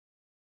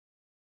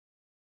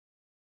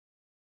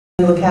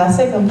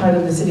Lukasik. I'm part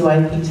of the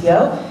citywide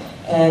PTO,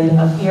 and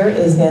up here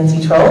is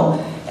Nancy Troll.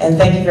 And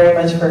thank you very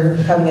much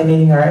for coming and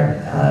meeting our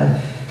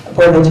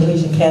Board of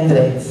Education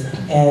candidates.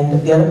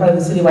 And the other part of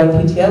the citywide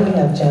PTO, we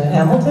have Janet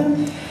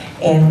Hamilton,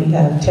 and we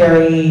have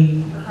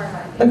Terry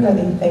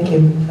McCarthy. Thank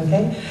you.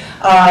 Okay.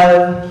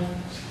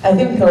 I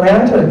think we go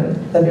around to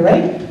it. That'd be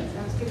right?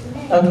 Sounds good to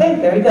me. Okay,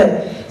 very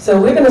good. So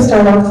we're going to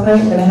start off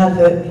tonight. We're going to have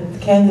the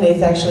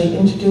candidates actually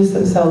introduce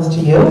themselves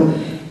to you,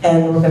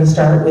 and we're going to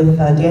start with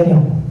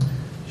Daniel.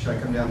 Should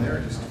I come down there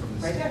or just from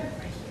this? Right there.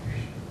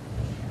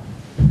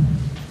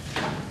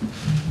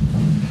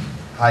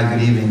 Hi,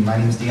 good evening. My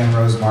name is Dan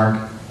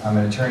Rosemark. I'm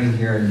an attorney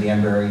here in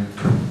Danbury.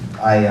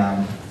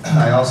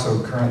 I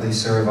also currently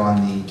serve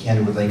on the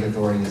Candlewood Lake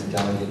Authority as a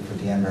delegate for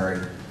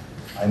Danbury.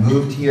 I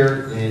moved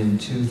here in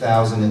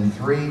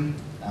 2003.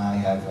 I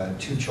have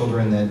two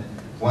children,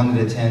 one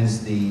that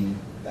attends the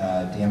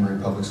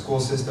Danbury public school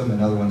system,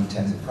 another one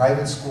attends a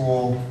private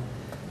school.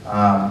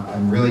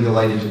 I'm really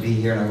delighted to be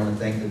here, and I want to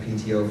thank the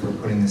PTO for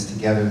putting this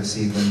together this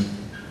evening.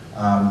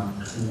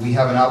 We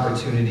have an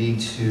opportunity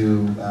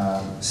to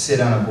sit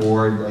on a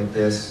board like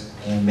this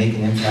and make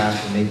an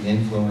impact and make an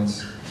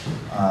influence.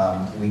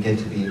 We get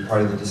to be a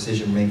part of the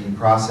decision-making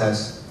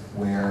process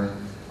where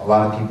a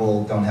lot of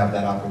people don't have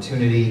that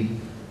opportunity.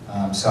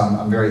 So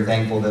I'm very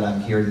thankful that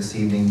I'm here this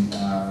evening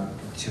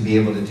to be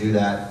able to do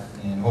that,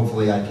 and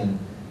hopefully I can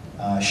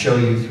show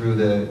you through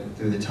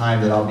the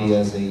time that I'll be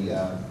as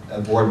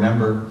a board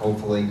member,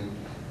 hopefully,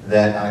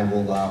 that I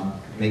will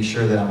make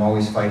sure that I'm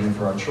always fighting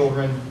for our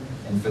children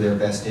and for their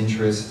best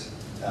interest,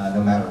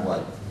 no matter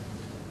what.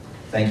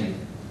 Thank you.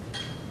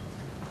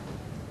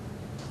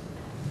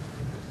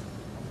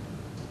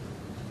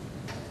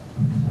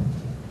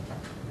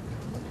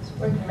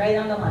 Working right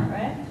on the line,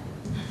 right?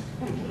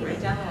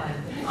 Right down the line.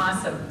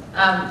 Awesome.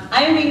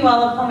 I am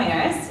Manuela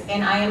Palmares,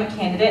 and I am a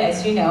candidate,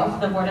 as you know,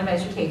 for the Board of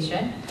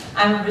Education.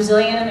 I'm a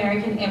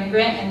Brazilian-American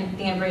immigrant in the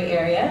Danbury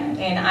area,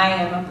 and I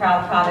am a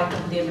proud product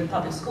of the Danbury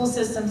public school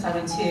system. So I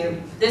went to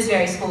this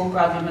very school,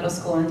 Broadway Middle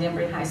School, and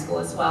Danbury High School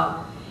as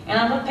well. And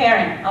I'm a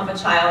parent of a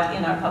child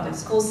in our public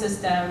school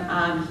system.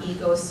 He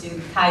goes to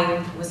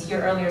Caillou, was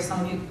here earlier.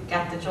 Some of you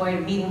got the joy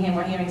of meeting him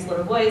or hearing his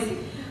little voice.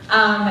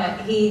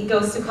 He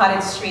goes to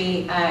Cottage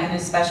Street in a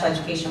special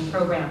education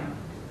program.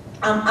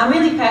 I'm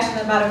really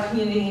passionate about our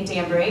community in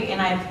Danbury,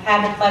 and I've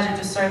had the pleasure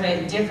to serve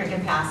in different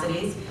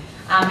capacities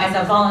as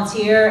a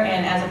volunteer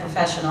and as a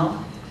professional.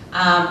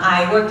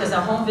 I worked as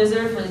a home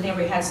visitor for the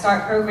Danbury Head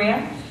Start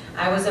program.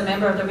 I was a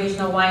member of the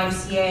Regional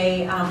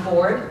YMCA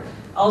board,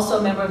 also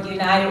a member of the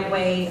United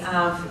Way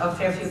of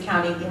Fairfield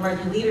County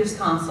Emerging Leaders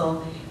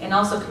Council, and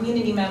also a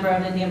community member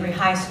of the Danbury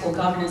High School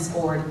Governance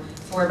Board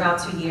for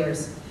about 2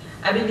 years.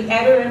 I've been the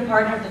editor and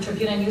partner of the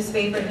Tribuna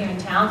newspaper here in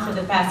town for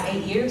the past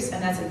 8 years,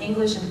 and that's an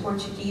English and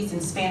Portuguese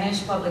and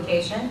Spanish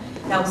publication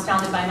that was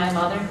founded by my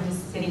mother, who's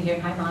sitting here.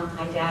 Hi, Mom.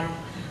 Hi, Dad.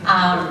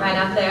 Right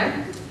up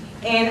there.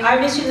 And our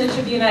mission in the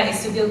Tribuna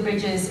is to build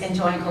bridges and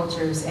join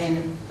cultures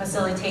and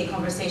facilitate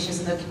conversations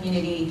in the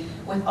community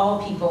with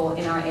all people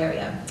in our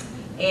area.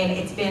 And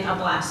it's been a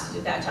blast to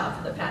do that job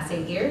for the past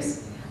 8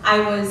 years.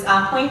 I was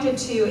appointed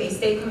to a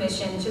state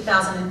commission in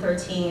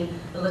 2013,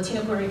 the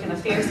Latino Puerto Rican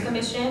Affairs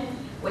Commission,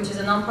 which is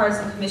a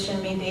nonpartisan commission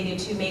mandated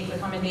to make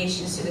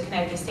recommendations to the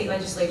Connecticut State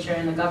Legislature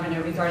and the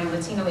governor regarding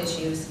Latino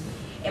issues.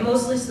 And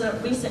most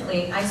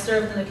recently, I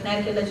served in the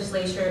Connecticut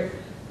Legislature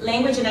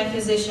Language and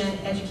Acquisition,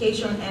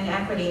 Education and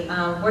Equity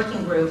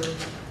Working Group,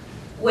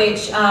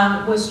 which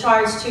was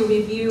charged to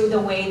review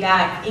the way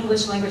that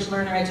English language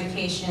learner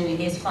education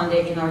is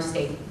funded in our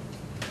state.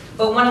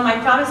 But one of my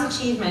proudest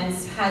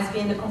achievements has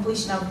been the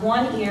completion of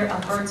 1 year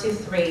of Virtue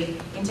 3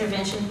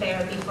 intervention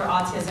therapy for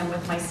autism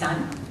with my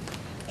son.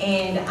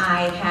 And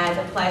I had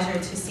the pleasure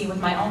to see with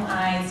my own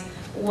eyes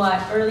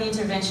what early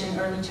intervention,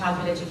 early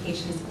childhood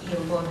education is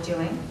capable of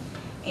doing,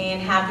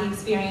 and have the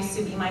experience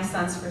to be my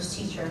son's first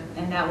teacher,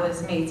 and that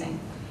was amazing.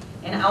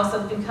 And I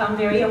also become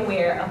very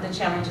aware of the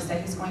challenges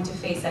that he's going to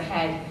face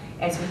ahead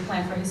as we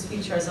plan for his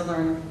future as a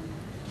learner.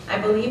 I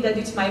believe that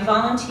due to my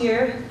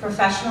volunteer,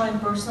 professional,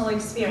 and personal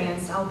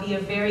experience, I'll be a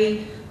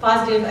very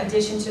positive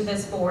addition to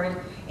this board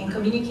in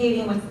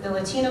communicating with the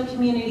Latino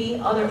community,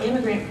 other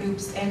immigrant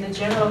groups, and the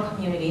general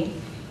community,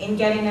 in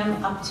getting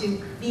them up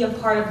to be a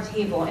part of the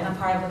table and a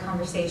part of the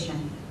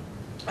conversation.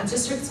 Our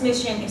district's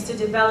mission is to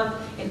develop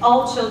in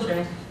all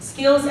children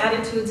skills,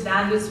 attitudes,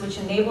 values which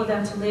enable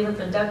them to live a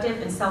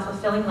productive and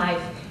self-fulfilling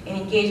life and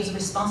engage as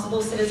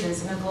responsible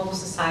citizens in a global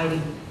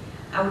society.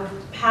 I would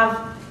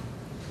have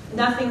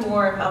nothing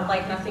more, I would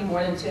like nothing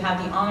more than to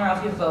have the honor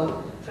of your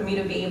vote for me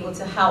to be able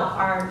to help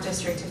our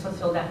district to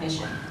fulfill that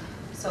mission.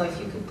 So if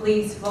you could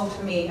please vote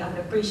for me, I would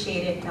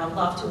appreciate it, and I'd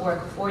love to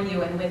work for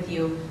you and with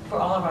you for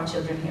all of our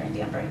children here in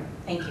Danbury.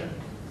 Thank you.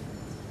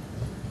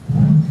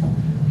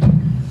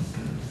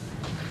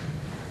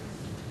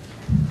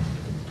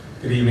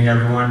 Good evening,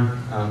 everyone.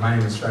 My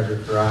name is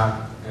Frederick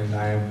Barat, and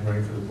I am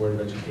running for the Board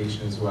of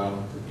Education as well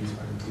with these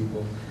fine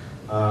people.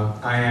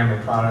 I am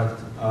a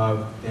product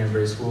of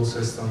Danbury school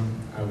system.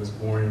 I was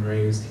born and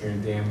raised here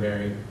in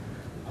Danbury.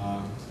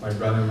 My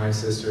brother and my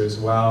sister as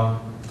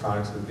well,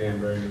 products of the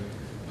Danbury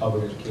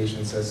public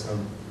education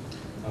system.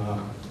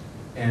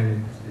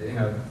 And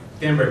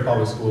Danbury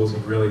Public Schools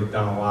have really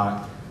done a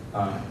lot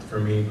for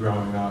me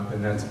growing up,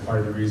 and that's part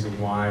of the reason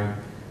why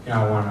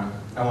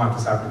I want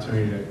this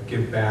opportunity to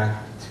give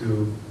back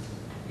to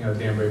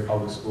Danbury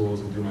Public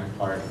Schools and do my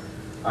part.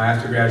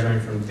 After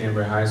graduating from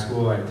Danbury High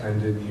School, I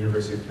attended the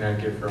University of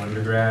Connecticut for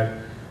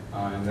undergrad,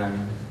 and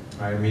then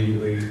I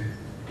immediately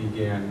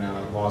began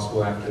law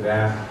school after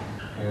that.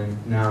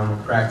 And now I'm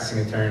a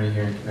practicing attorney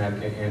here in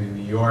Connecticut and in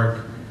New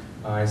York.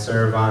 I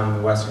serve on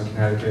the Western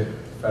Connecticut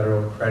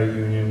Federal Credit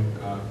Union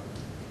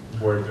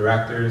Board of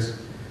Directors.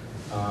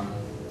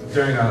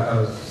 During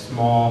a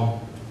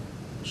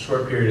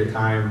short period of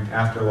time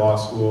after law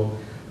school,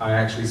 I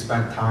actually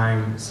spent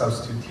time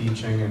substitute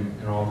teaching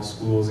in all the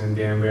schools in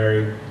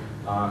Danbury,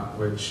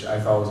 which I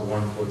thought was a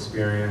wonderful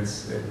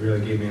experience. It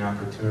really gave me an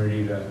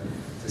opportunity to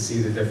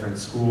see the different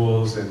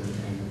schools and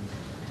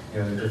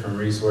the different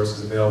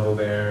resources available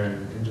there,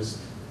 and just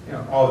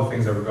all the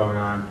things that were going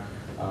on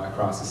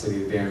across the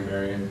city of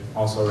Danbury. And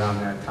also around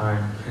that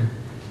time,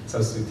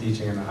 substitute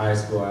teaching in the high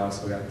school, I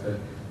also got to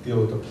deal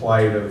with the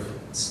plight of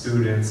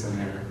students and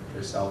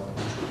their cell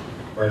phones.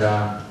 But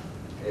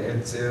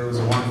it was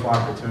a wonderful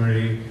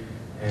opportunity,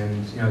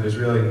 and there's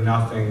really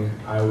nothing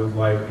I would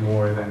like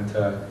more than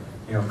to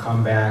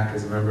come back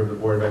as a member of the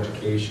Board of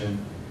Education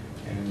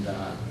and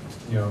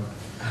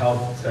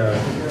help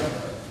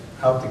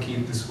to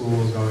keep the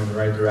schools going in the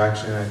right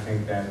direction. I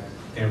think that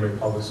Danbury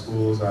Public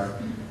Schools are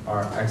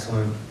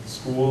excellent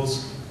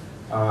schools.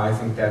 I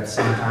think that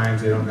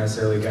sometimes they don't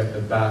necessarily get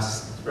the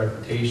best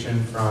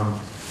reputation from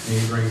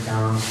neighboring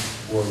towns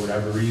for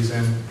whatever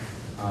reason.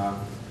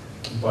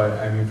 But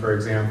I mean, for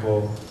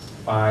example,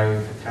 by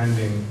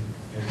attending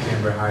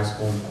Danbury High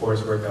School and the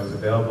coursework that was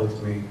available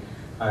to me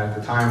at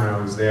the time when I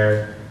was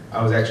there,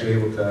 I was actually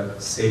able to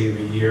save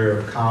a year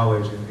of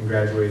college and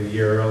graduate a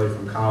year early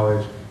from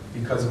college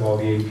because of all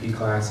the AP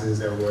classes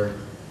that were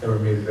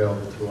made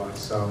available to us.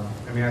 So,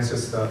 I mean, that's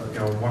just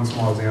one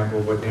small example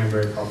of what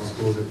Danbury Public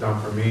Schools have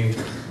done for me,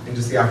 and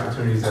just the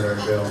opportunities that are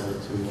available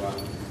to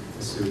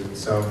the students.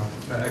 So,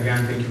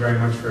 again, thank you very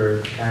much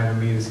for having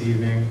me this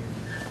evening,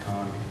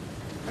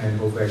 and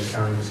hopefully I can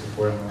count on your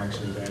support on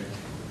election day.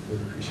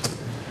 Really appreciate it.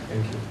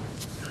 Thank you.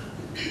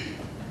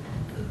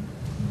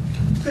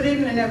 Good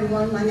evening,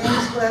 everyone. My name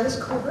is Gladys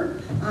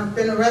Cooper. I've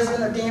been a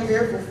resident of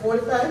Danbury for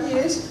 45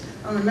 years.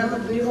 I'm a member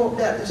of the New Hope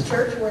Baptist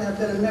Church, where I've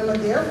been a member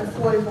there for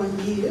 41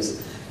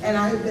 years. And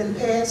I have been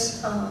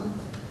past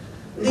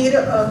leader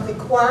of the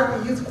choir,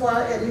 the youth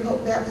choir at New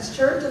Hope Baptist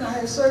Church, and I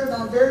have served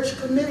on various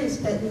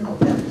committees at New Hope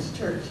Baptist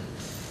Church.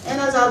 And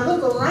as I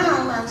look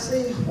around, I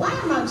say, why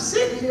am I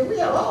sitting here? We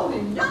have all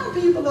these young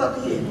people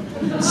up here.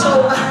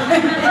 So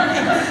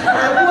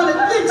I want to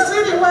thank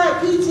Citywide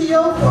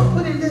PTO for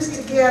putting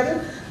this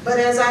together. But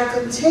as I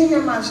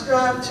continue my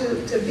strive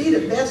to be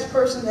the best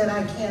person that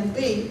I can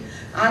be,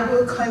 I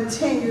will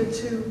continue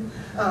to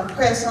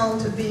press on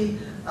to be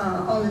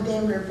on the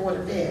Danbury Board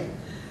of Ed.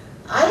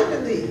 I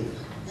believe,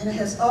 and it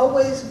has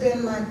always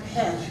been my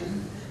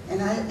passion,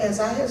 and as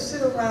I have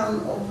sit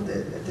around over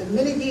the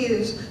many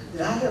years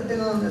that I have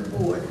been on the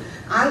board,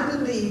 I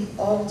believe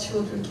all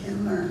children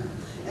can learn.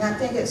 And I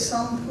think at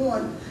some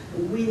point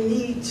we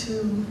need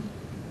to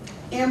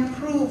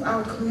improve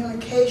our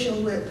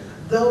communication with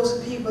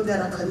those people that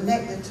are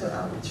connected to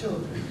our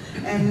children,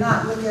 and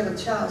not look at a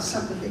child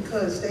simply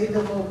because they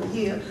live over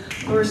here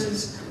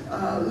versus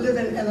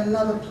living in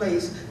another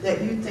place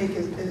that you think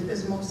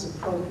is most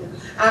appropriate.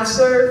 I've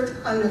served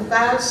under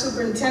 5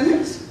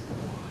 superintendents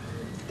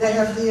that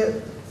have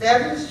did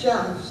fabulous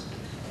jobs,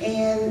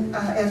 and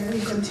as we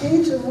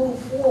continue to move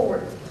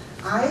forward,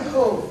 I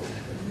hope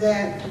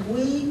that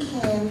we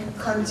can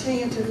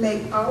continue to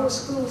make our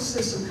school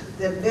system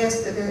the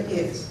best that there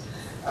is.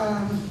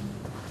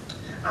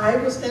 I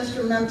was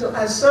instrumental.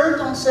 I served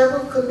on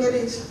several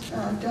committees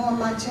during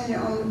my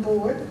tenure on the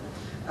board.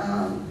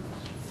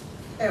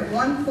 At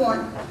one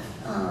point,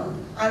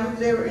 I was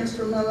very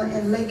instrumental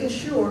in making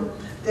sure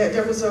that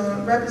there was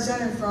a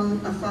representative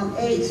from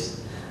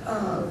ACE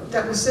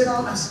that would sit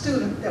on, a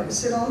student that would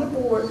sit on the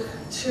board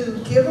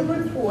to give a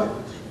report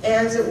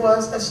as it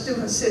was a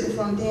student sitting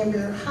from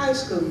Danbury High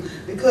School,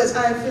 because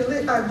I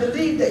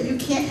believe that you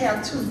can't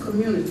have 2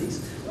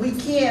 communities. We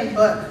can,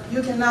 but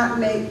you cannot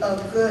make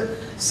a good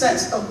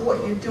sense of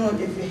what you're doing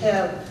if you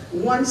have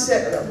one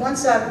side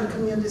of the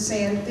community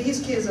saying these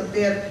kids are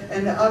better,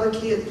 and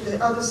the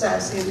other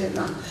side saying they're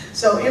not.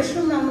 So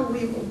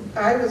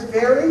I was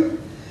very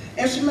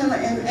instrumental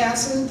in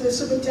asking the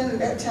superintendent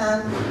at that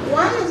time,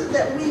 why is it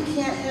that we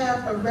can't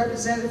have a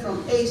representative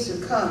from ACE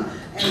to come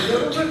and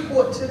give a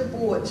report to the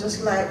board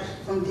just like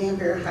from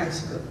Danbury High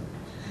School?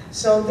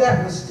 So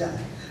that was done.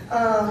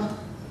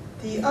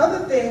 The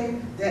other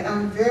thing that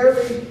I'm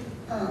very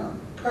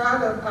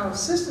proud of our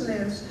system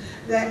is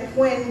that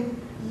when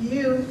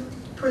you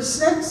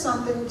present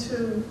something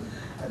to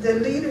the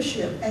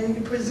leadership and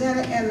you present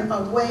it in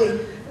a way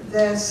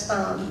that's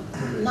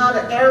not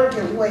an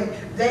arrogant way,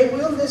 they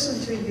will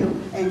listen to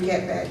you and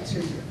get back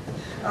to you.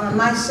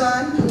 My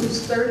son,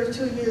 who's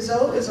 32 years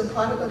old, is a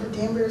product of the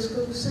Danbury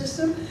school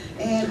system,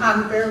 and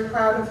I'm very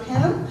proud of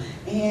him.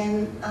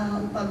 And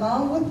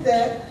along with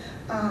that,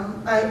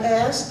 I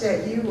ask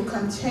that you will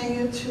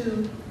continue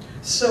to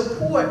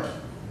support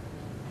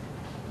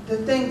the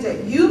things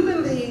that you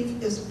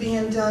believe is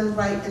being done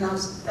right in our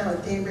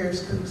Danbury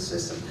school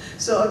system.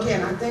 So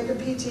again, I thank the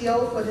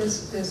PTO for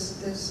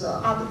this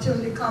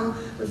opportunity to come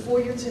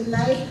before you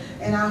tonight,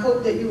 and I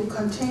hope that you will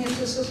continue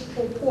to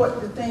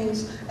support the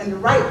things and the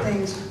right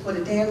things for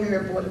the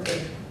Danbury Board of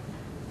Ed.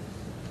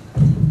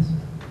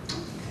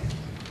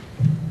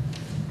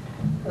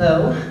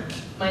 Hello,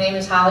 my name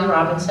is Holly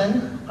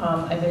Robinson.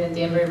 I've been a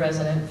Danbury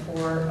resident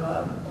for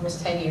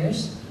almost 10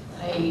 years.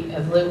 I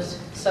have lived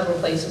several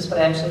places, but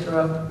I actually grew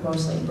up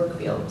mostly in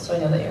Brookfield, so I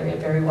know the area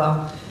very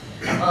well.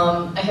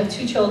 I have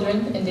 2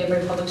 children in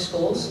Danbury Public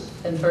Schools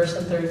in 1st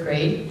and 3rd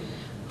grade,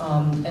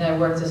 and I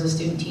worked as a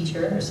student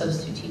teacher or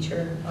substitute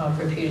teacher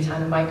for a period of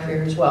time in my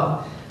career as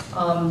well.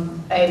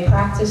 I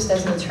practiced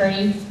as an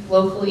attorney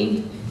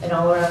locally and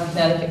all around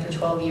Connecticut for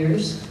 12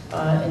 years,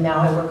 and now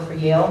I work for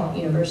Yale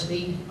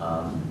University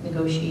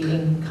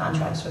negotiating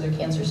contracts for their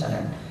cancer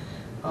center.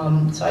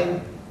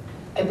 So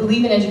I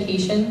believe in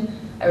education.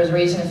 I was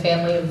raised in a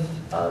family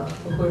of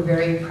people who are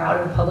very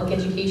proud of public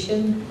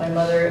education. My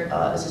mother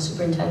is a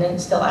superintendent,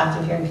 still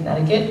active here in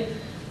Connecticut,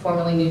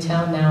 formerly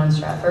Newtown, now in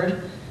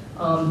Stratford.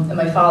 And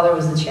my father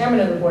was the chairman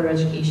of the Board of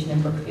Education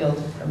in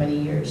Brookfield for many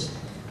years.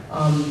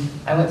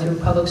 I went through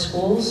public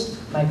schools.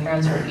 My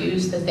parents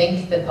refused to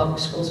think that public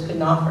schools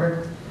couldn't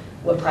offer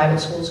what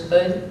private schools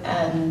could,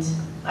 and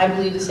I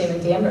believe the same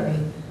in Danbury.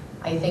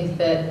 I think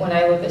that when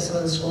I look at some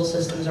of the school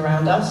systems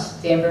around us,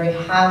 Danbury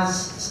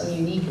has some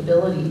unique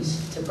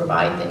abilities to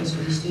provide things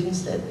for these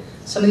students that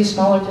some of these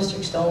smaller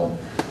districts don't.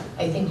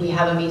 I think we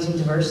have amazing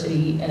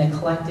diversity and a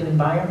collective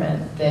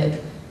environment that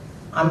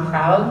I'm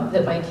proud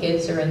that my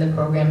kids are in the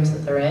programs that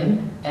they're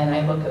in, and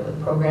I look at the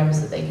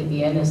programs that they could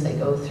be in as they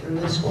go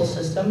through the school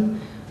system.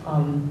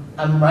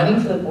 I'm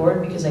running for the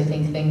board because I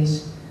think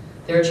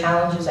there are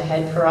challenges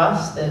ahead for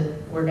us that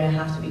we're gonna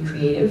have to be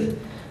creative.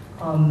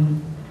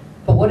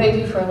 But what I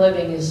do for a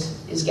living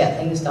is get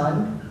things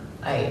done.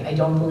 I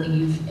don't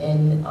believe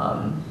in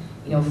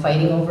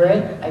fighting over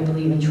it. I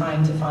believe in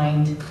trying to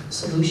find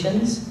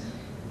solutions,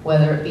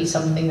 whether it be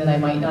something that I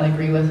might not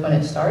agree with when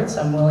it starts.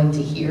 I'm willing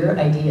to hear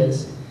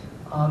ideas.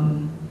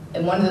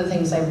 And one of the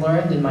things I've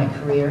learned in my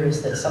career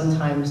is that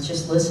sometimes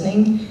just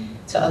listening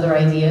to other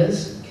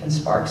ideas can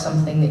spark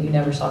something that you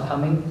never saw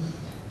coming.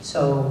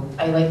 So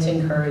I like to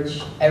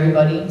encourage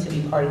everybody to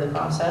be part of the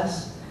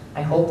process.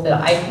 I hope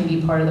that I can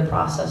be part of the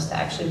process to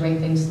actually bring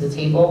things to the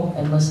table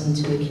and listen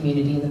to the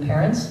community and the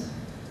parents.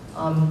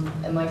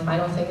 And my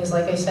final thing is,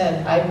 like I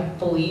said, I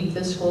believe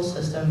this school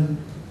system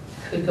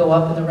could go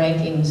up in the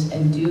rankings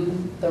and do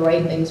the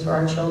right things for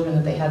our children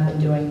that they have been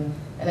doing.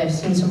 And I've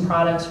seen some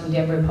products from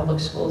Danbury Public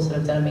Schools that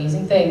have done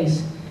amazing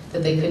things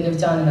that they couldn't have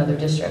done in other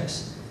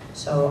districts.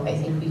 So I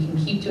think we can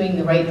keep doing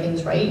the right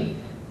things right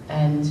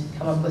and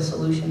come up with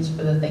solutions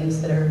for the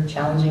things that are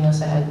challenging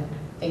us ahead.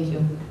 Thank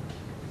you.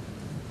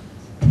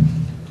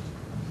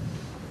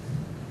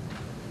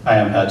 Hi,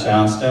 I'm Pat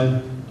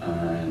Johnston,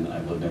 and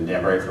I've lived in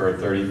Danbury for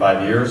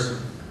 35 years.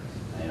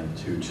 I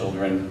have 2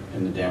 children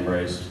in the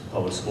Danbury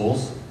Public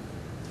Schools,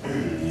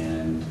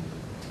 and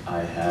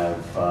I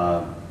have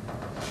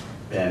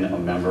been a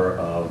member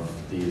of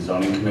the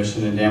Zoning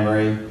Commission in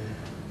Danbury.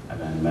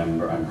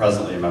 I'm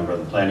presently a member of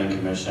the Planning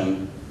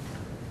Commission.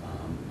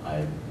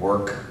 I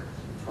work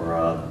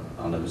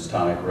on the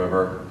Houstonic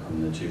River.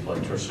 I'm the chief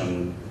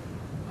electrician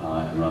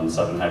and run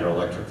 7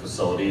 hydroelectric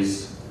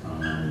facilities.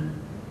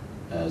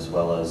 As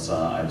well as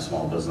I have a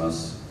small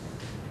business,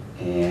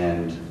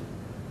 and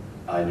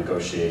I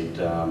negotiate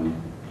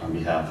on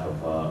behalf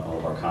of all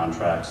of our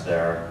contracts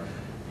there.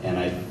 And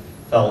I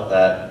felt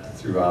that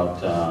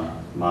throughout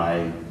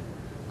my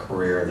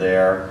career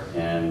there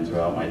and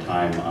throughout my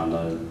time on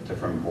the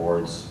different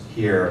boards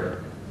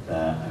here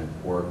that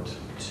I've worked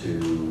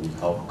to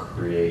help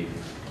create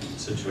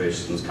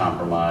situations,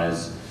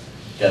 compromise,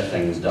 get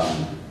things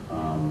done.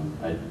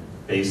 I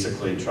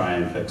basically try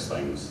and fix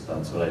things.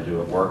 That's what I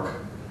do at work.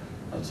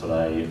 That's what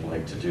I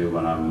like to do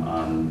when I'm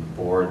on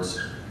boards,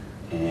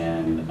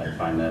 and I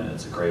find that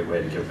it's a great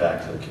way to give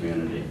back to the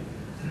community.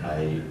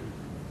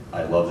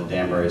 I love the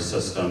Danbury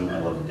system, I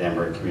love the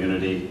Danbury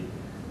community,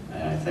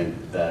 and I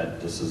think that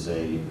this is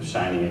a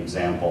shining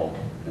example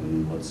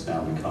in what's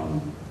now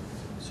become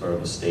sort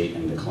of a state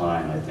in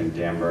decline. I think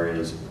Danbury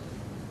is,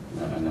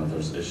 I know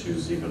there's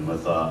issues even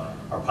with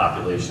our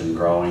population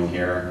growing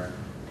here.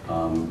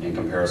 In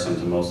comparison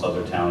to most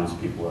other towns,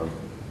 people are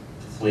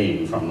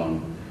fleeing from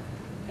them.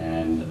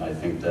 And I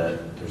think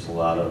that there's a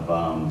lot of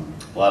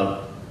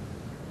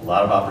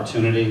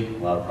opportunity, a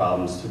lot of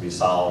problems to be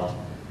solved.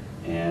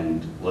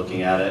 And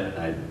looking at it,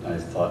 I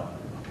thought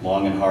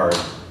long and hard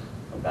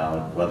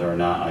about whether or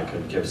not I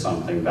could give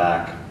something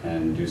back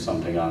and do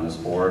something on this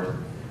board.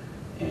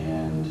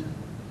 And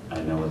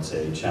I know it's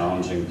a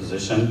challenging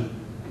position,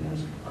 and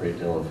there's a great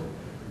deal of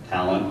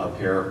talent up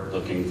here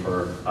looking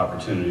for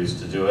opportunities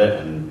to do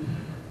it.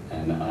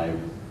 And I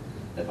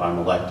if I'm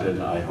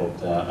elected, I hope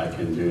that I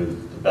can do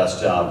the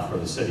best job for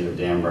the city of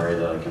Danbury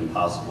that I can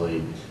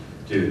possibly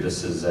do.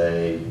 This is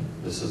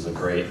a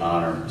great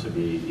honor to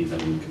be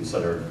even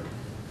considered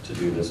to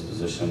do this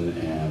position,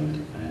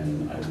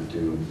 and I would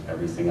do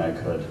everything I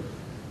could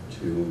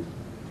to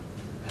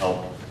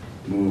help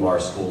move our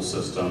school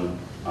system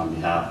on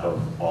behalf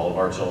of all of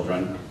our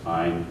children,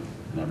 mine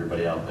and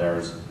everybody out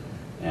there's,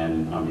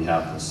 and on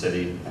behalf of the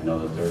city. I know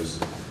that there's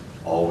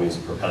always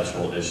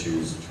perpetual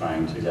issues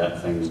trying to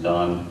get things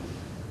done,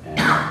 and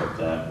I hope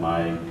that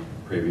my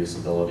previous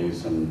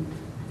abilities and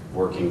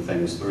working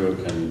things through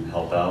can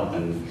help out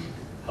and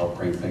help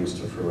bring things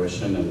to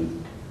fruition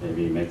and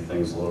maybe make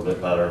things a little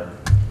bit better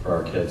for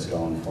our kids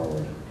going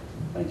forward.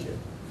 Thank you.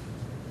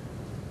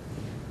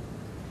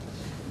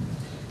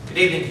 Good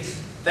evening.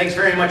 Thanks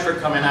very much for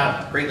coming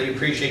out. Greatly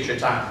appreciate your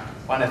time.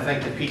 I want to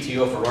thank the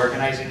PTO for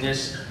organizing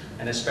this,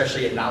 and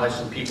especially acknowledge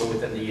some people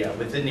within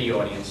the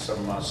audience,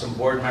 some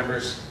board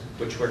members,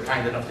 which were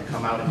kind enough to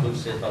come out,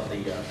 inclusive of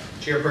the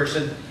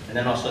chairperson, and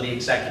then also the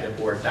executive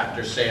board,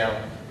 Dr.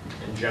 Sale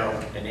and Joe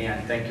and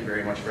Ann. Thank you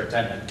very much for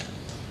attending.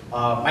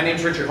 My name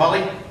is Richard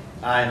Hawley.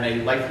 I'm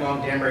a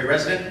lifelong Danbury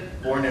resident,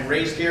 born and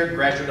raised here,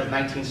 graduate of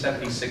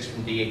 1976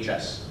 from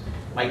DHS.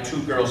 My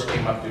 2 girls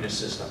came up through the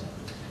system.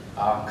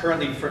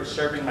 Currently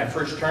serving my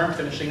first term,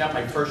 finishing up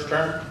my first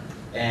term,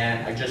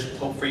 and I just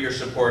hope for your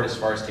support as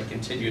far as to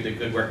continue the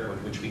good work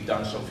which we've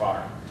done so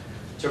far.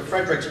 To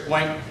Frederick's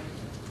point,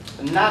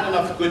 not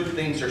enough good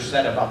things are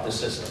said about the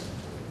system.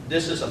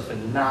 This is a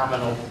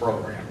phenomenal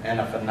program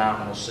and a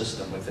phenomenal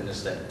system within the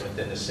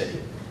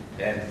city,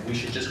 and we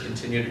should just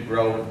continue to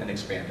grow and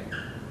expand it.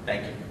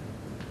 Thank you.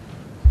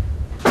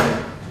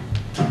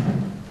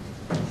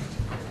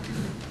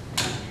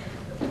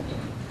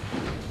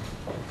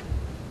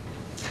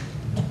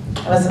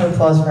 Let's have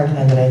applause for our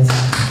candidates.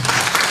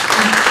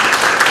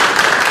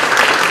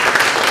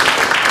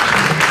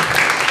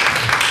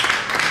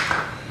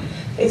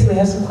 Okay, so we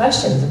have some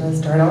questions. I'm going to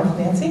start off with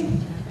Nancy.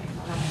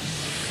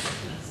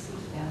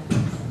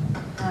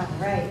 All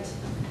right.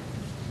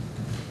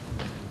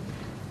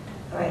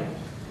 All right.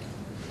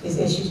 These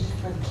issues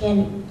for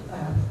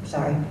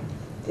the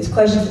This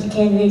question for the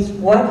candidates: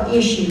 what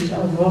issues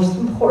are most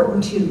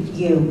important to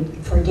you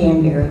for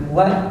Danbury?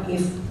 What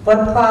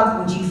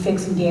problem would you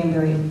fix in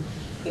Danbury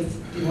if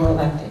you were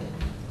elected?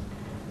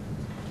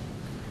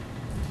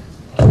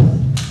 If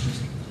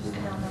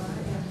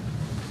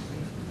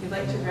you'd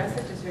like to address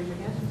it, just raise your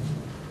hand.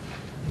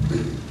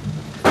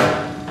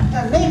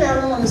 Maybe I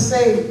don't want to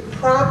say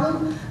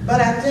problem, but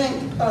I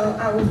think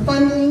our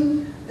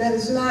funding that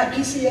is not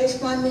ECS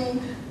funding,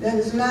 that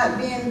is not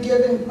being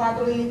given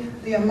properly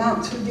the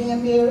amount to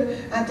Danbury,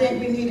 I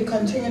think we need to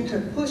continue to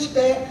push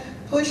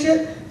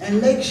it,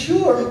 and make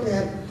sure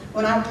that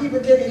when our people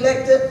get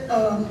elected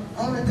on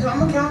the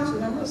common council,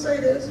 and I'm going to say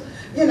this,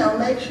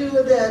 make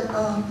sure that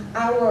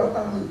our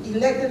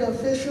elected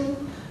officials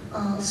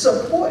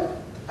support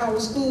our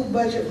school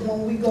budget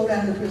when we go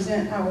down to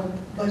present our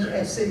budget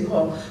at City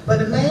Hall. But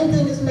the main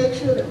thing is make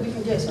sure that we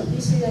can get some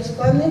ECS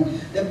funding.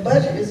 The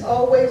budget is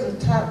always a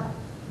top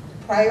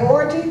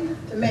priority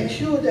to make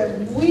sure that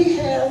we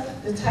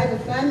have the type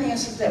of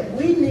finances that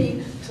we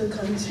need to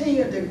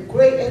continue the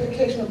great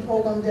educational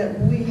program that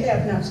we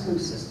have in our school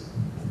system.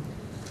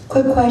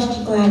 Quick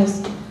question,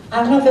 Gladys.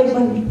 I don't know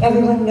if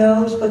everyone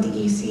knows what the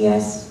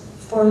ECS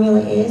formula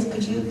is.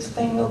 Could you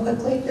explain real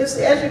quickly? It's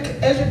the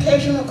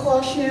educational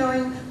cost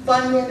sharing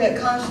funding that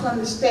comes from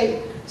the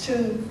state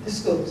to the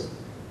schools.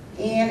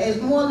 And it's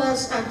more or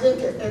less, I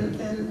think,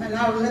 and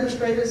our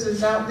administrators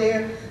is out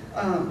there,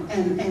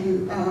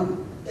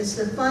 it's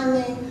the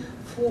funding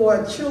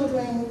for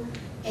children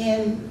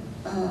in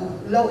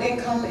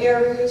low-income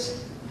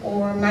areas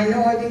or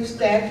minority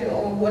stature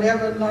or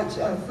whatever lunch,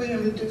 free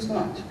and reduced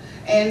lunch.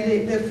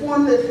 And the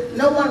formula,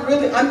 no one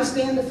really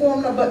understands the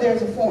formula, but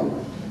there's a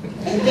formula.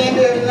 And then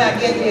they're not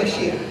getting their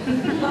share.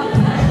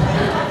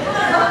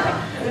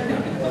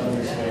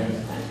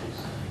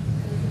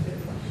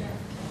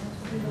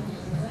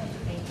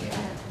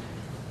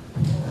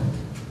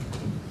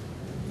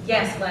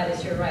 Yes,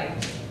 Gladys, you're right.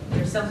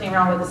 There's something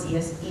wrong with the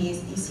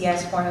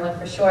ECS formula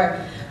for sure.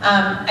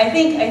 I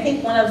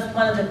think one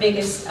of the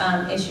biggest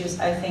issues,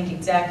 I think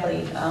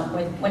exactly,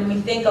 when we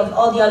think of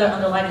all the other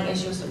underlying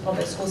issues of the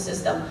public school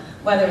system,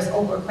 whether it's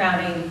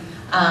overcrowding,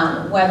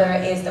 whether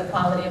it's the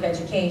quality of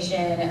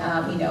education,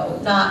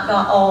 not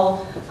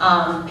all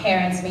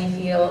parents may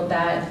feel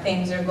that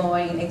things are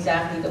going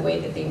exactly the way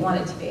that they want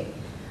it to be.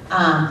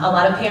 A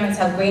lot of parents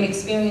have great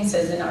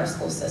experiences in our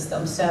school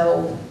system,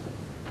 so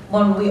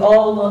when we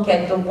all look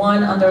at the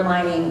one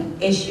underlying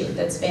issue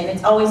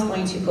it's always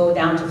going to go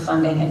down to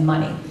funding and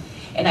money.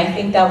 And I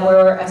think that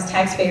we're, as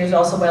taxpayers,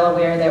 also well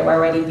aware that we're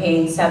already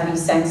paying 70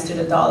 cents to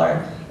the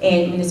dollar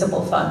in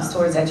municipal funds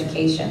towards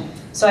education.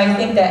 So I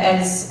think that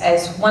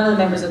as one of the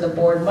members of the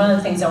board, one of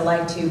the things I'd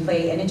like to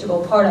play an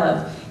integral part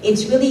of,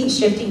 it's really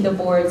shifting the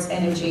board's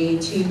energy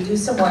to do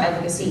some more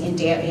advocacy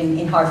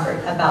in Hartford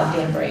about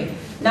Danbury.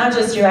 Not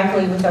just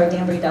directly with our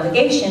Danbury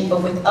delegation,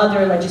 but with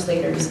other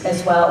legislators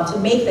as well, to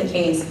make the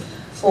case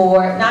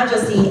for not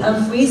just the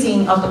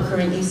unfreezing of the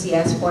current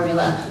ECS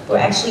formula, but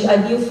actually a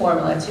new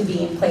formula to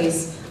be in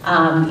place.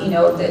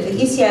 The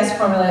ECS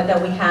formula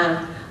that we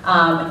have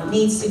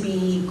needs to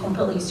be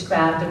completely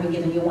scrapped, and we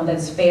get a new one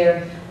that's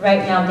fair. Right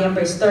now,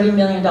 Danbury is $30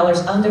 million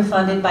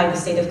underfunded by the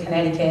state of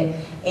Connecticut,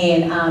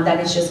 and that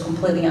is just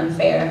completely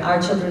unfair.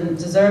 Our children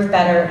deserve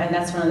better, and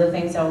that's one of the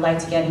things I would like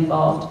to get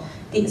involved.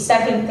 The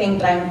second thing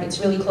that it's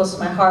really close to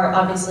my heart,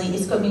 obviously,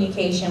 is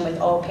communication with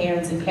all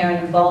parents and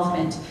parent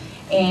involvement.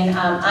 And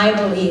I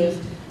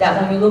believe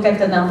that when we look at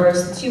the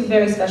numbers, two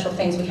very special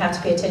things we have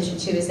to pay attention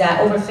to is that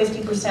over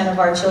 50% of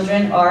our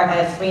children are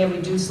at free and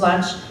reduced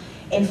lunch,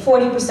 and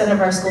 40%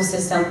 of our school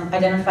system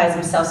identifies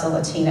themselves as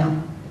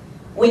Latino.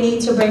 We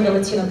need to bring the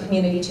Latino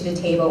community to the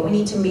table. We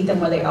need to meet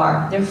them where they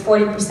are. They're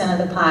 40%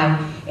 of the pie,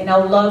 and I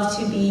would love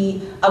to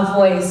be a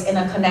voice and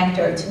a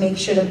connector to make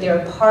sure that they're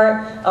a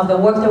part of the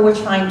work that we're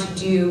trying to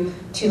do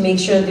to make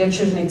sure that their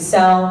children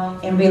excel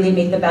and really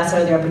make the best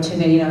out of their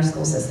opportunity in our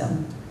school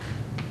system.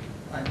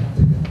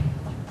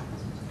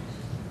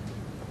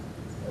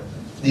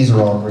 These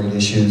are all great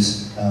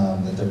issues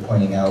that they're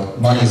pointing out.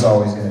 Money is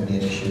always going to be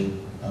an issue.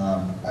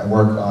 I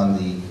work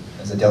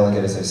as a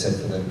delegate, as I said,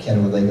 for the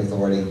Candlewood Lake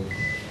Authority.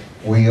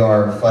 We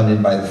are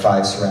funded by the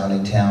 5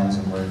 surrounding towns,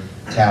 and we're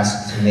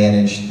tasked to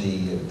manage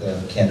the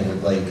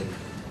Candlewood Lake.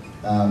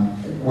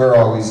 We're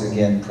always,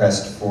 again,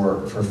 pressed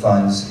for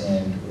funds,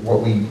 and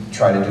what we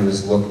try to do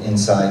is look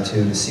inside,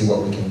 too, to see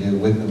what we can do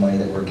with the money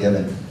that we're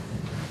given.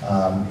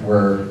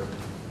 We're,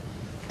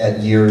 at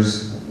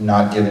years,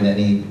 not given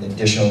any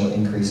additional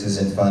increases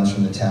in funds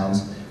from the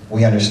towns.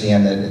 We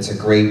understand that it's a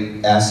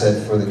great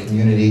asset for the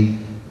community,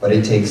 but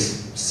it takes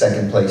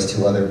second place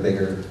to other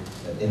bigger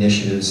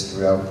initiatives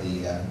throughout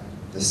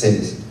the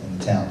cities and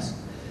the towns.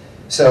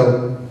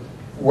 So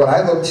what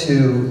I look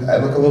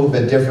a little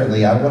bit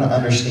differently. I want to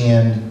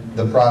understand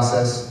the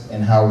process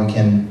and how we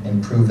can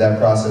improve that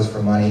process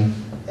for money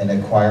and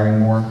acquiring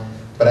more.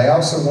 But I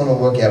also want to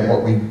look at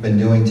what we've been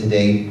doing to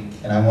date,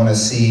 and I want to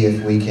see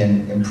if we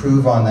can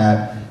improve on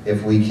that,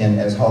 if we can,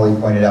 as Holly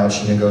pointed out,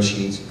 she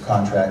negotiates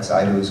contracts,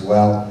 I do as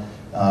well.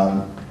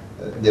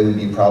 There would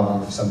be a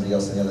problem if somebody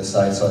else on the other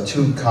side saw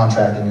 2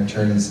 contracting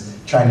attorneys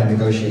trying to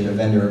negotiate a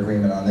vendor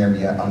agreement on their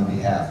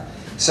behalf.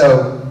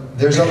 So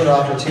there's other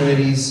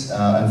opportunities.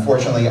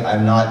 Unfortunately,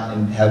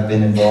 have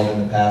been involved in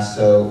the past,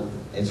 so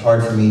it's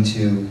hard for me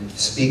to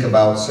speak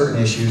about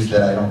certain issues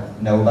that I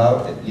don't know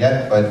about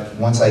yet, but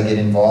once I get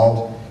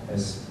involved,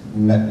 as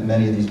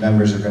many of these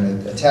members are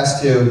going to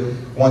attest to,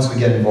 once we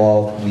get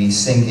involved, we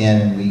sink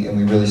in and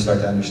we really start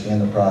to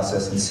understand the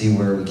process and see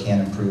where we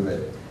can improve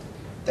it.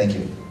 Thank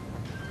you.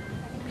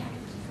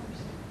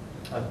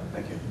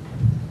 Thank you.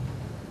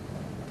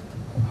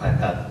 Hi,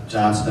 Pat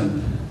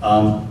Johnston.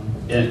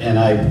 And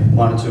I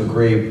wanted to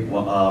agree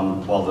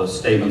while the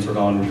statements were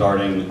going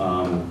regarding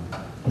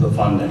the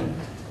funding.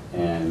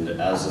 And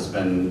as has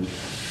been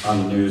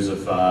on the news,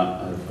 if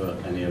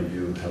any of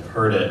you have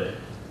heard it,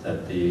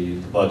 that the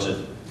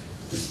budget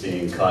is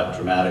being cut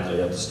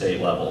dramatically at the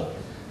state level.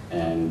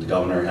 And the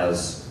governor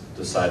has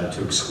decided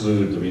to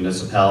exclude the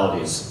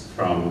municipalities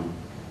from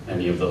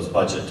any of those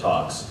budget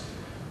talks,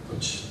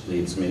 which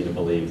leads me to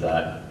believe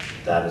that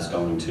that is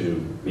going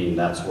to mean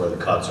that's where the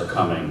cuts are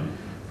coming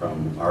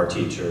from our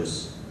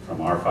teachers, from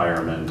our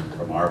firemen,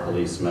 from our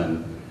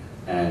policemen.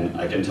 And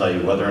I can tell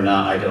you, whether or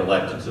not I get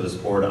elected to this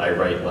board, I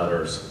write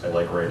letters. I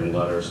like writing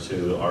letters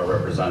to our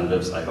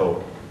representatives. I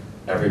hope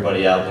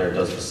everybody out there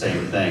does the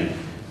same thing,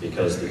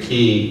 because the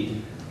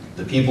key,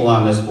 the people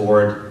on this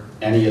board,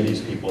 any of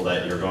these people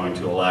that you're going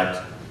to elect,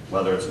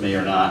 whether it's me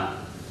or not,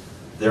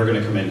 they're going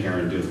to come in here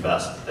and do the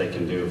best they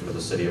can do for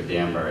the city of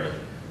Danbury.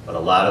 But a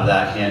lot of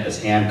that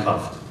is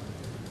handcuffed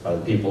by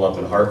the people up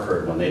in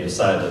Hartford when they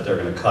decide that they're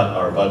going to cut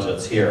our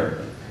budgets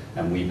here.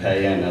 And we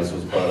pay in, as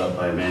was brought up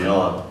by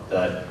Emanuela,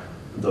 that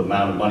the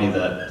amount of money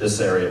that this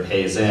area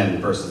pays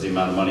in versus the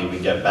amount of money we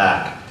get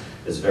back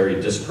is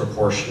very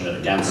disproportionate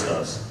against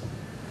us.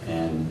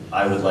 And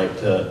I would like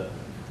to,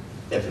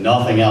 if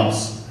nothing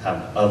else,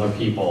 have other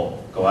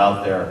people go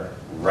out there,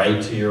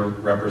 write to your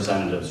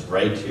representatives,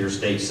 write to your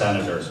state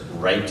senators,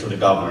 write to the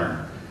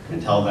governor,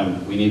 and tell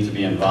them we need to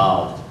be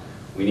involved.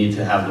 We need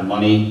to have the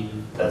money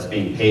that's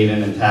being paid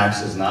in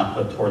taxes not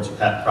put towards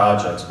pet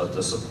projects, but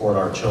to support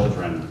our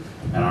children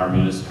and our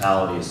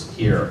municipalities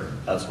here.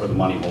 That's where the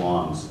money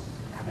belongs.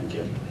 Thank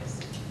you.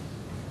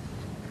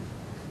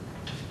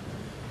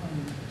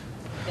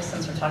 I guess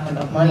since we're talking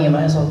about money, I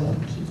might as well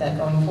keep that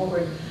going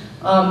forward.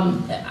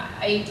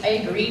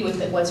 I agree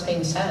with what's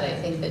being said.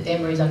 I think that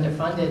Danbury's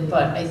underfunded,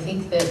 but I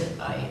think that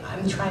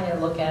I'm trying to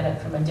look at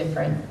it from a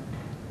different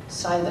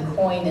side of the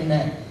coin, in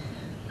that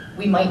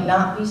we might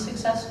not be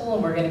successful,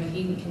 and we're going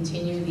to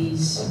continue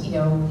these,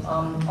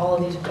 all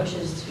of these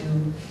pushes to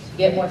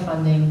get more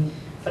funding.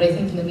 But I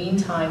think in the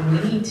meantime,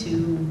 we need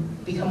to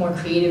become more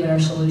creative in our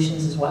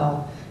solutions as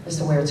well as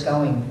to where it's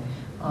going.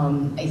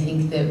 I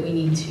think that we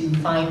need to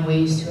find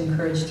ways to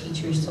encourage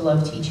teachers to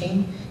love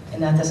teaching,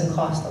 and that doesn't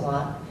cost a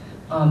lot.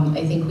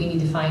 I think we need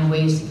to find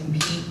ways to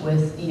compete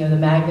with, the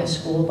magnet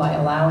school by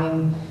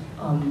allowing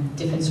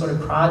different sort of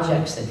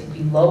projects that could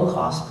be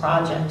low-cost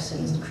projects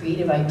and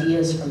creative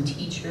ideas from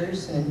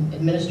teachers and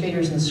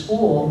administrators in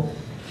school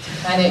to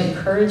kind of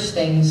encourage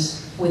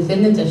things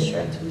within the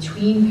district,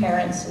 between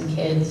parents and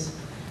kids,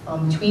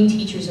 between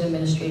teachers and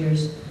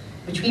administrators,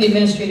 between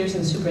administrators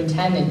and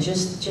superintendent,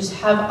 just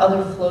have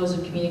other flows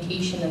of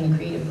communication in the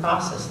creative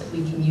process that we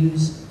can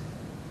use,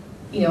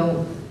 you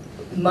know,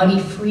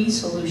 money-free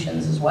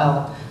solutions as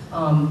well.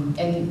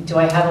 And do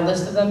I have a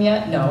list of them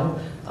yet? No.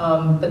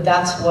 But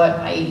that's what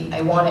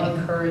I want to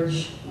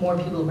encourage more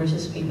people to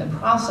participate in the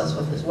process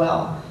with as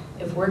well.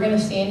 If we're going to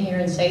stand here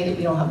and say that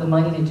we don't have the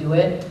money to do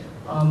it,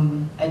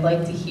 I'd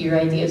like to hear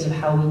ideas of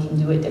how we can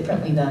do it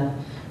differently then,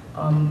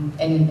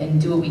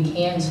 and do what we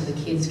can so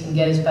the kids can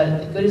get as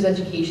good as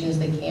education as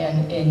they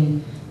can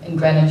in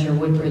Greenwich or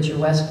Woodbridge or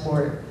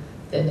Westport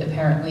that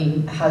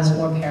apparently has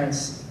more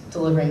parents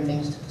delivering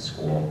things to the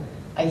school.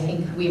 I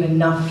think we have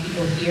enough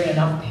people here and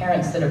enough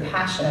parents that are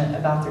passionate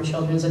about their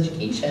children's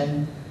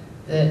education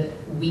that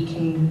we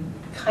can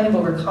kind of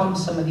overcome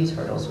some of these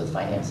hurdles with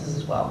finances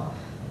as well.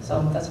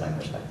 So that's my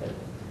perspective.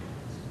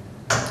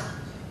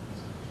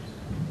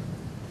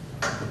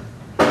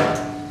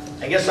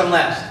 I guess I'm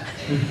last.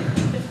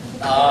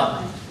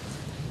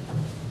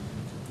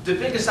 The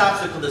biggest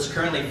obstacle that's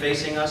currently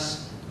facing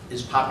us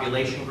is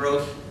population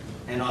growth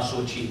and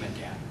also achievement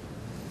gap.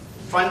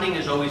 Funding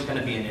is always going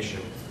to be an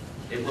issue.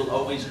 It will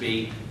always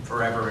be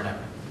forever and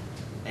ever.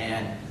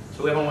 And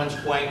to everyone's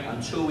point,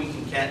 until we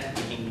can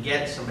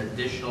get some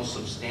additional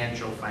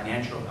substantial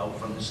financial help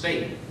from the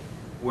state,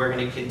 we're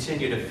going to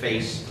continue to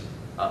face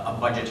a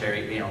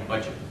budgetary,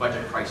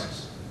 budget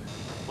crisis.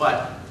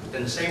 But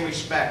in the same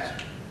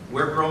respect,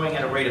 we're growing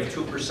at a rate of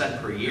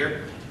 2% per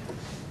year.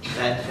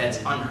 That's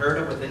unheard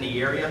of within the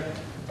area.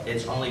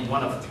 It's only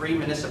one of 3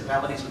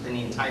 municipalities within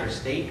the entire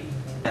state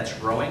that's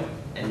growing,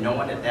 and no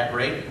one at that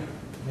rate.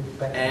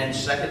 And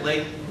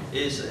secondly,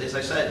 is, as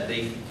I said,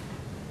 the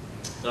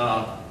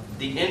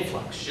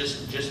influx,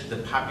 just the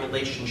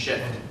population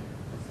shift.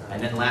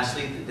 And then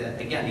lastly,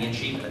 again, the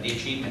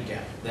achievement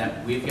gap,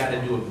 that we've got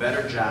to do a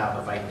better job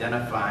of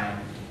identifying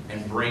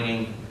and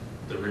bringing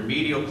the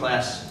remedial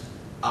class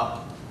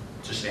up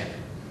to standard.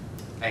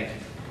 Thank you.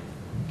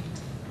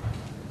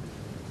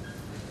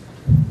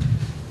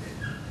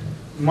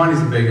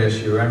 Money's a big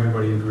issue.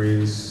 Everybody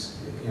agrees.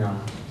 You know,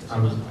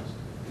 I'm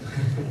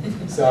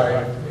sorry,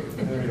 I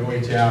didn't mean to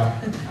wait you out.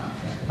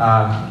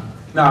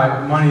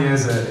 No, money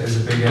is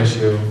a big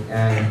issue,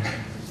 and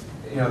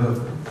you know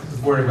the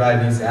Board of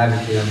Ed needs to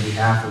advocate on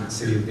behalf of the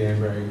city of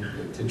Danbury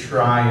to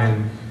try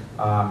and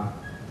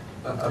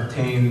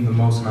obtain the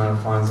most amount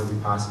of funds that we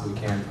possibly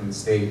can from the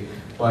state.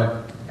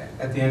 But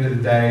at the end of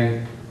the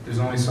day, there's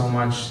only so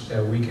much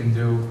that we can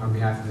do on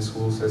behalf of the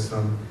school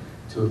system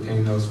to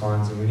obtain those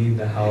funds, and we need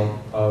the help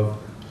of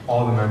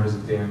all the members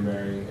of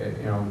Danbury,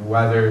 you know,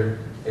 whether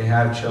they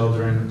have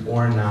children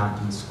or not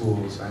in the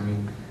schools. I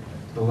mean,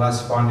 the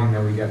less funding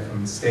that we get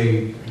from the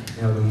state,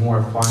 you know, the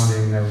more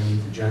funding that we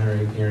need to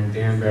generate here in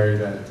Danbury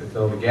to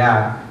fill the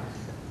gap,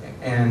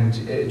 and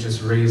it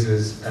just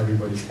raises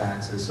everybody's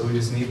taxes. So we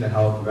just need the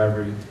help of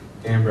every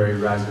Danbury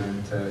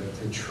resident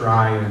to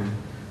try and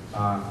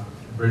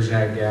bridge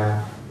that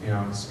gap, you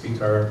know, speak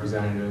to our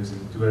representatives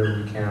and do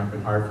whatever we can up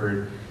in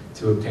Hartford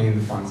to obtain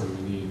the funds that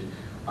we need.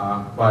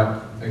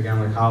 But again,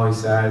 like Holly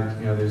said,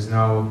 you know, there's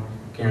no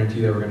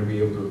guarantee that we're going to be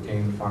able to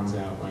obtain the funds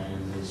that way,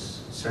 and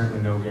there's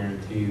certainly no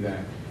guarantee that,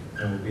 you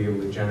know, we'll be able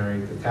to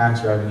generate the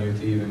tax revenue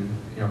to even,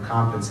 you know,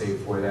 compensate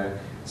for that.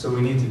 So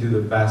we need to do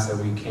the best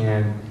that we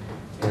can,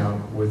 you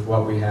know, with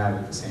what we have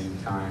at the same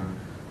time.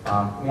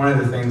 One of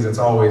the things that's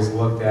always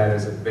looked at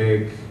as a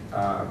big,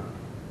 I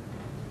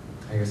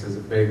guess, as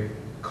a big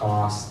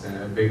cost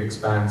and a big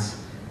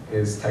expense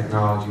is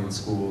technology in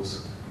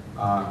schools.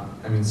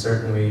 I mean,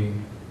 certainly,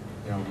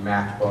 you know,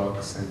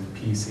 MacBooks and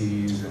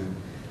PCs and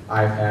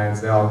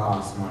iPads, they all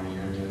cost money.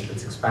 I mean,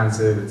 it's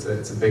expensive,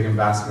 it's a big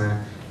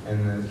investment,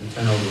 and the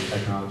turnover of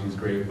technology is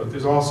great. But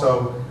there's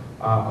also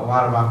a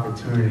lot of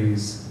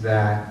opportunities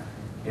that,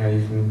 you know,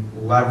 you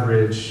can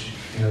leverage,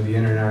 you know, the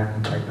internet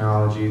and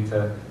technology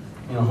to,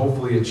 you know,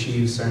 hopefully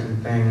achieve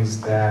certain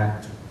things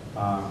that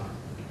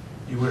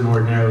you wouldn't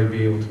ordinarily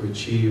be able to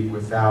achieve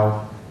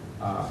without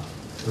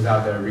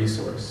that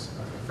resource.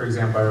 For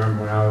example, I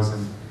remember when I was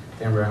in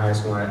Danbury High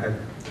School,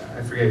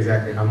 I forget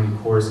exactly how many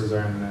courses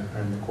are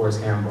in the course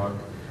handbook,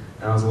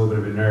 and I was a little bit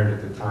of a nerd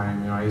at the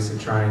time. You know, I used to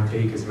try and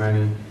take as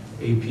many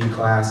AP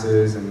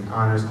classes and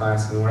honors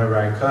classes and whatever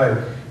I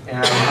could, and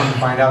I come to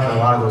find out that a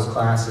lot of those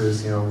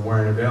classes, you know,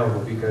 weren't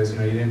available because, you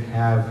know, you didn't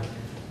have,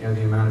 you know,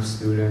 the amount of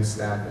students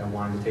that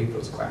wanted to take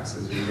those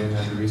classes, or you didn't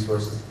have the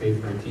resources to pay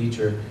for a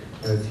teacher,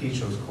 you know, to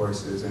teach those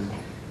courses. And,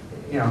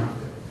 you know,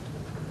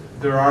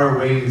 there are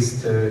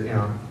ways to, you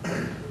know,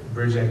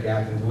 bridge that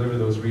gap and deliver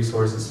those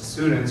resources to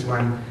students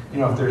when, you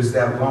know, if there's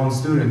that lone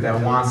student that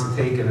wants to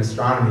take an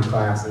astronomy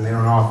class and they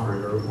don't offer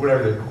it, or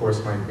whatever the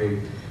course might be.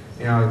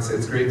 You know,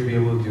 it's great to be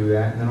able to do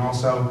that. And then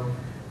also,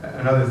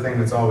 another thing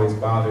that's always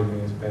bothered me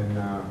has been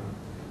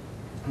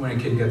when a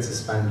kid gets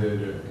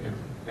suspended, or, you know,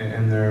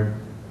 and they're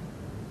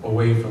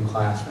away from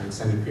class for an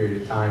extended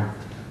period of time.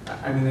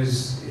 I mean,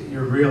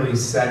 you're really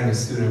setting a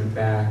student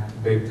back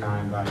big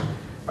time by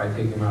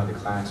taking them out of the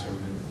classroom.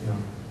 And,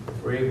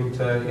 if we're able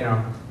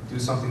to, do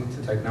something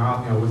to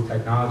technology, with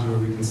technology where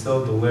we can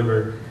still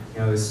deliver,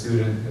 the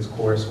student his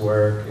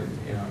coursework and,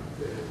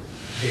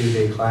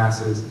 day-to-day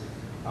classes.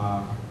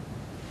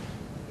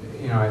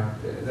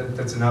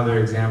 That's another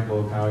example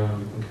of how, we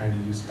can kind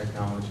of use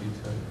technology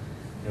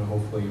to,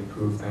 hopefully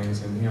improve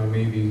things and,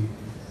 maybe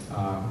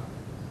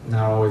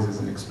not always as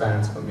an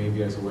expense, but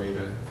maybe as a way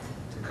to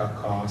cut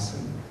costs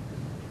and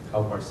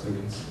help our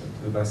students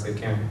do the best they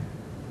can.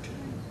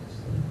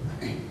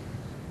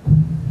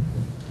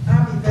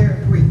 I'll be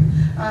very brief.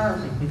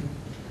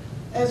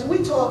 As we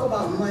talk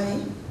about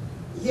money,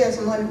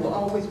 yes, money will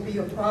always be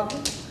a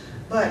problem,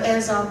 but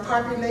as our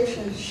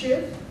population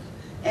shifts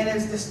and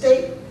as the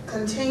state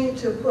continue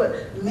to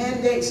put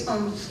mandates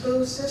on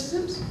school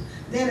systems,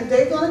 then if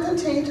they're going to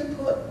continue to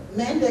put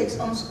mandates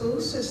on school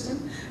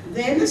systems,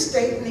 then the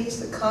state needs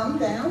to come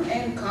down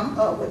and come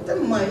up with the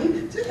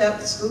money to help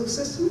the school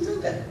system do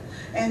that.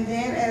 And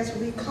then as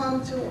we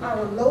come to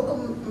our local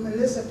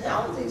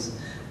municipalities,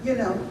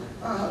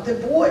 the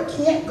board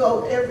can't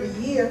go every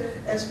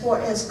year as far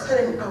as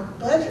cutting our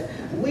budget.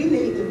 We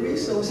need the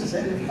resources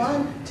and the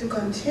fund to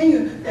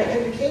continue the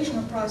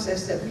educational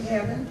process that we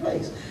have in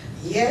place.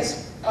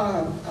 Yes,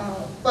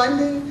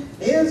 funding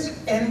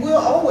is and will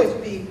always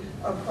be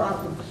a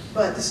problem,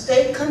 but the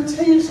state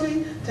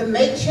continuously to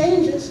make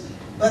changes,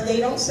 but they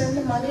don't send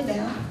the money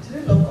down to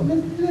the local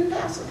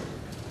municipality.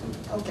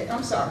 Okay,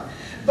 I'm sorry,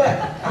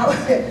 but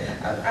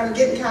I'm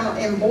getting kind of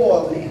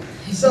embroiled now.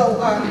 So,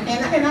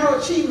 and our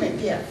achievement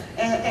gap,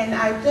 and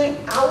I think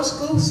our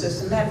school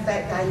system, matter of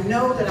fact, I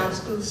know that our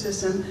school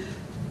system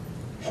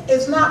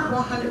is not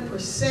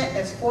 100%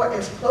 as far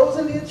as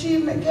closing the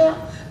achievement gap,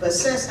 but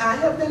since I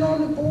have been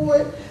on the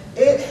board,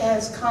 it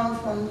has come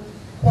from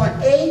point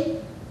A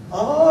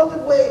all the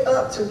way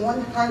up to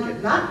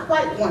 100, not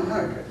quite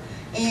 100.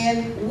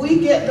 And we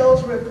get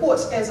those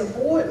reports as a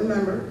board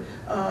member,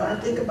 I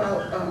think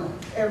about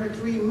every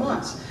 3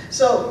 months.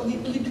 So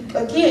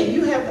again,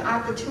 you have the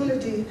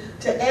opportunity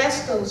to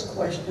ask those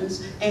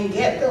questions and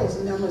get those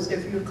numbers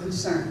if you're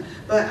concerned.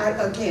 But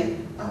I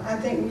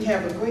think we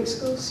have a great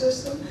school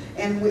system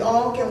and we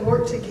all can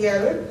work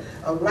together,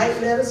 write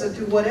letters or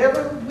do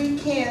whatever we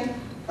can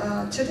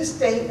to the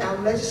state, our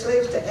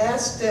legislators, to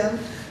ask them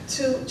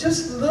to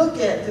just look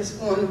at this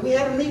one. We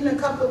had a meeting a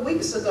couple of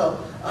weeks ago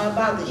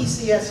about the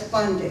ECS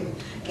funding,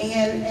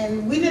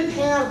 and we didn't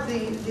have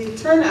the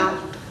turnout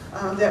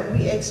that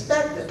we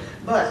expected.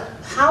 But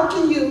how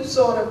can you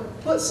sort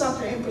of put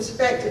something in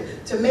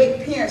perspective to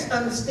make parents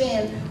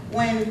understand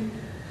when,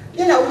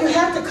 you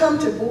have to come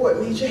to board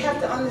meetings, you have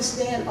to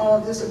understand all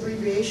this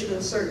abbreviation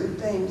of certain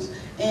things.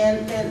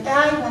 And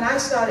when I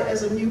started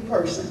as a new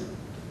person,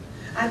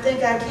 I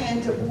think I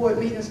came to board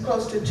meetings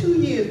close to 2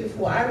 years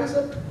before I was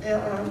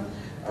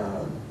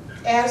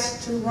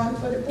asked to run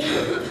for the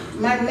board.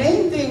 My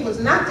main thing was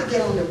not to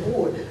get on the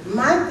board.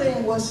 My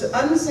thing was to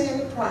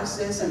understand the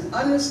process and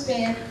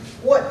understand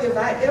what, if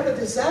I ever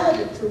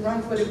decided to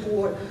run for the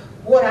board,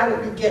 what I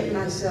would be getting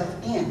myself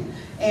in.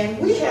 And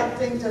we have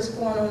things that's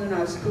going on in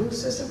our school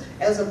system.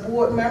 As a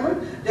board member,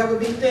 there would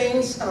be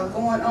things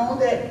going on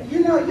that, you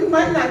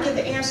might not get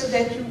the answer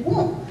that you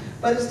want,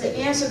 but it's the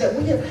answer that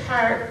we have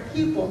hired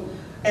people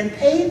and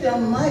paid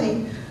them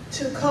money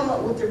to come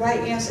up with the right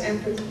answer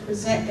and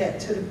present that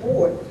to the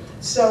board.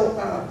 So,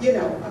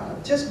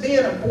 just being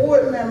a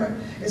board member,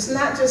 it's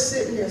not just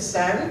sitting there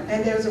silent,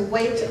 and there's a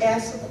way to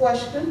ask a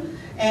question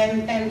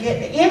and get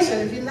the answer.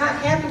 And if you're not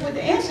happy with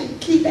the answer, you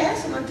keep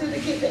asking until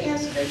they get the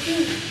answer that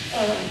you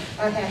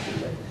are happy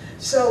with.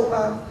 So,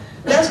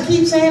 let's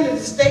keep saying that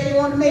the state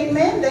want to make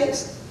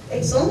mandates.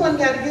 Hey, someone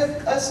got to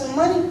give us some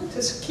money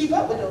to keep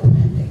up with those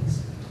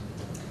mandates.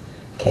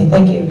 Okay,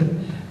 thank you.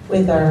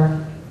 With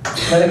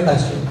another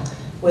question.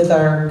 With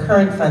our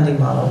current funding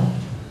model,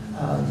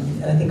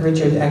 and I think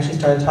Richard actually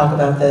started to talk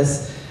about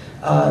this,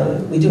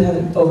 we do have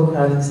an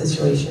overcrowding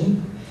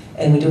situation,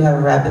 and we do have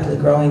a rapidly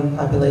growing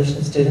population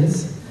of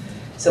students.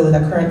 So with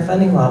our current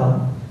funding model,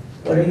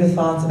 what are your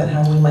thoughts about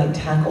how we might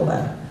tackle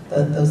that,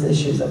 those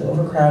issues of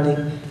overcrowding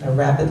and a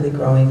rapidly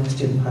growing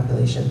student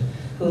population?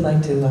 Who would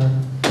like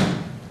to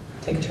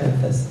take a turn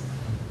at this?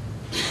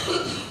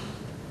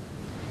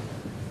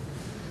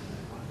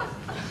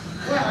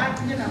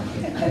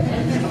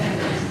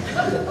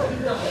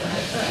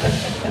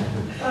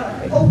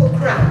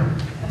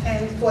 Overcrowding.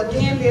 And for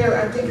Danbury,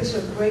 I think it's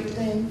a great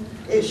thing.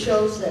 It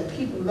shows that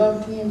people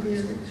love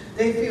Danbury.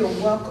 They feel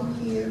welcome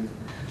here.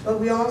 But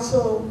we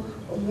also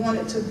want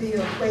it to be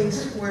a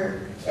place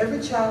where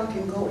every child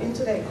can go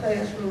into that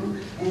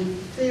classroom and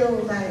feel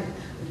like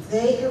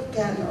they have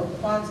gotten a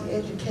quality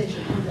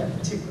education on that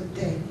particular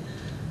day.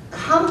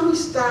 How do we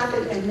stop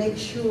it and make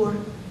sure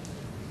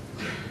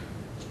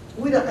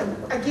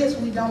I guess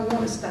we don't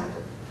want to stop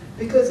it.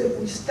 Because if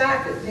we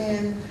stop it,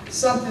 then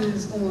something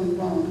is going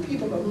wrong.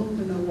 People are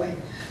moving away.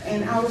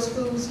 And our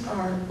schools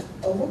are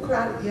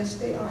overcrowded, yes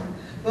they are.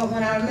 But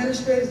when our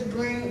administrators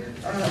bring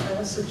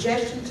a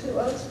suggestion to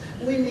us,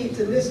 we need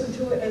to listen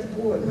to it as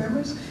board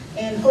members.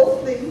 And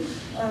hopefully,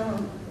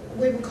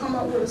 we will come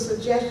up with a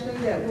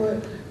suggestion that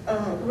would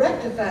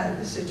rectify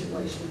the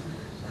situation.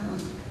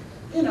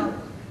 You know,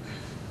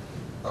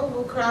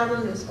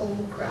 overcrowding is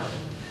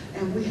overcrowding.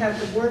 And we have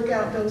to work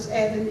out those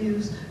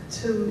avenues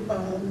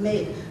to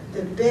make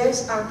the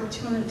best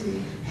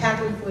opportunity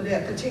happen for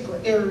that particular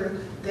area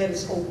that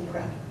is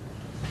overcrowded.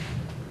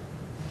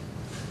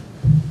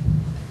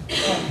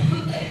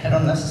 I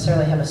don't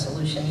necessarily have a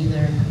solution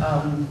either.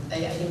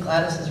 I think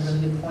Gladys has a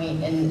really good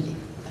point, and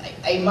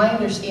my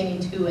understanding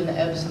too in the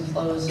ebbs and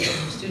flows of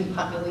student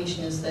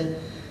population is that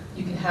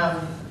you can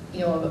have, you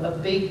know, a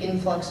big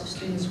influx of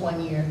students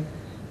one year,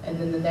 and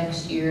then the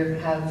next year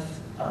have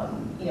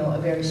you know, a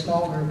very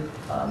small group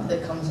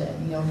that comes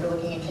in. You know, if you're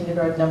looking at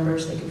kindergarten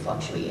numbers, they can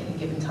fluctuate at any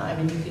given time,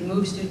 and you can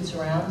move students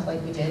around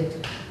like we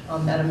did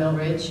at a Mill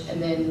Ridge,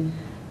 and then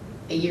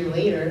a year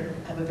later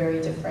have a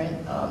very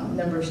different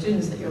number of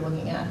students that you're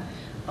looking at.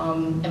 I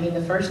mean,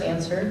 the first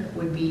answer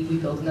would be we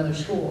build another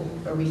school,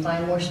 or we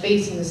find more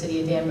space in the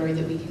city of Danbury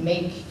that we can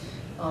make,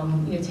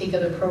 you know, take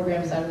other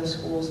programs out of the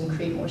schools and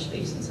create more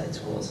space inside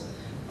schools.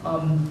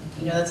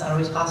 You know, that's not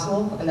always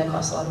possible, and that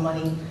costs a lot of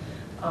money.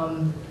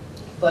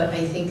 But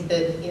I think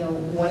that, you know,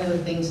 one of the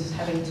things is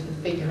having to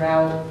figure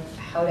out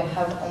how to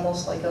have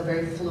almost like a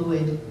very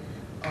fluid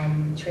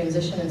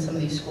transition in some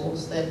of these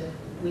schools that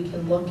we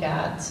can look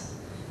at,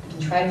 we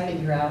can try to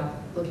figure out,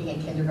 looking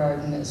at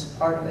kindergarten as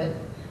part of it.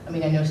 I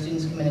mean, I know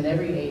students come in at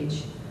every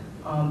age,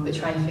 but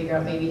trying to figure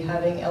out maybe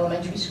having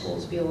elementary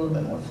schools be a little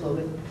bit more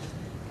fluid.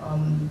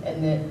 And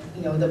that,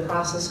 you know, the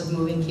process of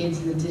moving kids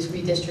in the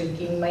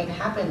redistricting might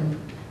happen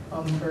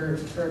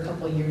for a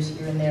couple of years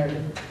here and there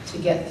to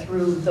get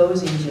through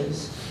those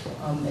ages,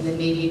 and then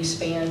maybe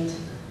expand,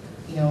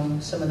 you know,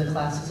 some of the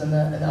classes in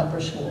the upper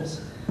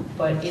schools.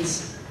 But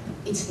it's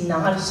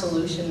not a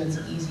solution that's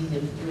easy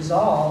to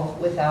resolve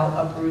without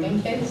uprooting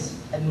kids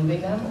and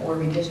moving them, or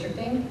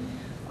redistricting,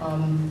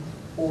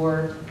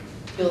 or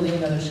building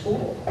another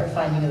school or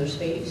finding other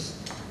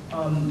space.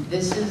 I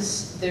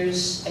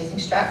think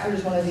Stratford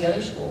is one of the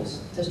other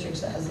districts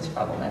that has this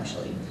problem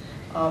actually.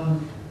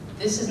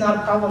 This is not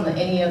a problem that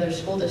any other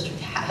school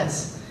district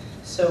has,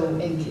 so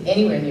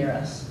anywhere near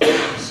us.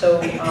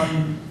 So,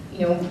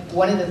 you know,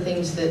 one of the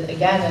things that,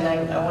 again, and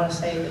I want to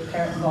say that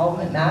parent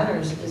involvement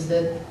matters, is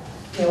that,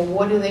 you know,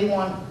 what do they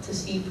want to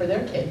see for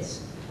their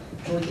kids?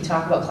 And we could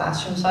talk about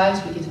classroom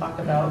size, we could talk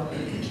about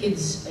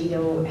kids, you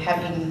know,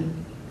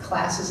 having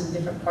classes in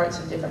different parts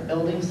of different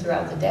buildings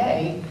throughout the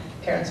day.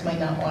 Parents might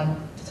not want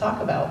to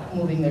talk about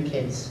moving their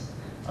kids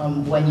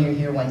 1 year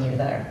here, 1 year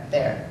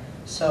there.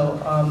 So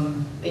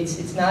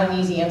it's not an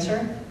easy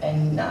answer,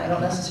 and I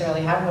don't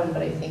necessarily have one,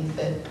 but I think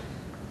that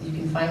you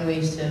can find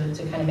ways to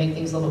kind of make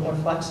things a little bit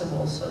more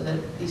flexible so that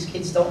these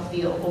kids don't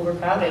feel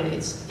overcrowded.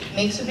 It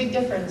makes a big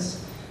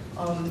difference.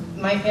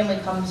 My family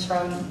comes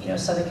from, you know,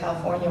 Southern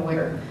California,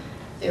 where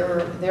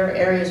there are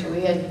areas where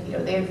we had, you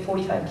know, they had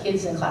 45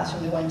 kids in a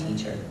classroom and 1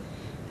 teacher.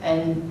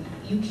 And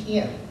you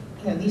can't,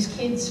 you know, these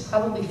kids,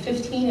 probably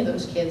 15 of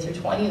those kids or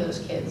 20 of those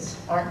kids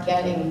aren't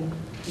getting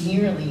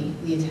nearly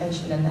the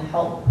attention and the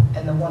help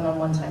and the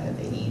one-on-one time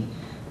that they need.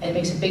 And it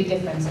makes a big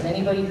difference. And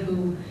anybody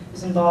who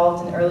is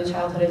involved in early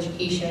childhood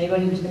education,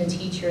 anybody who's been a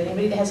teacher,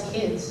 anybody that has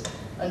kids,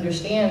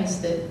 understands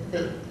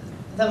that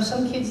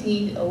some kids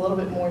need a little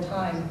bit more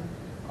time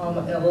and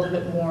a little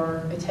bit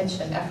more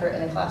attention and effort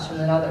in a classroom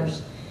than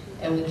others.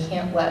 And we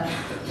can't let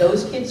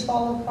those kids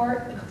fall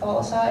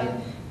aside,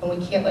 and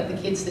we can't let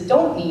the kids that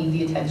don't need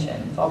the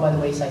attention fall by the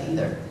wayside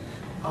either.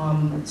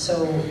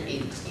 So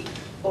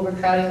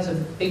overcrowding is a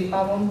big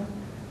problem,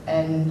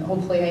 and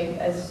hopefully,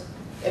 as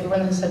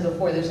everyone has said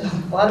before, there's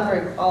a lot of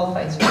very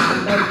qualified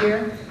people out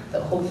here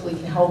that hopefully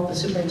can help the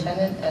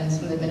superintendent and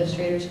some of the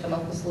administrators come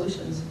up with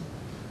solutions.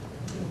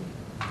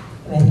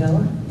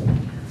 Emanuela?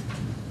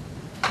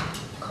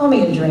 Call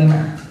me a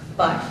dreamer,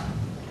 but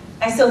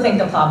I still think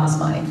the problem is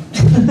money.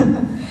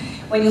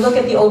 When you look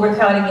at the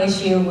overcrowding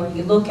issue, when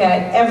you look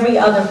at every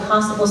other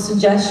possible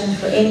suggestion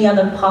for any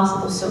other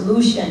possible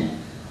solution,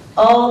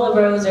 all the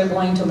roads are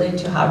going to lead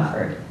to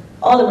Hartford.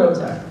 All the roads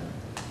are.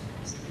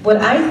 What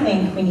I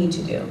think we need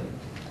to do,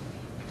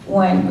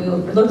 when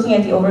we're looking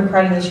at the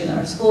overcrowding issue in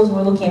our schools,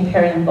 we're looking at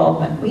parent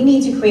involvement, we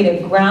need to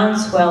create a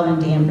groundswell in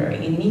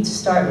Danbury, and we need to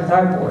start with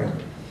our board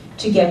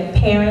to get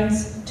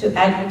parents to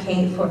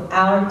advocate for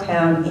our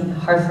town in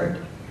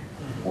Hartford.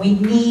 We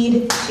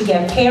need to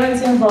get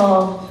parents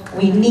involved.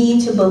 We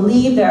need to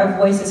believe that our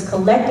voices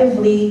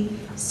collectively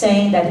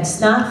saying that it's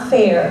not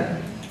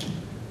fair,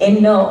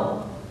 and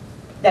know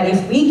that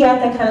if we get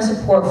that kind of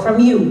support from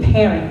you,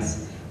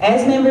 parents,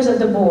 as members of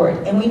the board,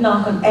 and we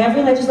knock on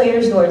every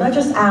legislator's door, not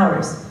just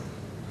ours,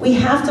 we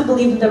have to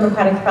believe in the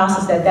democratic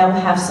process that will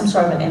have some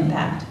sort of an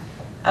impact.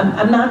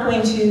 I'm not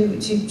going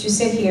to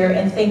sit here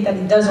and think that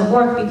it doesn't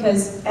work,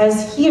 because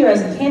as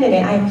a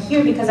candidate, I am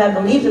here because I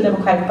believe the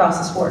democratic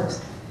process works.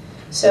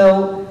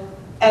 So,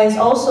 as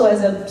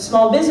a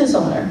small business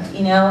owner,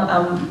 you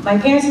know, my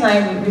parents and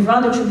I, we've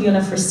run the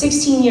Tribuna for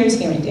 16 years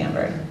here in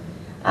Danbury.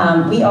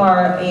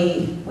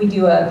 We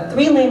do a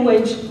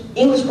 3-language,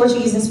 English,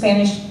 Portuguese, and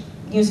Spanish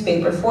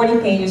newspaper,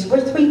 40 pages.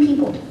 We're 3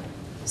 people.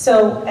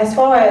 So as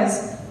far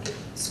as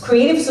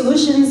creative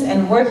solutions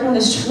and working on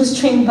the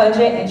shoestring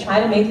budget and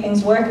trying to make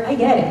things work, I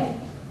get it.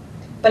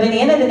 But at the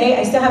end of the day,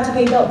 I still have to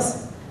pay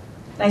bills.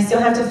 And I still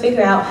have to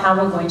figure out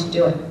how we're going to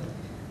do it.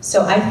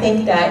 So I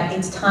think that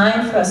it's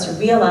time for us to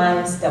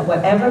realize that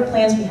whatever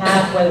plans we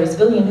have, whether it's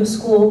building a new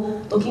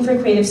school, looking for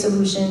creative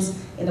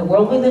solutions, in the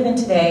world we live in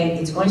today,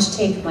 it's going to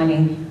take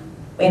money.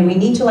 And we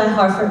need to let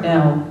Hartford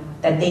know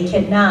that they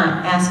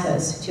cannot ask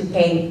us to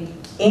pay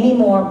any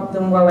more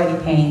than we're already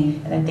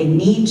paying, and that they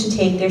need to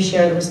take their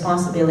share of the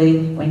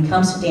responsibility when it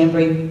comes to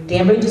Danbury.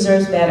 Danbury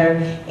deserves better,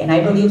 and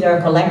I believe there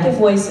are collective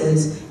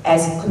voices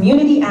as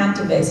community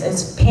activists,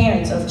 as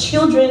parents of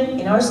children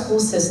in our school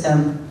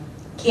system,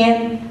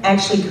 can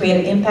actually create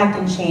an impact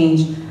and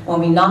change when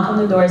we knock on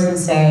the doors and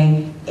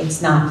say,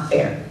 it's not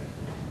fair.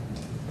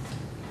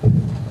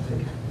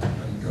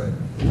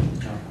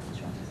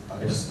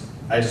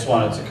 I just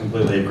wanted to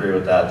completely agree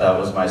with that. That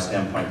was my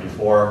standpoint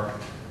before.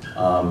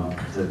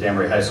 The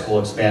Danbury High School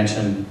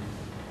expansion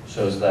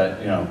shows that,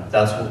 you know,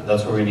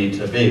 that's where we need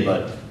to be,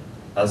 but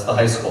that's the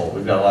high school.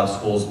 We've got a lot of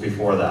schools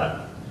before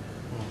that.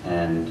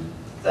 And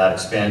that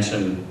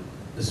expansion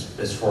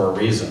is for a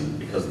reason,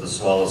 because the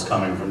swell is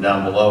coming from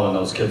down below and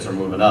those kids are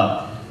moving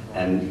up.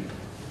 And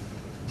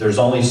there's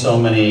only so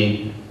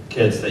many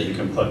kids that you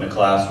can put in a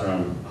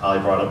classroom. Holly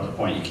brought up the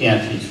point, you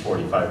can't teach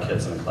 45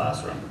 kids in a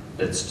classroom.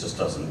 It just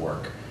doesn't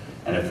work.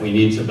 And if we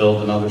need to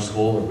build another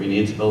school, or we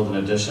need to build an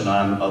addition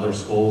on other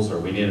schools, or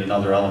we need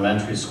another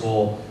elementary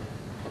school,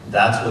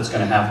 that's what's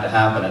going to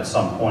happen at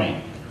some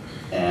point.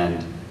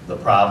 And the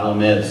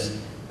problem is,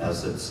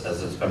 as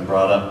it's been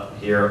brought up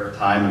here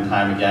time and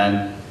time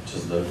again, which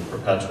is the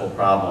perpetual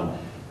problem,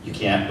 you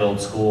can't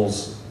build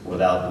schools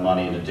without the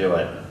money to do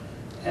it.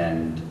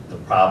 And the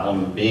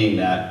problem being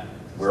that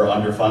we're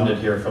underfunded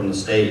here from the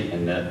state,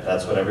 and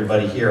that's what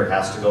everybody here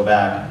has to go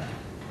back,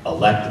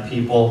 elect the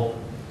people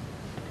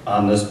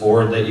on this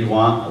board that you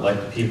want,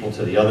 elect the people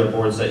to the other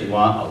boards that you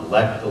want,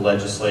 elect the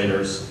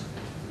legislators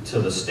to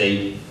the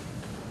state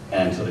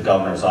and to the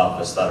governor's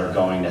office that are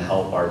going to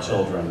help our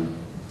children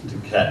to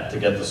get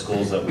the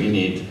schools that we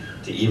need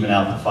to even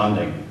out the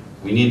funding.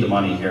 We need the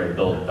money here to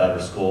build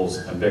better schools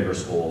and bigger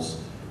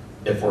schools.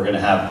 If we're going to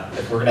have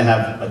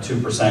a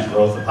 2%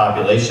 growth of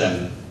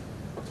population,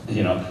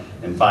 you know,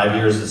 in 5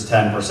 years it's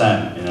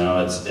 10%. You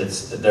know,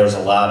 there's a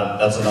lot of,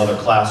 that's another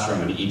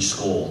classroom in each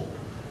school.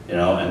 You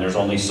know, and there's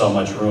only so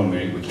much room.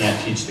 We can't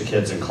teach the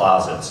kids in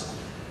closets.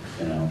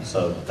 You know,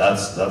 so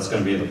that's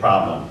going to be the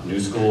problem. New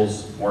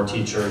schools, more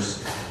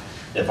teachers.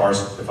 If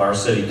our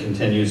city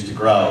continues to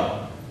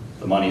grow,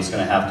 the money's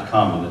going to have to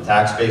come, and the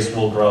tax base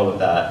will grow with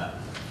that,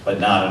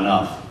 but not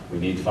enough. We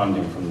need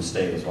funding from the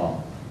state as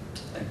well.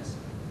 Thanks.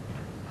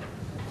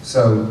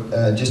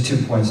 So just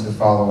 2 points to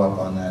follow up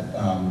on that.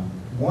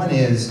 One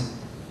is,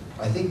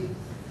 I think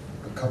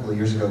a couple of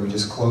years ago we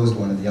just closed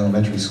one of the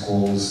elementary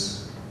schools,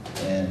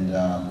 and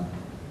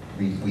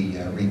we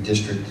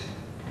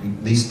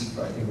leased,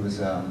 I think it was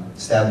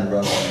Stadley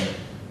Road,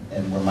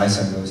 and where my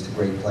son goes to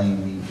Great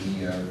Plain, we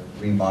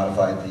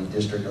remodified the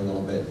district a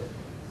little bit.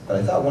 But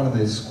I thought one of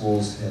the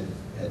schools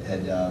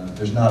had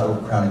there's not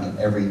overcrowding at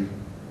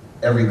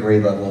every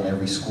grade level in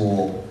every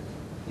school,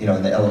 you know,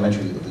 in the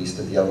elementary, at least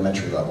at the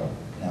elementary level.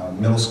 Now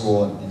in middle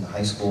school and in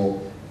high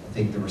school, I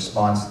think the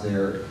response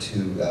there to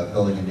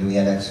building a new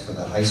annex for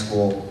the high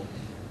school,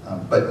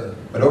 but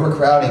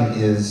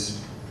overcrowding is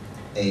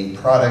a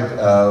product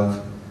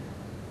of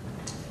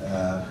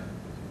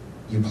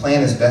you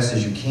plan as best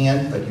as you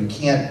can, but you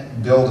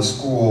can't build a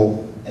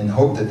school and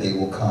hope that they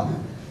will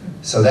come.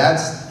 So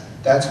that's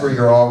where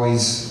you're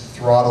always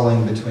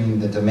throttling between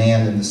the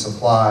demand and the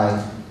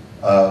supply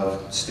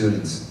of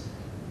students.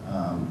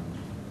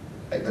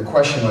 The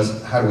question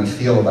was, how do we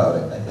feel about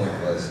it?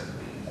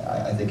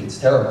 I think it's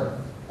terrible.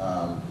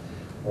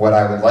 What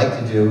I would like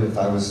to do, if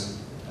I was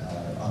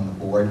on the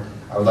board,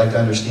 I would like to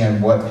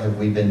understand what have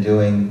we been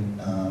doing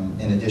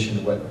in addition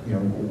to what, you know,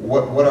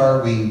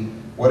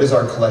 what is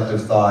our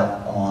collective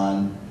thought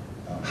on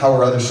how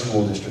are other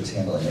school districts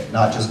handling it?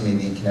 Not just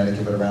maybe in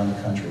Connecticut, but around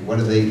the country. What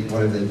have they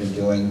been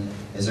doing?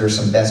 Is there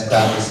some best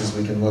practices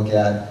we can look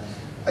at?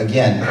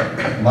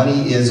 Again,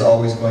 money is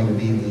always going to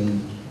be the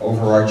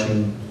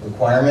overarching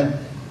requirement,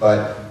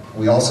 but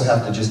we also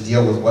have to just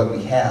deal with what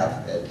we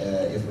have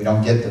if we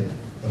don't get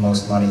the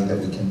most money that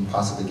we can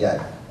possibly get.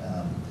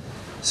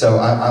 So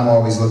I'm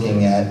always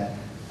looking at,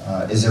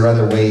 is there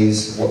other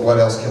ways, what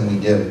else can we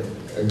do?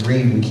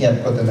 Agreed, we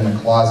can't put them in a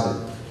closet,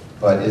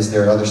 but is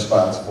there other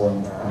spots for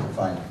them where we can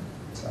find them?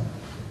 So.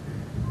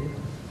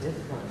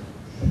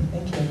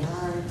 Thank you.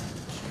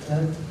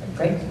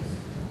 Great.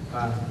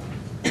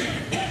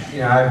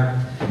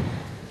 Yeah,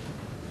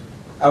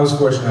 I was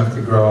fortunate enough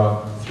to grow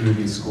up through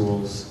these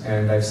schools,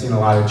 and I've seen a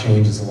lot of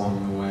changes along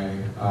the way.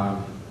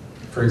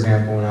 For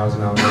example, when I was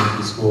in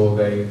elementary school,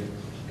 they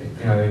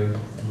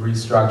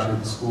restructured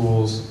the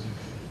schools,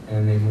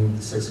 and they moved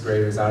the 6th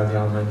graders out of the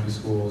elementary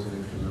schools and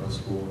into the middle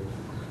school.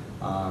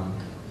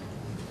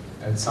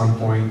 At some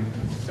point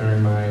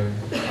during my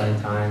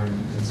time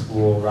in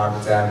school,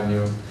 Roberts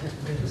Avenue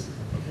just,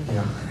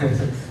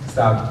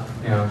 stopped,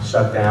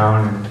 shut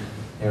down,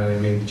 and they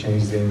made the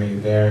changes they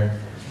made there.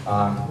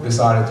 This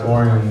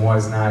auditorium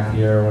was not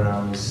here when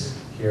I was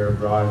here at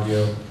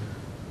Broadview.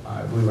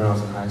 I believe when I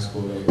was in high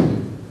school, they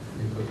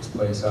put this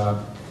place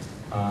up.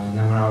 And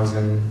then when I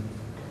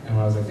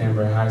was at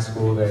Danbury High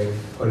School, they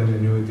put in the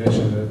new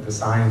addition, the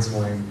science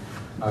wing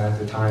at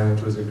the time,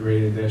 which was a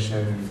great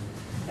addition,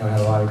 and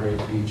had a lot of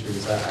great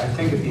features. I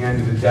think at the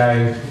end of the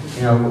day,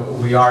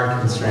 we are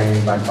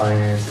constrained by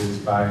finances,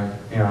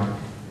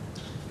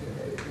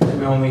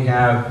 we only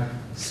have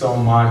so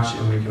much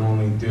and we can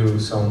only do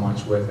so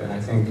much with it. And I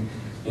think,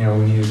 we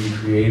need to be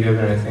creative,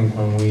 and I think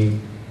when we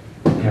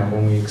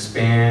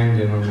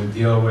expand and when we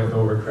deal with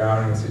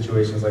overcrowding and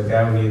situations like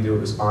that, we need to do it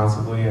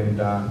responsibly and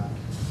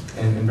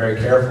very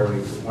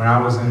carefully. When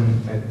I was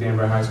at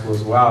Danbury High School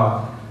as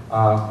well,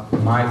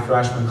 my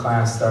freshman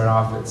class started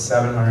off at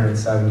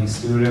 770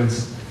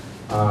 students.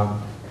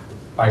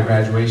 By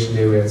graduation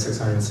day, we had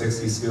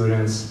 660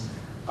 students,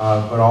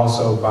 but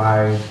also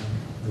by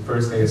the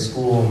first day of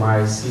school,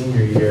 my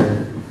senior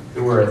year,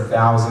 there were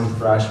 1,000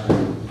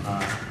 freshmen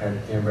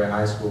at Danbury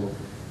High School,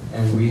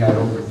 and we had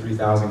over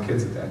 3,000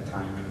 kids at that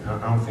time. And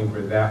I don't think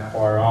we're that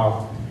far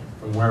off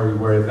from where we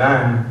were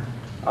then,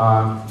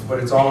 but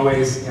it's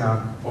always,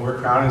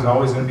 overcrowding is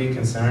always going to be a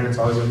concern. It's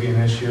always going to be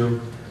an issue.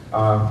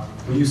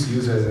 We used to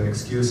use it as an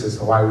excuse as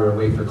to why we were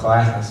late for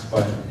class,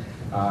 but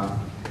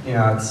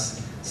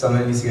it's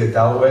something that needs to get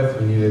dealt with.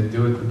 We need to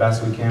do it the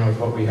best we can with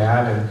what we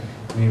have, and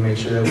we need to make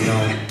sure that we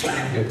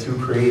don't get too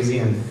crazy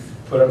and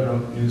put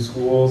up new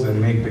schools and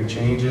make big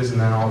changes, and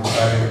then all of a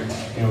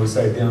sudden, we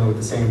start dealing with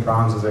the same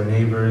problems as our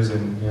neighbors,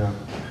 and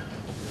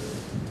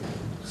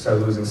start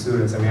losing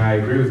students. I mean, I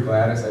agree with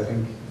Gladys. I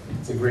think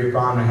it's a great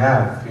problem to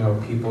have.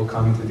 People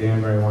coming to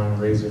Danbury wanting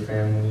to raise their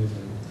families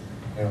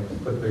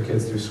and put their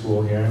kids through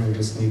school here, and we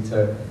just need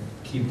to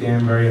keep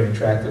Danbury an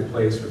attractive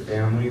place for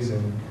families,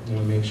 and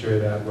make sure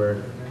that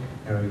we're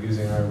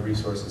using our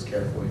resources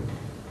carefully.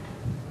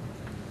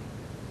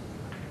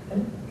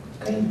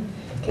 Great.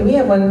 Okay, we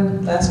have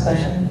one last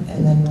question,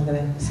 and then we're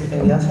going to see if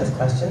anybody else has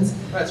questions.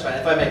 That's fine,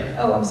 if I may.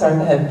 Oh, I'm sorry,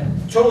 go ahead.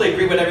 Totally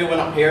agree with everyone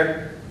up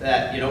here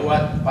that,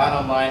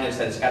 bottom line is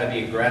that it's got to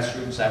be a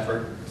grassroots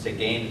effort to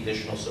gain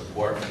additional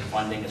support and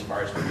funding as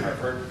far as the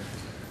Hartford.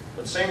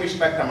 With the same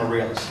respect, I'm a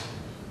realist,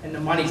 and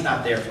the money's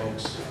not there,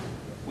 folks.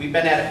 We've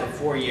been at it for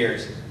 4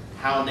 years,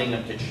 hounding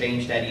them to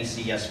change that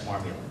ECS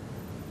formula.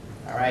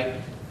 All right?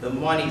 The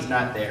money's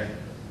not there.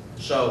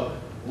 So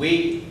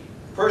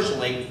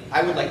personally,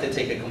 I would like to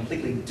take a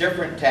completely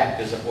different tack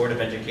as a Board of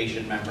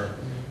Education member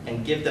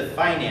and give the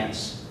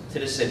finance to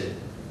the city.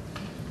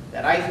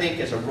 That I think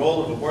as a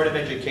role of a Board of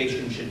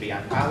Education should be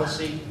on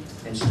policy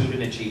and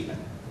student achievement.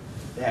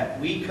 That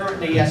we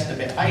currently I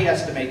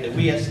estimate that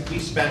we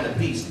spend at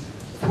least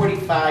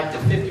 45 to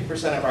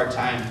 50% of our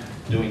time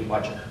doing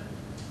budget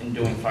and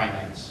doing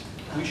finance.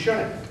 We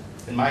shouldn't,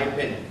 in my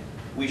opinion.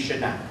 We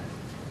should not.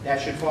 That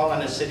should fall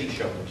on the city's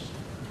shoulders.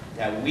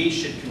 That we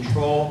should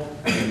control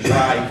and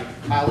drive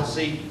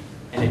policy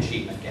and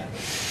achievement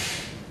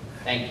gaps.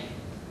 Thank you.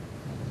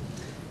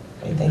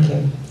 Great, thank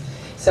you.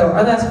 So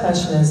our last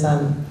question is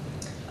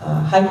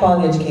high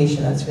quality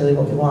education. That's really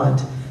what we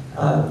want.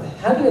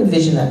 How do you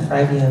envision that for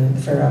IBM,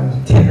 for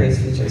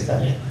Danbury's future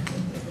study?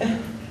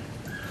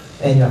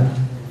 Manuel.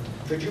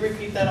 Could you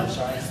repeat that? I'm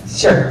sorry.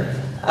 Sure.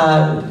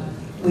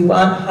 We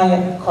want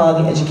high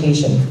quality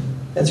education.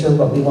 That's really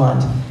what we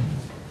want.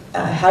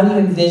 How do you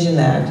envision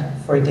that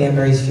for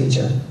Danbury's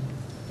future?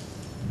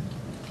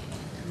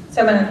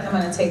 So I'm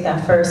gonna take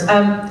that first.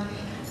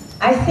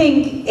 I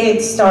think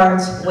it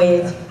starts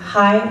with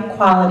high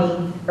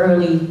quality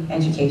early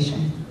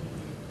education.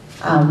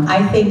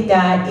 I think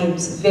that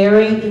it's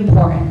very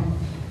important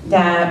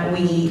that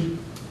we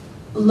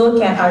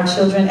look at our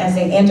children as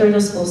they enter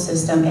the school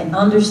system and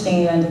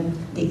understand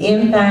the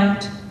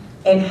impact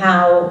and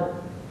how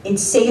it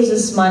saves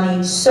us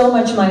money, so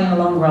much money in the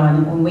long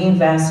run when we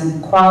invest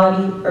in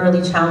quality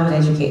early childhood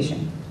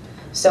education.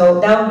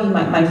 So that would be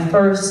my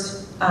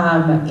first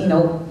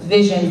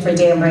vision for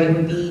Danbury,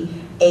 would be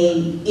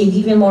an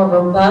even more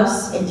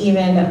robust and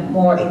even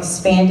more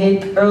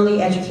expanded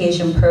early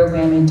education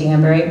program in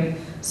Danbury,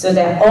 so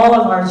that all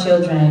of our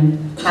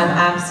children have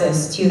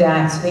access to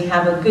that, so they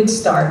have a good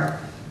start.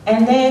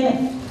 And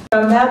then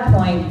from that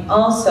point,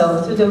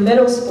 also through the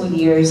middle school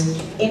years,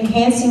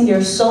 enhancing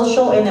their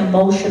social and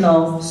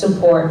emotional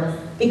support,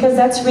 because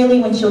that's really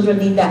when children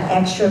need that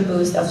extra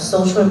boost of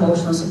social and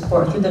emotional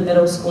support through the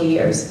middle school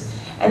years.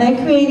 And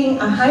then creating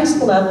a high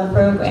school level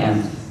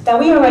program that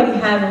we already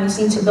have and we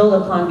seem to build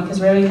upon, because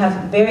we already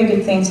have very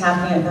good things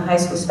happening at the high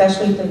school,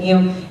 especially the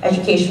new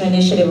education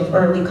initiative of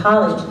early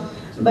college.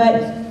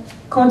 But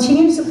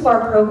continue to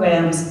support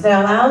programs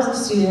that allows the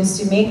students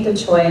to make the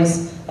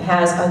choice that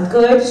has a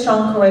good,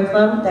 strong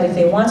curriculum, that if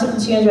they want to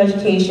continue their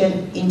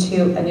education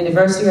into a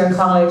university or a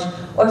college,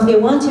 or if they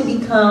want to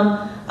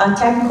become a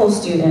technical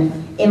student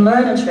and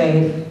learn a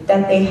trade,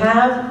 that they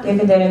have the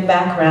academic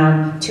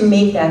background to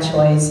make that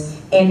choice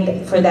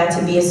and for that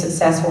to be a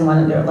successful one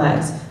in their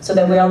lives. So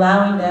that we're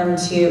allowing them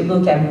to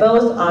look at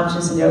both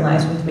options in their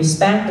lives with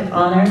respect and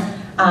honor,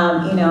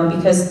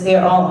 because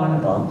they're all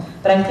honorable.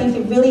 But I think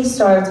it really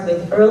starts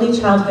with early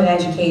childhood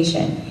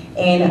education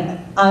and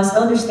us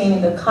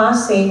understanding the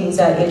cost savings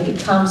that it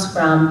comes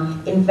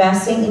from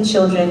investing in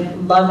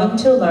children loving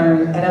to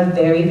learn at a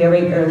very,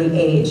 very early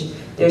age.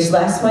 There's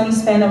less money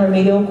spent on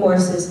remedial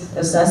courses,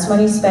 there's less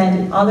money spent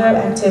in other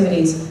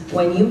activities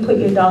when you put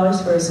your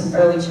dollars first in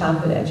early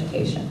childhood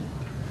education.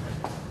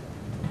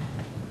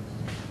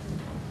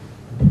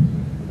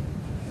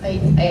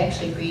 I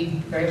actually agree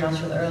very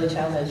much with early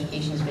childhood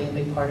education as being a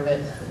big part of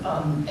it.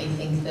 I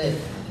think that,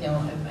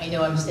 I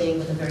know I'm staying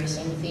with the very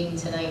same theme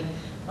tonight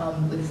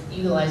with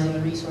utilizing the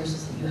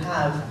resources that you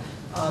have.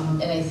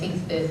 And I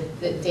think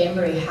that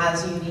Danbury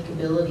has a unique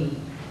ability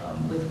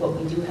with what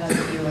we do have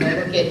here. When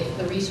I look at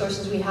the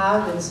resources we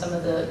have and some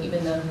of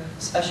even the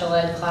special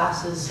ed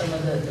classes, some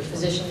of the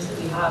positions that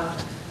we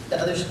have that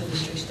other school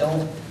districts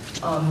don't.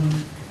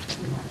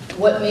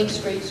 What makes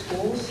great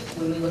schools,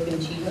 when we look at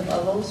achievement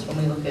levels, when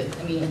we look at,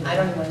 I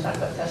don't even want to talk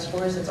about test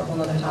scores, that's a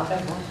whole other topic.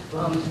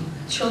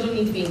 Children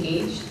need to be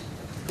engaged,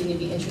 they need to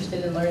be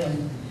interested in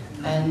learning.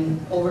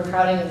 And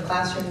overcrowding of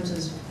classrooms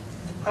is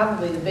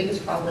probably the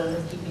biggest problem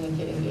with keeping a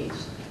kid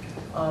engaged.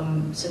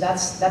 So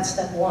that's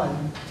step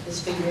one, is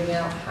figuring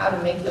out how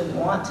to make them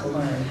want to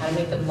learn, how to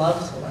make them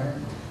love to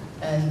learn.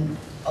 And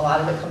a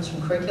lot of it comes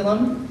from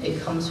curriculum,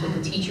 it comes with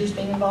the teachers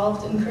being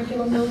involved in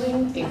curriculum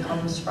building, it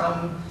comes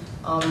from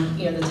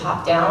the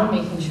top down,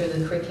 making sure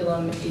the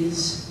curriculum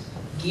is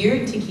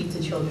geared to keep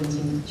the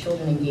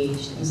children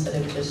engaged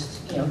instead of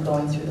just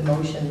going through the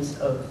motions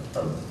of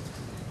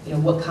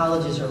what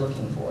colleges are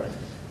looking for.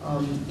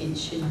 It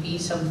should be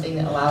something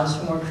that allows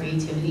for more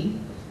creativity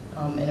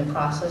and a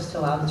process to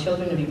allow the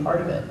children to be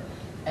part of it.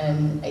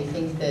 And I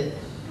think that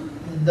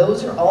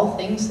those are all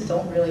things that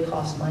don't really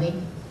cost money.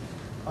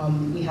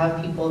 We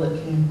have people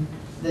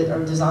that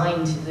are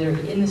designed, that are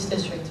in this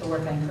district to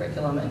work on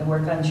curriculum and to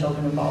work on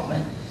children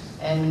involvement.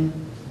 And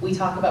we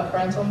talk about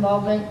parental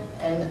involvement,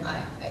 and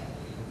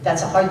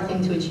that's a hard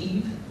thing to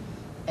achieve.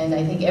 And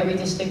I think every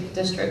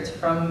district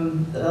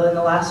from in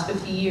the last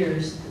 50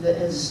 years that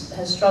has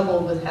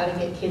struggled with how to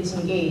get kids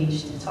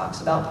engaged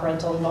talks about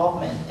parental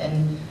involvement.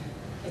 And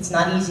it's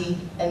not easy,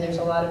 and there's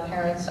a lot of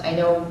parents. I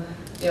know,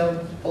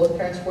 both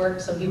parents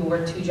work, some people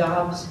work 2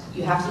 jobs.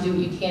 You have to do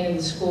what you can in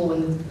the school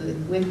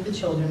with the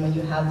children when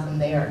you have them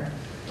there,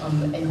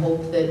 and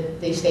hope that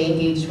they stay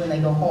engaged when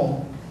they go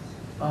home.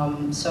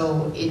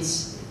 So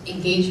it's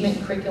engagement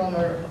and curriculum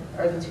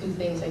are the 2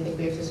 things I think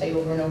we have to say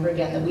over and over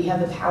again, that we have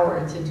the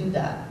power to do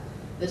that.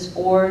 This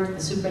board,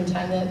 the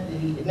superintendent,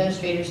 the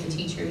administrators, the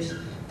teachers,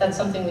 that's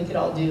something we could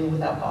all do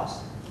without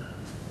cost.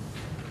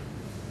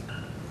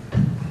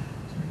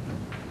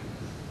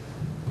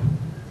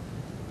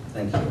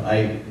 Thank you.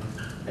 I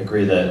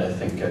agree that I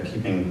think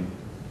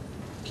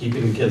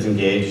keeping kids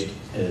engaged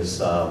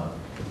is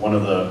one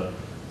of the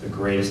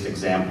greatest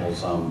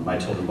examples. My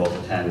children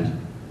both attend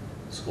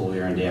school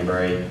here in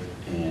Danbury,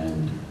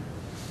 and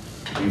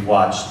we've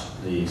watched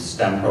the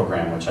STEM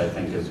program, which I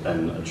think has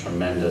been a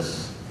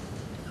tremendous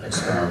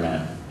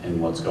experiment in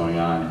what's going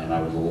on, and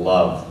I would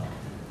love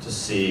to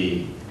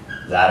see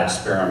that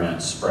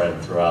experiment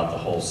spread throughout the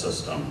whole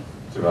system,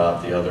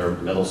 throughout the other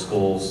middle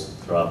schools,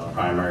 throughout the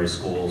primary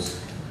schools.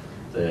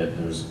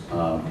 There's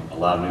a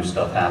lot of new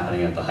stuff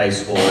happening at the high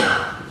school,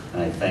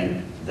 and I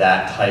think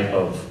that type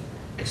of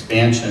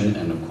expansion,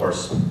 and of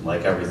course,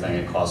 like everything,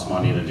 it costs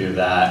money to do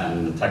that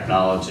and the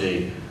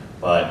technology,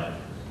 but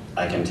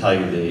I can tell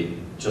you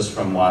just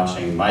from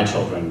watching my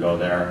children go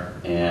there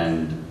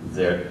and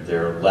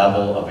their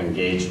level of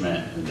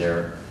engagement,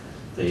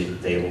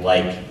 they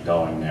like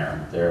going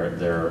there.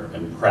 They're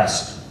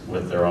impressed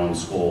with their own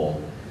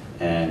school,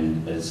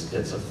 and it's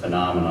a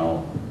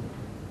phenomenal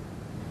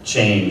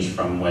change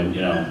from when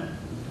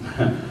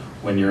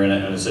when you're in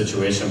a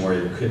situation where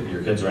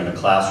your kids are in a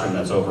classroom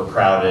that's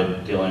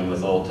overcrowded, dealing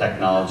with old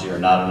technology or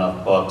not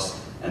enough books,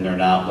 and they're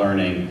not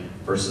learning,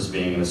 versus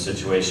being in a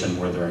situation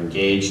where they're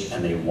engaged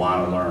and they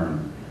want to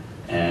learn.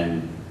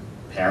 And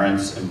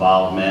parents'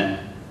 involvement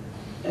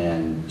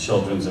and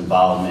children's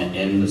involvement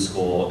in the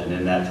school and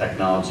in that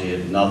technology,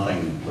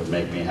 nothing would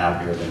make me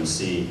happier than to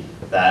see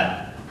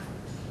that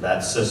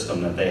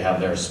system that they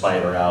have there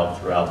spider out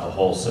throughout the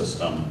whole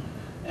system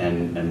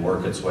and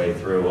work its way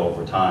through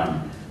over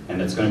time.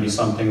 And it's going to be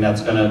something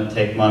that's going to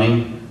take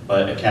money,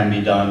 but it can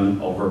be done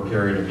over a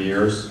period of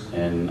years,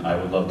 and I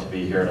would love to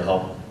be here to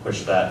help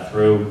push that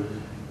through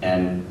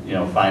and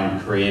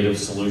find creative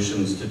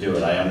solutions to do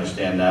it. I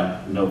understand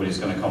that nobody's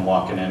going to come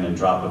walking in and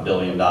drop $1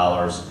 billion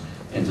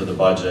into the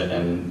budget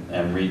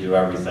and redo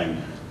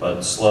everything,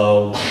 but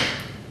slow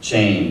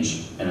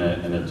change in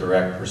a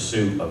direct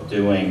pursuit of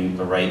doing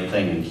the right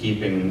thing and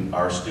keeping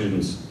our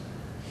students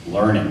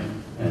learning.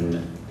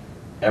 And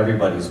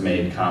everybody's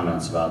made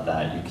comments about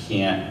that. You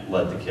can't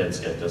let the kids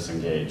get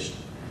disengaged.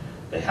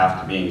 They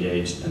have to be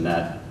engaged, and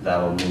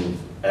that'll move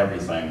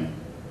everything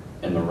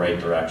in the right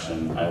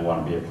direction. I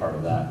want to be a part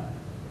of that.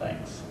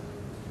 Thanks.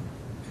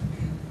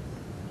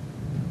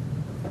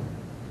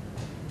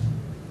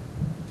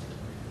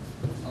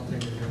 I'll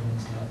take it if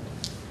everyone's not.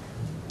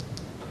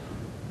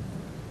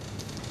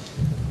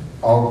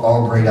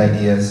 All great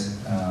ideas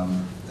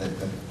that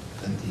the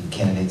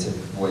candidates have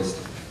voiced.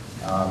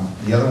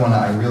 The other one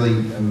I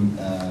really am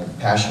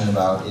passionate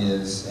about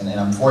is, and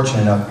I'm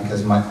fortunate enough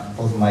because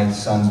both of my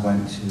sons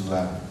went to,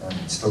 are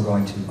still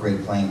going to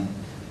Great Plain,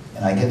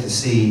 and I get to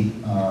see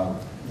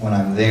when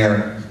I'm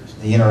there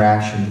the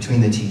interaction between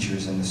the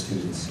teachers and the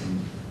students.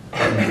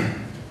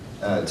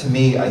 And, to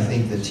me, I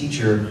think the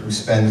teacher who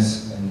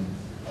spends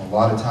a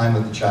lot of time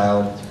with the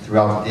child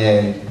throughout the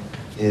day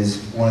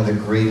is one of the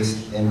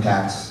greatest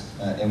impacts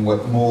and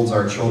what molds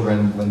our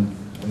children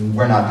when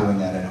we're not doing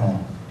that at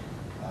home,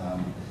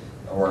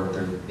 or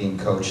they're being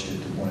coached to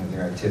do one of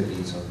their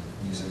activities or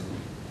music.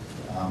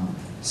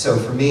 So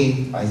for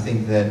me, I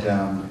think that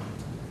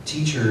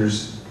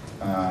teachers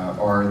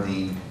are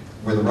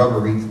where the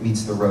rubber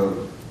meets the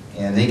road,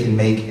 and they can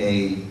make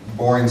a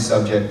boring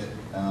subject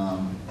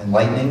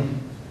enlightening,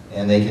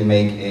 and they can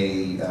make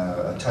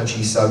a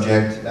touchy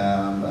subject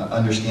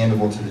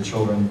understandable to the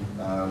children,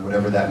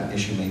 whatever that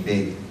issue may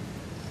be.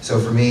 So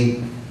for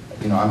me,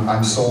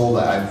 I'm sold.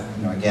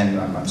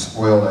 I'm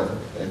spoiled.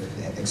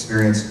 I've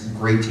experienced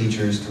great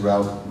teachers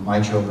throughout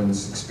my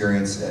children's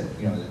experience at,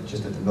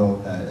 just at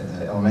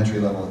the elementary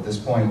level at this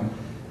point.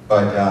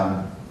 But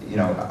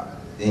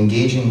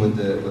engaging with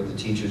the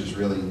teachers is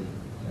really,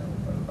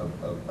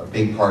 a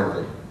big part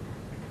of it.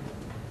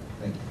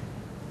 Thank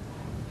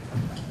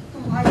you.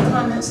 My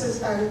comments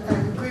is I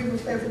agree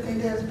with everything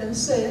that has been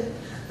said,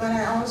 but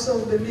I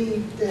also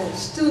believe that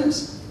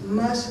students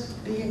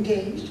must be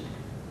engaged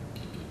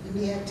in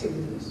the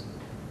activities.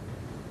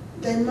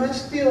 They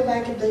must feel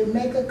like if they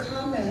make a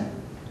comment,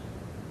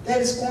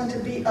 that it's going to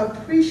be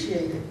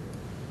appreciated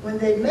when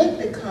they make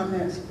the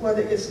comments,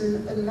 whether it's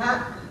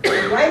not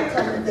the right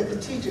comment that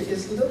the teacher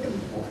is looking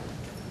for.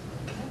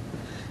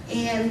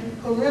 And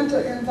parental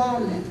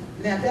involvement.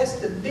 Now that's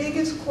the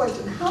biggest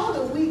question. How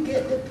do we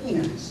get the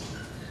parents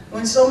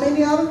when so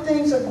many other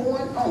things are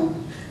going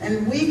on?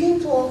 And we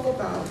can talk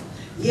about,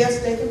 yes,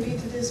 they can be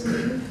to this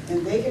meeting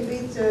and they can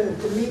be to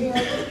the meeting.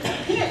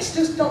 Parents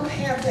just don't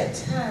have that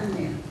time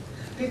now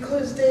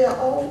because they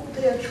are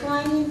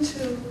trying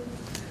to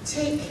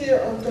take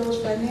care of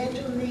those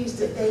financial needs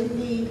that they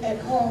need at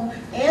home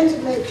and to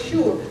make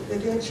sure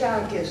that their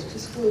child gets to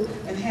school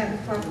and have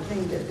the proper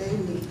thing that they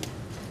need.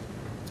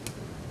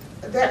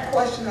 That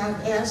question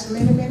I've asked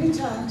many, many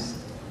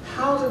times.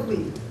 How do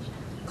we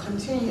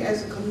continue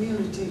as a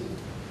community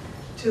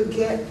to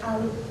get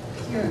our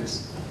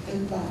parents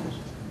involved?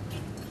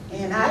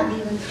 And I've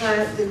even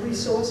tried the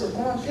resource of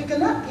going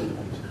picking up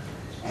people.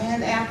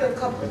 And after a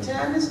couple of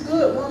times, it's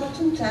good, 1 or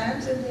 2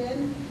 times, and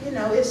then,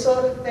 it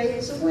sort of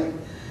fades away.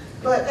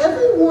 But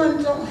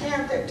everyone don't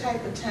have that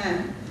type of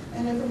time,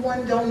 and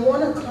everyone don't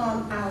want to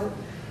come out.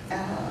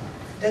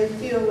 They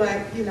feel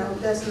like,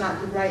 that's not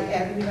the right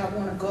avenue I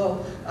want to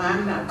go.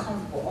 I'm not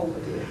comfortable over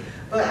there.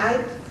 But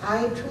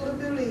I truly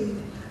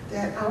believe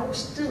that our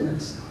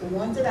students, the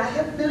ones that I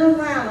have been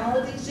around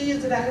all these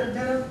years that I have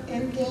been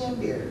in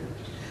Danbury,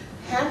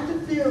 have to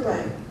feel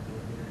like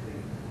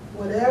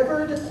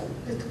whatever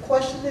the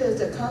question is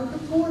that comes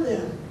before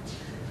them,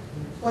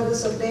 whether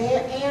it's a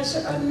bad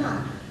answer or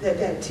not,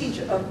 that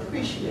teacher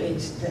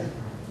appreciates them.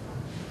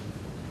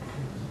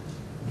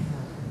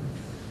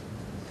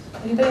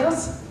 Anybody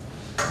else?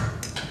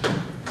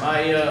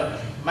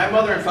 My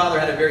mother and father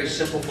had a very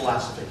simple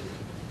philosophy.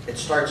 It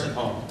starts at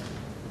home.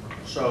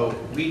 So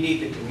we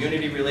need the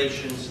community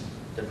relations,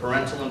 the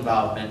parental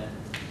involvement,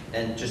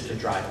 and just to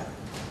drive it.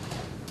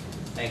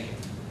 Thank you.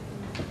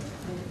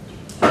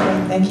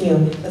 Thank you.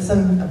 Let's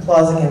some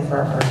applause again for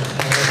our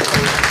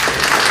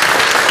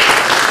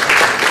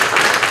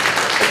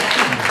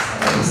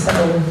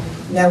So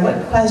now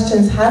what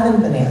questions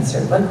haven't been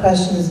answered? What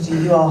questions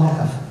do you all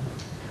have?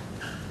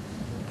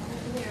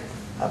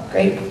 Oh,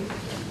 great.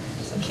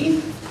 So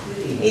Keith?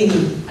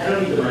 80. I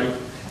don't need the mic.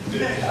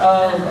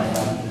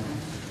 Oh,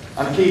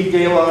 I'm Keith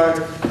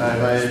Gaylord. I'm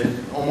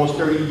an almost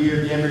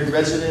 30-year Danbury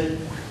resident.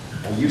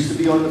 I used to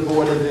be on the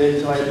board of it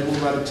until I had to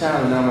move out of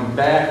town, and now I'm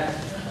back.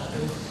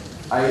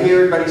 I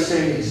hear everybody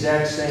saying the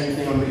exact same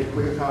thing. I'll make a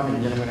quick comment,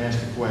 and then I'm going to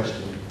ask a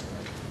question.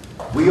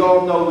 We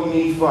all know we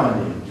need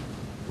funding.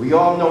 We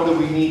all know that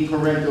we need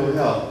parental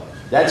help.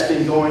 That's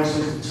been going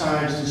since the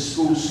time since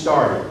school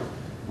started,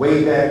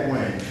 way back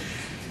when.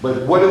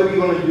 But what are we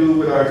going to do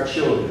with our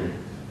children?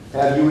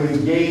 Have you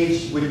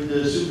engaged with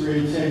the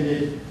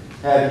superintendent?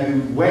 Have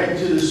you went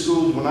to the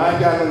schools? When I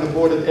got on the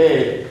Board of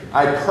Ed,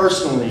 I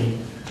personally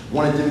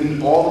wanted to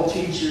meet all the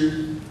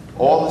teachers,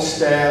 all the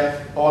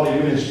staff, all the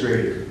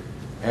administrators,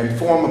 and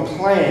form a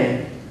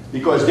plan,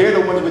 because they're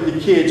the ones with the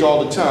kids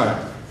all the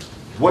time.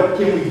 What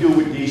can we do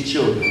with these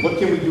children? What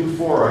can we do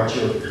for our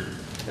children?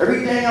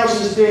 Everything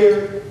else is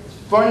there,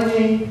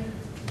 funding,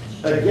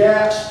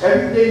 gaps,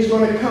 everything's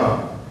going to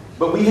come.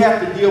 But we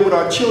have to deal with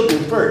our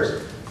children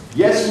first.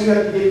 Yes, we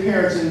have to get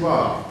parents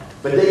involved,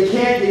 but they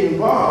can't get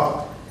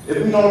involved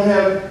if we don't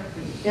have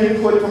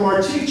input from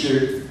our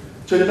teachers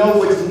to know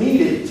what's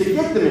needed to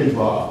get them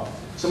involved.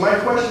 So my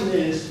question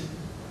is,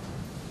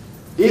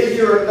 if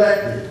you're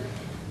elected,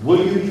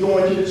 will you be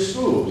going to the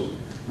schools?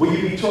 Will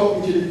you be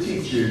talking to the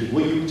teachers?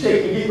 Will you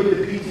take and get with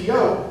the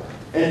PTO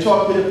and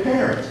talk to the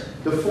parents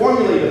to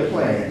formulate a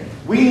plan?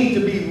 We need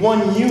to be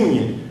one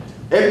union.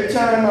 Every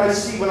time I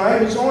see, when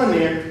I was on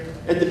there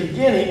at the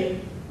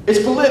beginning,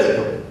 it's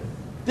political.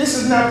 This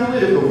is not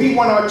political. We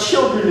want our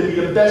children to be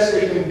the best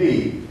they can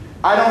be.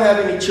 I don't have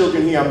any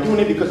children here. I'm doing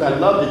it because I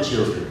love the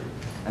children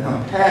and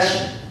I'm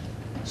passionate.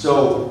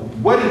 So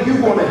what are you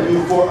going to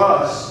do for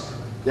us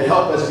to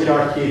help us get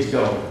our kids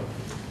going?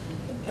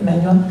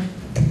 Emmanuel?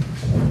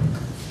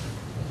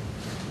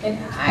 And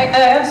I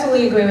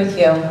absolutely agree with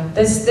you.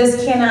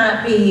 This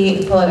cannot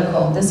be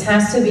political. This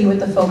has to be with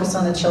the focus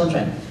on the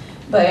children.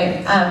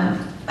 But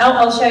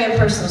I'll share you a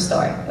personal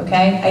story,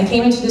 okay? I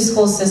came into the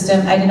school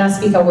system, I did not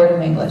speak a word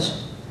of English.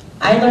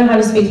 I learned how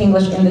to speak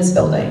English in this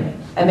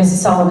building, at Mrs.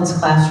 Solomon's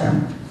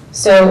classroom.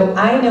 So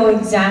I know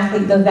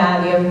exactly the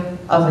value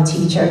of a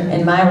teacher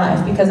in my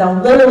life, because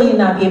I'll literally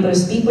not be able to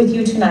speak with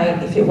you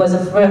tonight if it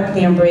wasn't for a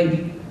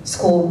Danbury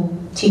school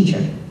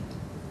teacher.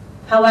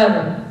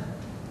 However,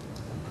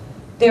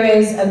 there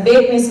is a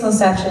big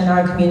misconception in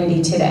our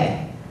community today.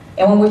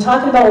 And when we're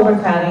talking about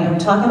overcrowding and we're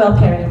talking about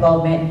parent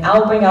involvement,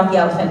 I'll bring out the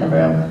elephant in the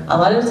room. A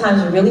lot of the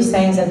times we're really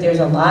saying that there's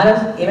a lot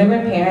of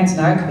immigrant parents in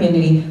our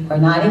community who are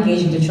not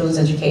engaged in their children's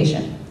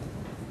education.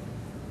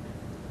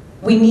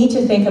 We need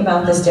to think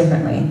about this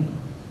differently.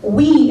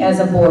 We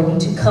as a board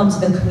need to come to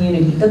the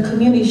community. The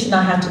community should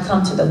not have to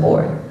come to the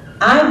board.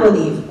 I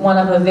believe one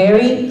of a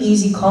very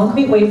easy,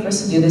 concrete way for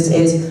us to do this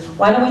is,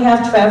 why don't we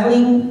have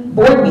traveling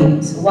board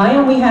meetings? Why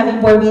aren't we having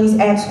board meetings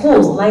at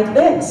schools like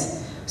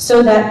this?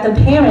 So that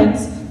the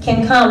parents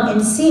can come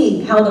and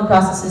see how the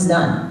process is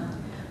done.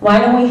 Why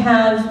don't we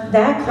have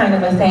that kind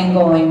of a thing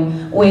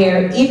going,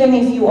 where even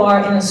if you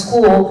are in a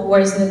school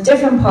where it's in a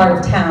different part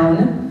of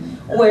town,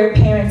 where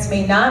parents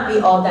may not be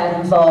all that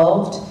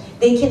involved,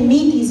 they can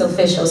meet these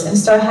officials and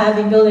start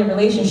building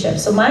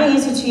relationships. So my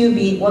answer to you would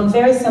be one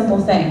very simple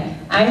thing.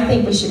 I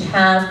think we should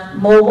have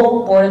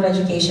mobile Board of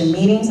Education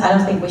meetings. I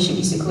don't think we should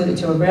be secluded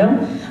to a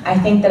room. I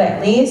think that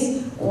at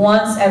least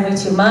once every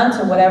 2 months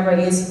or whatever it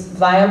is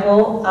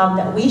viable,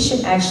 that we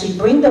should actually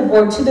bring the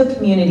board to the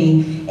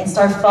community and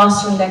start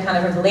fostering that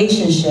kind of a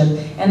relationship.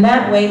 And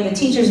that way, the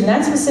teachers in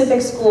that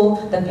specific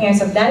school, the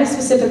parents of that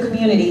specific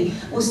community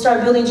will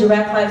start building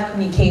direct live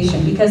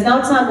communication, because now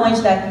it's not going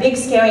to that big,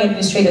 scary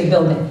administrative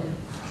building.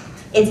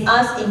 It's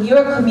us in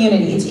your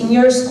community, it's in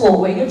your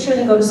school, where your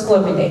children go to school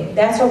every day.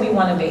 That's where we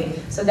want to be.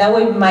 So that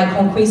would be my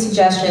concrete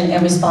suggestion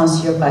in response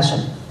to your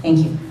question. Thank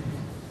you.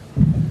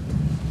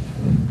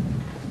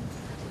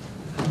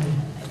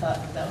 I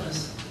thought that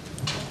was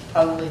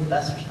probably the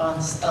best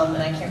response,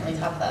 and I can't really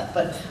top that.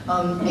 But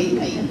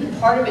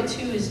part of it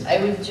too is, I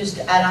would just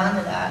add on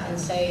to that and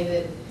say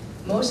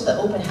that most of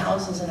the open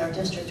houses in our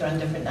district are on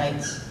different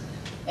nights.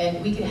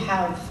 And we could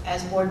have,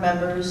 as board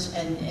members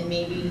and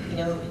maybe, you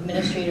know,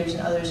 administrators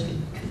and others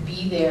could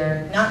be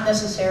there, not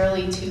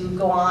necessarily to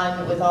go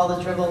on with all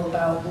the drivel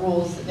about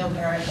rules that no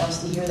parent wants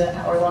to hear that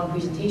hour-long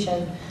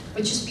presentation,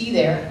 but just be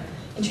there,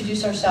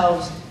 introduce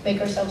ourselves,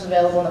 make ourselves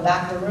available in the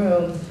back of the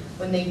room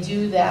when they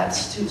do that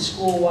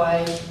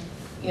school-wide,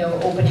 you know,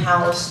 open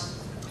house,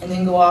 and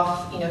then go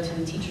off, you know, to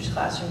the teachers'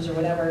 classrooms or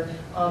whatever.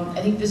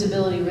 I think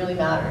visibility really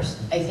matters.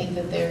 I think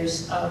that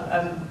there's,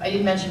 I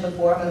did mention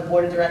before, I'm on the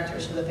board of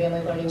directors for the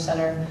Family Learning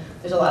Center.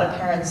 There's a lot of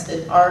parents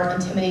that are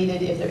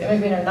intimidated, if they're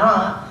immigrant or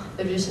not,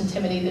 they're just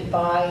intimidated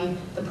by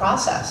the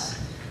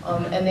process.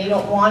 And they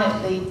don't want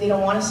it, they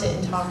don't want to sit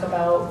and talk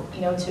about,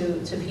 you know,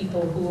 to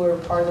people who are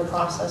part of the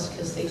process,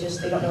 because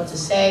they don't know what to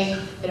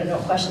say, they don't know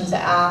what questions to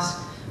ask.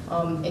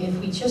 And if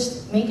we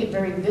just make it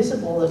very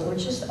visible that we're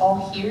just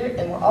all here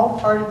and we're all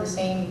part of the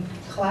same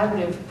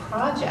collaborative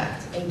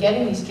project and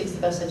getting these kids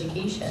the best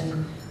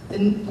education,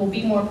 then we'll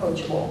be more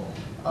approachable.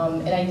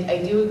 And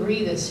I do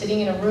agree that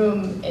sitting in a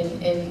room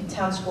in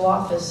town school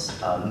office,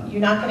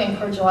 you're not going to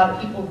encourage a lot of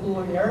people who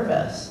are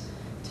nervous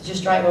to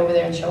just drive over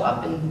there and show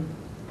up, and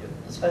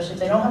especially if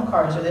they don't have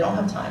cars or they don't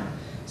have time.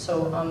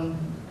 So,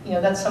 you know,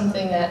 that's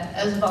something that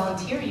as a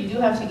volunteer, you do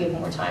have to give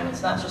more time.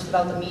 It's not just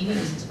about the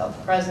meetings, it's about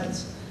the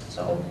presence.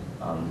 So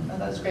I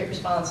thought it was a great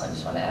response. I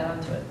just want to add on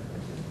to it.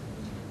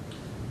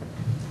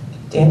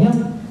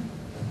 Daniel?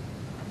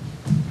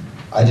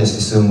 I just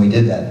assumed we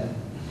did that.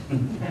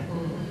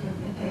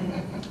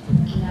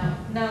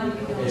 No,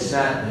 It's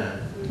not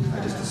done. I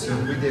just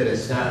assumed we did it.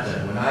 It's not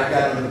done. When I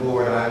got on the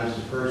board, I was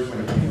the first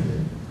one to do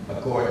it,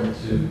 according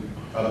to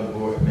other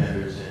board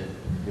members and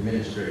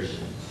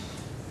administration.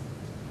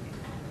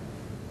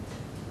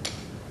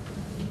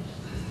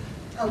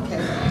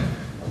 Okay.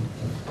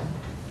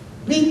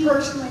 Me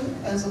personally,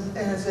 as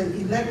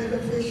an elected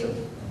official,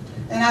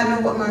 and I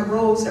know what my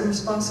roles and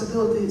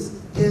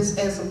responsibilities is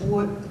as a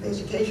Board of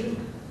Education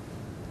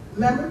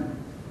member,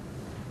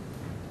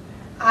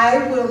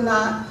 I will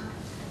not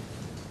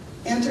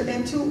enter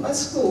into a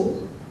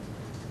school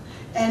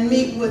and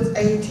meet with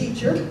a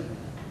teacher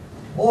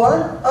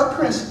or a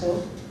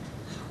principal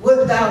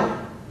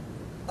without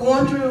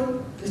going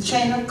through the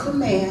chain of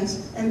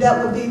commands, and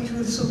that would be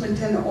through the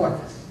superintendent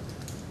office.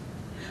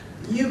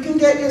 You can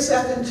get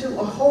yourself into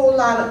a whole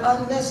lot of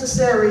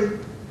unnecessary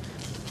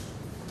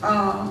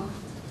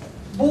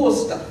bull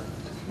stuff,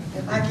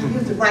 if I can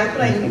use the right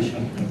language.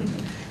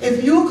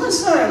 If you're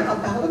concerned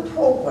about a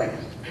program,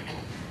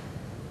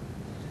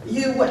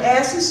 you would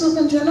ask the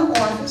superintendent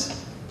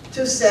office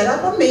to set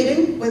up a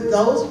meeting with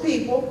those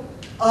people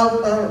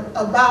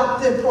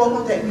about the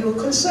program that you're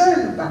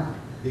concerned about.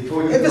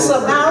 If it's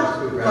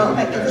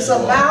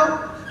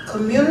about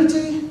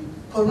community,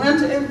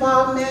 parental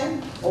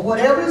involvement, or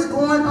whatever is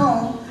going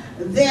on,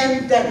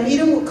 then that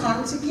meeting will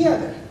come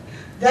together.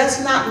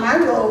 That's not my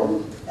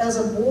role as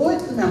a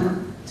board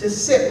member to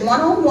sit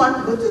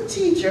one-on-one with the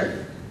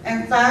teacher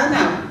and find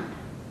out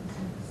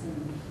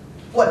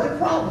what the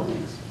problem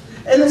is.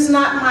 And it's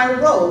not my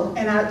role,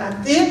 and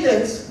I did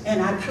this,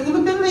 and I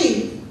truly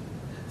believe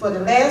for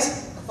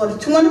the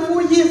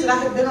 24 years that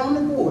I have been on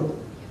the board,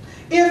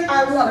 if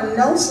I want to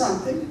know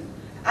something,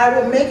 I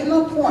will make an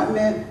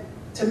appointment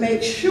to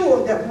make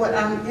sure that what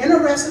I'm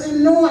interested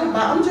in knowing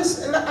about, I'm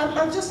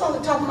just on the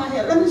top of my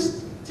head. Let me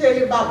tell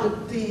you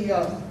about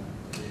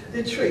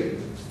the tree,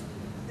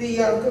 the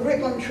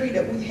curriculum tree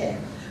that we have.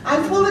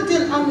 I fully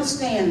didn't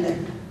understand that,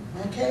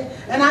 okay?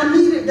 And I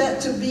needed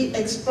that to be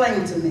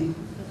explained to me.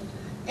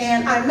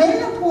 And I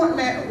made an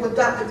appointment with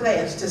Dr.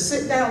 Glass to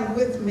sit down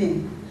with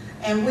me,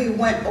 and we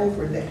went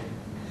over that.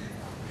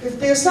 If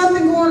there's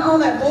something going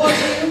on at Board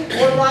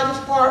Hill or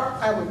Rogers Park,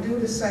 I would do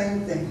the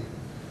same thing.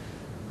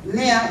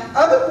 Now,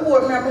 other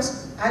board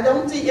members, I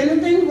don't see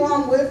anything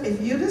wrong with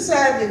if you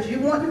decide that you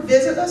want to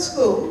visit a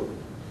school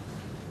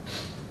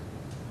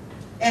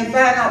and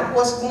find out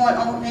what's going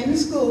on in the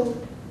school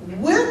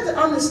with the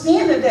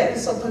understanding that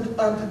it's a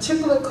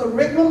particular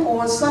curriculum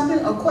or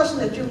something, a question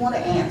that you want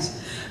to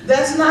ask.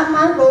 That's not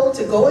my role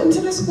to go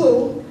into the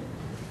school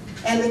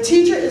and the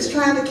teacher is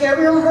trying to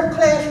carry on her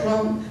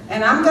classroom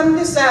and I'm going to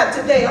decide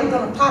today I'm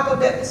going to pop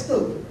up at the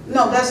school.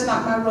 No, that's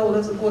not my role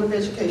as a Board of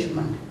Education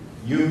member.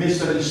 You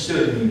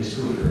misunderstood me, Ms.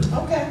 Hooter.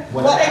 Okay.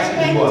 What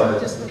happened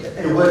was,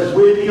 it was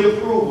with the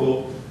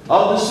approval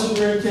of the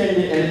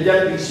superintendent and the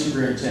deputy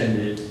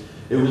superintendent.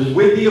 It was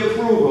with the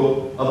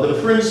approval of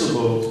the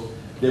principals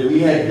that we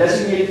had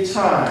designated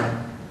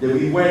time that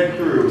we went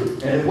through,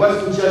 and it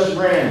wasn't just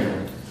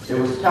random. It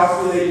was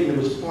calculated and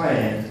it was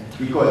planned,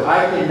 because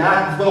I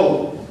cannot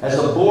vote as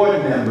a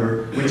board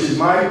member, which is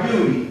my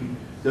duty,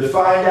 to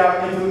find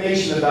out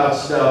information about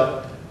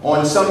stuff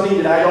on something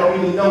that I don't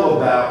even know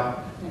about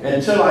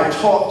until I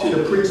talk to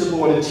the principal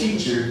or the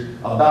teacher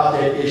about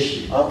that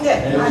issue.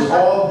 Okay. And it was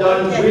all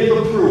done with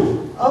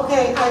approval.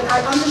 Okay,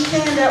 I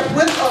understand that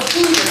with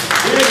approval.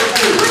 With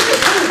approval.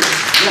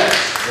 Yes.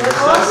 But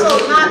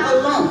also not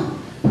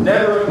alone.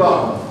 Never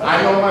alone.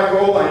 I know my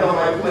role, I know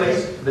my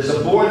place. As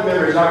a board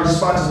member, it's our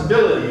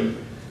responsibility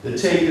to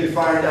take and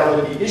find out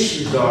what the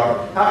issues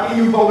are. How can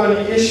you vote on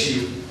the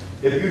issue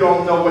if you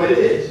don't know what it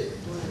is?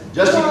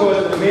 Just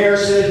because the mayor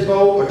says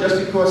vote, or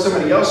just because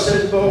somebody else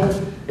says vote,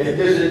 if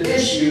there's an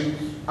issue,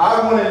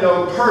 I want to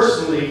know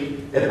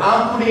personally, if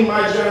I'm putting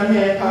my John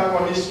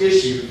Hancock on this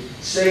issue,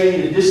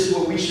 saying that this is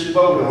what we should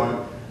vote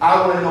on,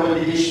 I want to know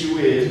what the issue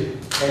is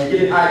and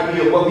get an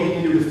idea of what we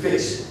can do to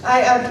fix it.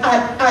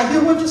 I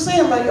hear what you're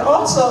saying, but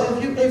also,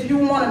 if you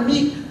want to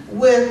meet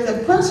with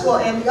the principal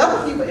and the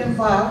other people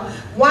involved,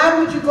 why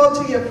would you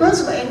go to your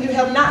principal and you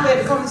have not had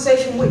a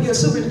conversation with your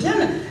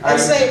superintendent and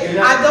say,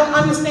 I don't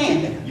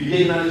understand that? You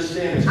didn't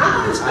understand.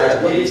 I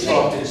understand. I did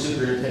talk to the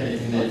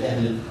superintendent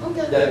and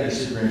the deputy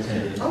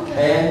superintendent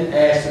and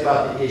asked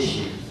about the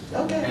issue.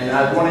 Okay. And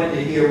I wanted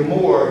to hear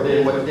more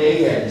than what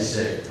they had to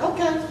say.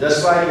 Okay.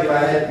 Just like if I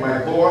had my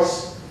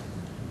boss,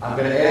 I'm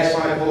going to ask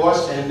my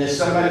boss, and there's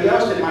somebody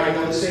else that might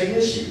know the same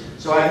issue.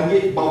 So I can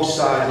get both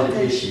sides of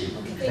the issue.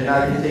 And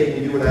I can take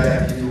and do what I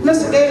have to do.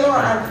 Mr. Gaylord,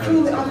 I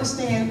truly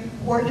understand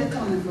where you're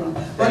coming from.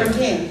 But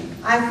again,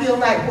 I feel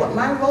like what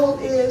my role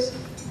is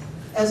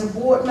as a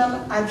board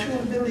member, I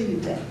truly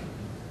believe that.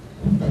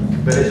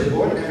 But as a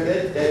board member,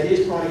 that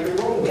is part of your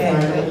role.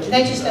 Okay.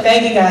 Thank you, Stephanie.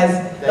 Thank you,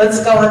 guys.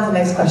 Let's go on to the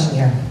next question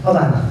here. Hold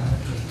on.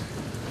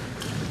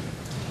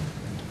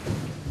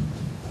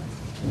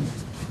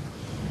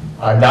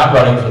 I'm not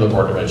running for the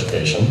Board of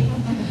Education.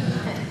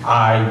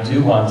 I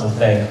do want to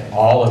thank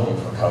all of you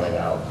for coming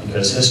out,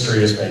 because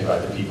history is made by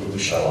the people who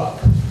show up.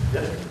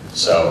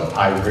 So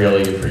I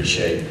really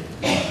appreciate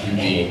you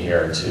being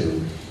here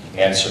to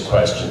answer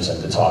questions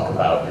and to talk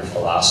about your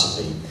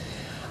philosophy.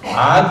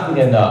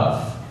 Oddly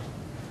enough,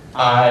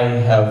 I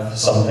have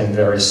something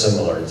very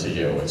similar to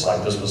you. It's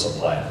like this was a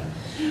plan.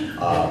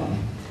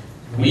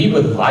 We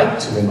would like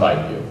to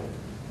invite you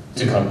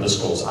to come to the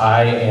schools.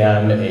 I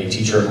am a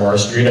teacher at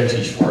Morris Street. I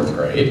teach 4th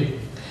grade.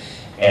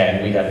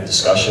 And we had a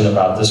discussion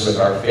about this with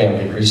our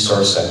Family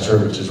Resource Center,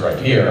 which is right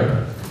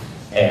here,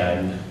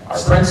 and our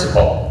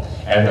principal.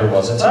 And there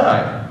was a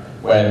time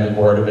when the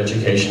Board of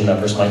Education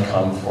members might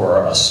come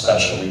for a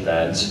special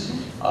event,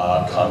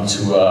 come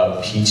to a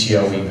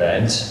PTO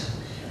event,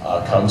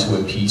 come to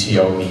a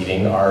PTO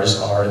meeting. Ours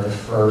are the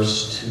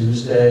first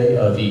Tuesday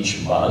of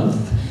each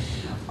month.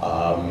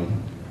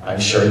 I'm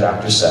sure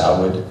Dr.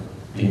 Sal would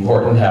be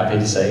more than happy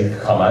to say,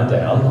 come on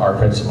down. Our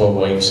principal,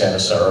 William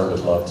Santasera,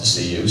 would love to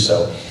see you.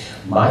 So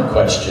my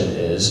question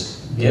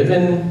is,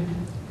 given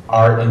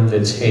our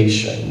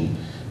invitation,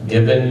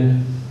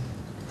 given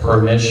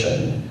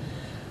permission,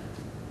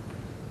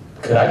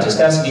 could I just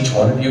ask each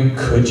one of you,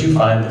 could you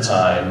find the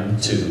time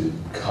to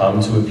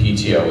come to a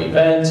PTO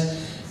event,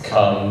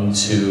 come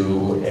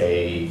to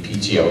a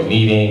PTO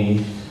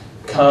meeting,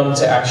 come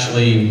to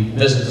actually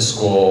visit the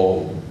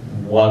school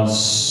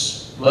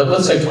once,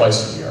 let's say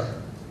twice a year.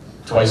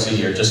 Twice a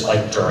year, just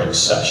like during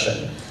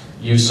session.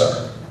 You,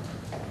 sir.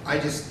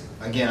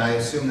 Again, I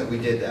assume that we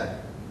did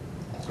that.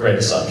 Great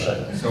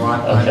assumption. So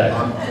I'm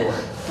for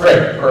it.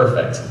 Great,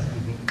 perfect.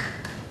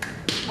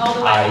 All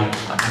the way.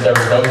 There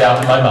was no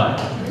doubt in my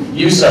mind.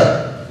 You,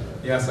 sir.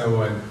 Yes, I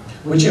would.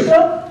 Would you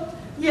come?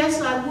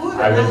 Yes, I would.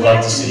 I would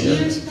love to see you.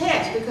 Years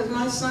past, because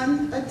my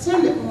son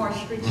attended Moore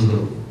Street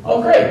School.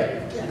 Oh,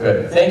 great.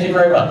 Good. Thank you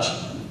very much.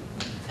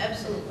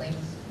 Absolutely.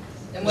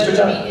 And Mr. whether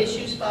John. it be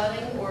issue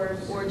spotting or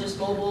just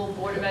mobile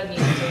Board of Ed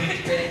meetings, I think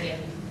it's a great idea.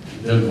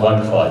 The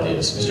wonderful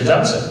ideas. Mr.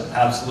 Johnson.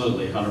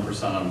 Absolutely,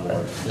 100% on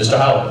board. Mr.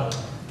 Howard.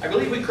 I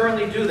believe we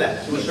currently do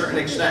that to a certain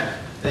extent,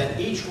 that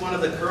each one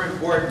of the current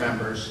board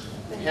members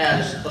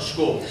has a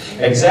school.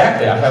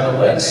 Exactly. I have a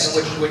list.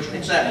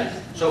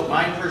 Exactly. So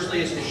mine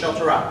personally is to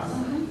Shelter Out.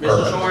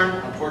 Mrs. Horn,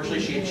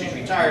 unfortunately, she's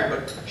retired,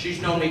 but she's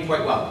known me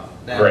quite well.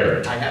 That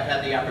Great. I have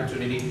had the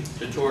opportunity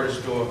to tour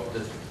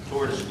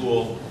the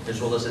school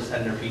as well as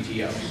attend their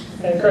PTOs.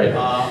 Okay, great.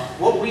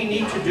 What we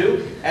need to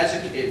do,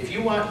 if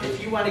you want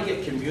to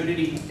get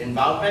community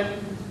involvement,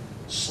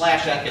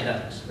 slash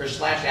academics, or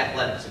slash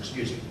athletics,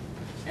 excuse me,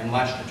 and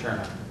watch the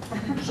turnout.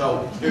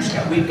 So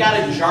we've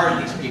got to jar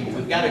these people.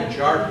 We've got to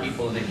jar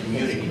people in the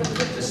community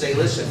to say,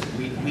 listen,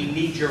 we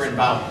need your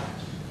involvement.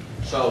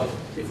 So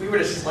if we were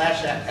to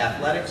slash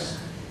athletics,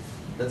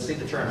 let's see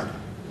the turnout.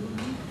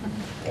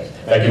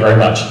 Thank you very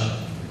much.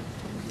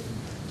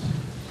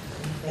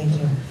 Thank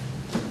you.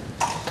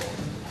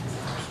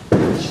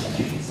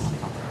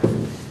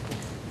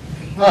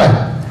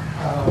 Hi,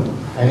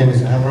 my name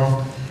is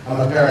Amro. I'm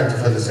a parent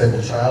of a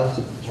disabled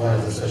child, one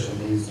of the special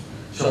needs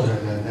children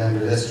in the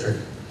Danbury district.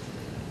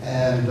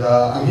 And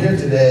I'm here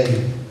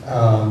today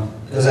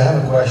because I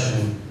have a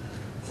question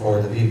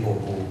for the people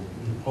who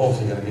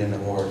hopefully going to be on the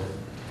board.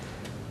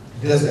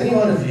 Does any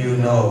one of you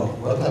know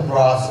what the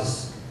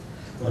process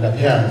when a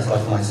parent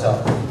like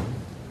myself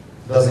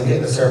doesn't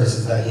get the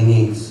services that he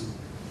needs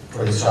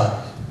for his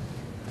child?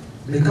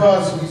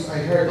 Because I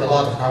heard a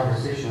lot of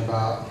conversation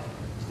about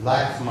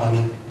lack of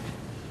money,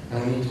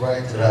 and we need to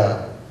write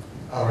to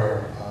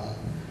our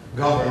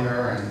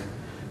governor and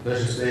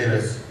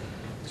legislators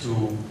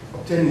to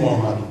obtain more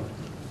money.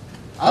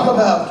 I'm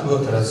about to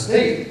go to the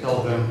state,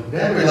 tell them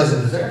Danbury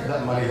doesn't deserve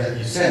that money that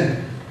you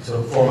send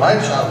for my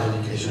child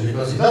education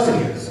because he doesn't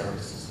get the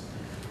services.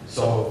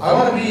 So I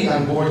want to be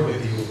on board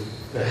with you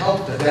to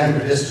help the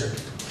Danbury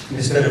district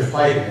instead of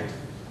fighting it.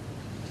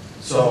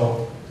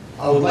 So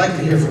I would like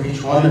to hear from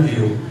each one of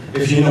you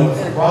if you know what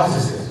the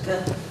process is.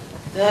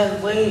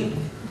 Dad, wait.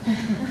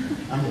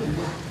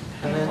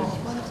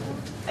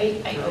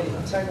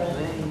 Sorry, go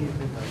ahead.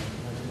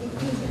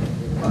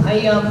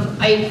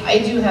 I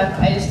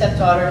had a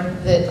stepdaughter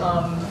that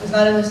was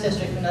not in this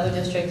district, another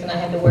district, and I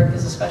had to work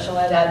as a special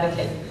ed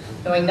advocate,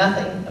 knowing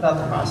nothing about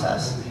the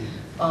process.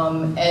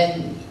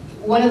 And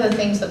one of the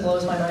things that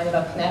blows my mind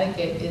about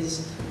Connecticut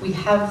is we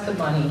have the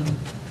money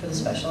for the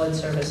special ed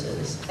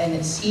services, and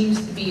it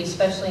seems to be,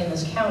 especially in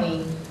this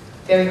county,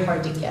 very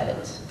hard to get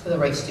it for the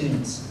right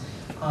students.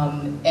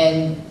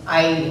 And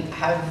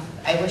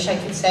I wish I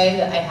could say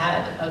that I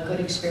had a good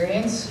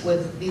experience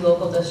with the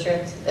local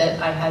district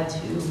that I had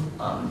to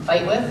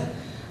fight with.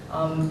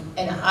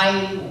 And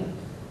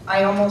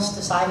I almost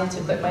decided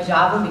to quit my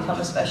job and become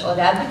a special ed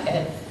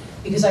advocate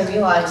because I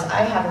realized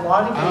I have a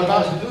lot of I'm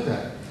about to do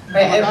that.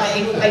 Right,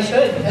 I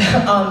should.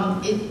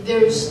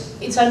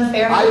 It's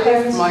unfair for I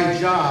parents. left my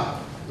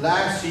job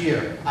last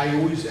year. I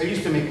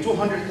used to make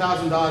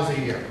 $200,000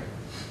 a year.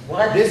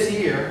 What? This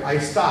year, I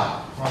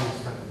stopped.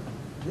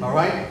 All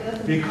right?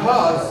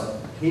 Because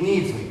he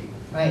needs me.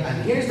 Right.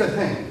 And here's the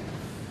thing.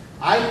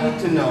 I need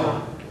to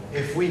know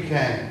if we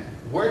can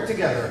work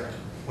together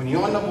when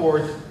you're on the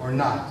board or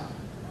not.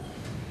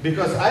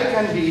 Because I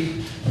can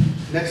be,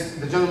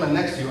 the gentleman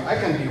next to you, I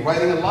can be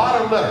writing a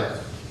lot of letters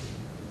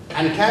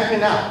and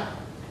camping out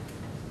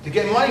to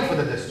get money for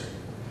the district.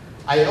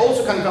 I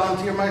also can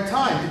volunteer my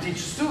time to teach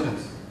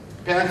students,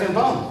 parent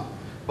involvement.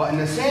 But in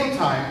the same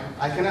time,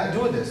 I cannot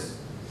do this.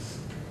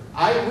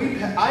 I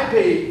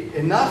pay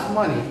enough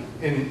money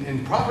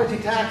in property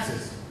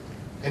taxes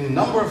and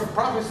number of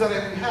properties that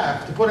I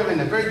have to put them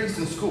in a very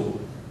decent school.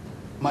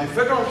 My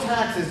federal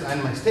taxes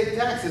and my state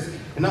taxes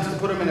enough to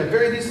put them in a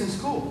very decent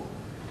school.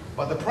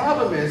 But the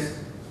problem is,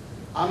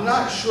 I'm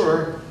not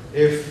sure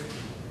if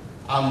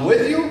I'm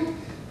with you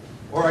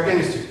or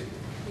against you.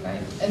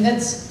 Right, and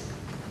that's,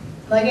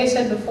 like I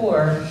said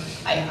before,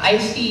 I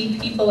see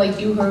people like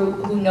you who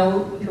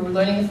are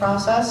learning the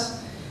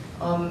process.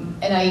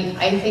 And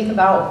I think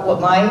about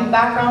what my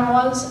background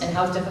was and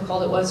how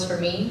difficult it was for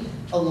me,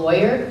 a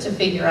lawyer, to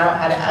figure out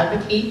how to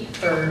advocate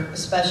for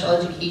special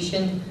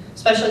education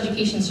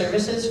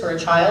services for a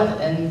child,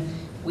 and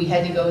we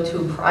had to go to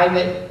a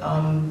private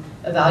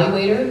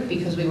evaluator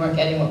because we weren't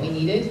getting what we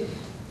needed.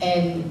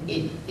 And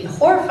it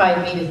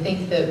horrified me to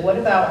think that what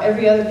about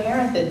every other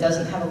parent that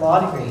doesn't have a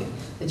law degree,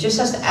 that just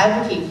has to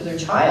advocate for their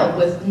child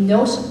with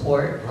no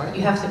support. Right.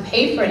 You have to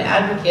pay for an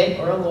advocate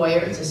or a lawyer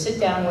to sit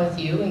down with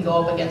you and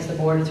go up against the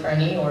board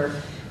attorney or,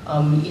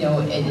 you know,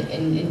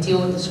 and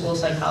deal with the school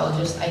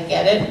psychologist. I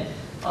get it.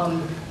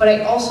 But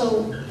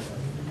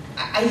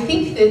I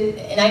think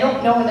that, and I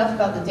don't know enough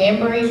about the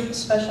Danbury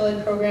special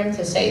ed program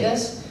to say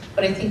this,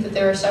 but I think that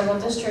there are several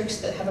districts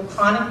that have a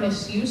chronic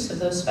misuse of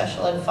those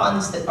special ed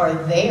funds that are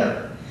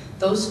there.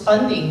 Those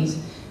fundings,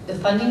 the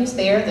funding is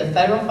there, the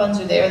federal funds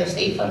are there, the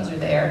state funds are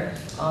there.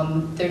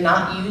 They're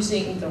not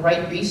using the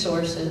right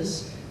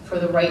resources for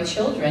the right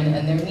children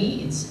and their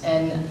needs.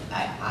 And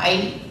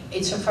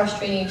it's a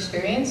frustrating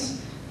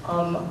experience.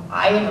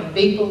 I am a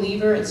big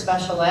believer in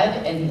special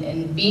ed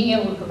and being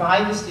able to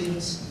provide the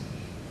students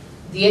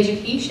the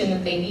education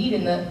that they need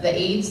and the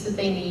aids that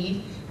they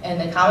need and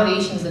the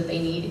accommodations that they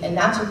need, and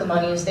that's what the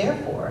money is there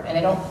for. And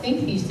I don't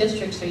think these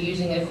districts are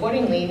using it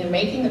accordingly. They're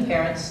making the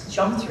parents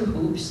jump through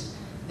hoops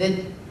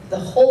that the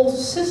whole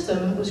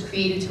system was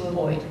created to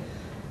avoid.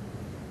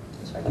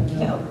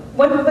 Yeah.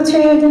 What's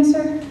your name again,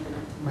 sir?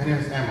 My name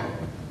is Emerald.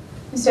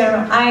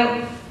 Mr.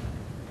 Emerald,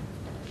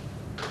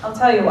 I'll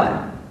tell you what.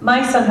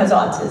 My son has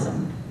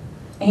autism,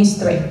 and he's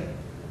 3.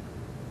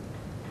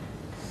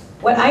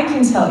 What I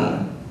can tell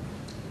you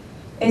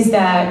is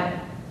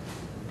that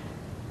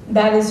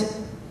is,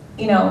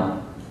 you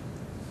know,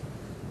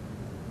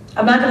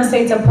 I'm not going to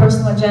say it's a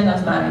personal agenda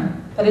of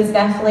mine, but it's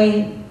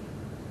definitely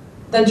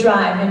the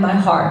drive in my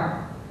heart.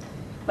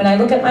 When I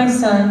look at my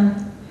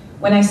son,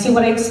 when I see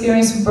what I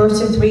experienced from birth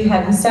to 3,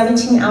 having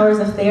 17 hours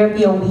of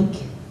therapy a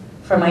week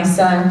for my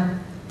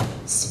son,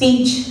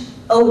 speech,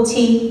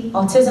 OT,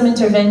 autism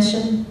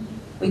intervention,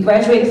 we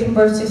graduated from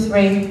birth to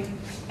 3,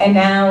 and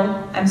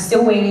now I'm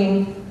still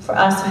waiting for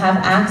us to have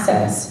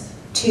access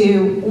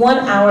to 1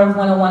 hour of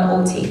one-on-one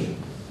OT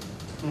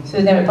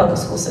through the Danbury public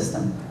school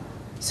system.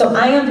 So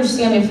I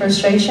understand your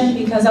frustration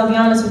because I'll be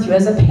honest with you,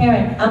 as a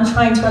parent, I'm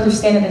trying to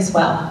understand it as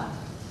well.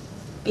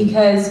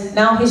 Because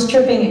now he's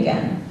tripping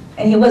again,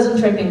 and he wasn't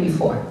tripping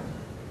before.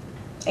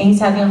 And he's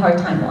having a hard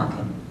time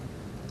walking.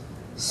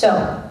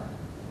 So,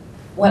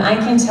 what I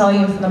can tell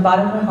you from the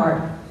bottom of my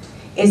heart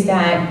is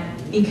that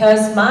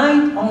because my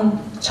own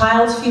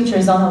child's future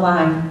is on the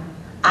line,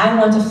 I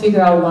want to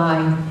figure out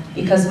why.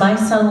 Because my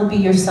son will be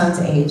your son's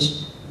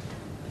age.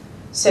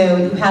 So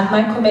you have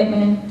my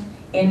commitment,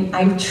 and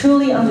I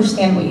truly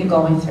understand what you're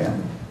going through.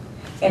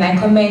 And I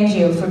commend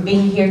you for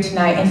being here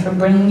tonight and for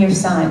bringing your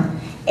son.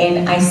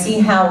 And I see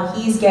how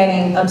he's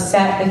getting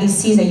upset, but he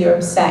sees that you're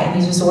upset and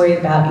he's just worried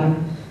about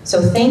you.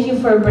 So thank you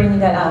for bringing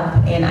that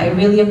up, and I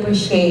really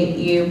appreciate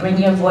you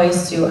bringing your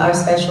voice to our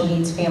special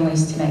needs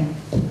families tonight.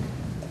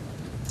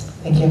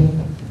 Thank you.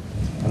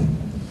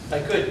 If I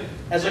could,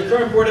 as a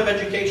current Board of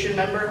Education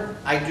member,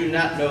 I do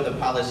not know the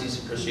policies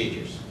and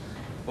procedures,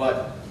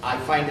 but I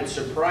find it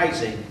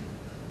surprising,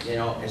 you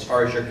know, as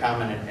far as your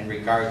comment in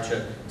regard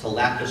to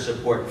lack of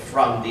support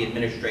from the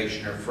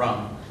administration or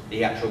from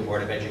the actual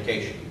Board of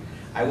Education.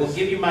 I will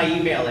give you my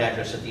email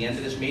address at the end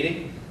of this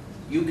meeting.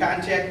 You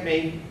contact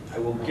me, I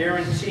will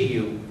guarantee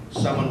you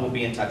someone will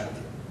be in touch with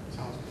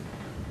you.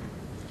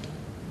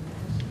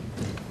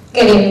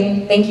 Good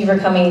evening. Thank you for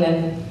coming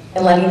and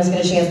letting us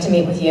get a chance to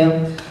meet with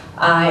you.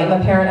 I am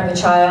a parent of a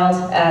child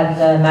at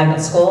the magnet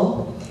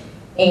school,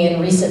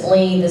 and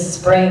recently this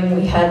spring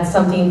we had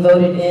something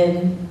voted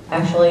in,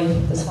 actually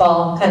this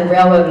fall, kind of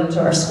railroaded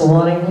into our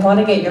school, and I want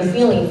to get your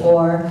feeling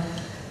for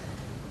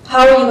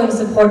how are you going to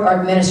support our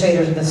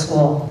administrators at the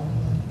school.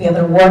 We have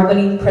an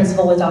award-winning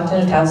principal with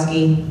Dr.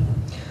 Natowski,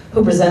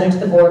 who presented to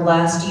the board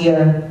last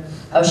year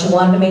how she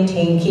wanted to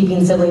maintain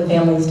keeping sibling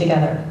families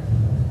together.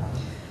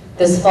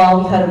 This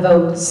fall, we had a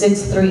vote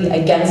 6-3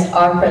 against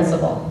our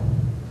principal.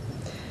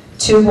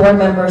 2 board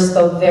members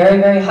spoke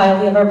very, very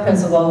highly of our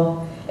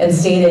principal and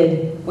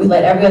stated, we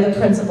let every other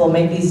principal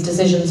make these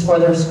decisions for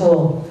their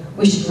school.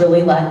 We should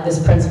really let this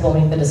principal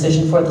make the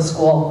decision for the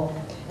school.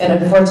 And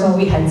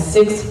unfortunately, we had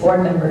 6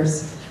 board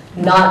members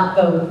not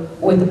vote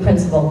with the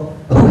principal,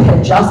 who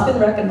had just been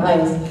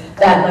recognized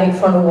that night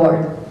for an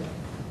award.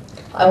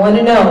 I want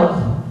to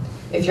know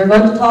if you're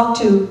going to talk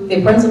to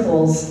the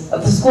principals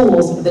of the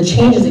schools, the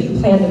changes that you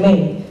plan to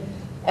make,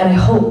 and I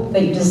hope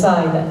that you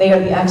decide that they are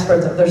the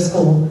experts of their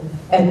school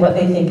and what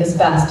they think is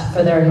best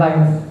for their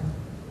environment.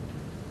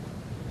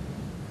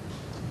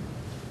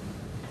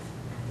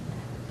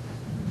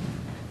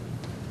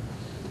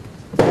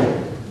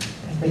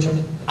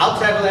 Richard? I'll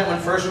tackle that one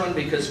first one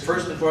because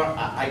first and foremost,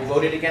 I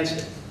voted against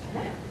it.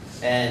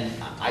 And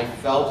I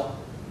felt,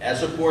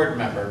 as a board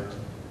member,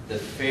 the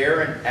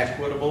fair and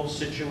equitable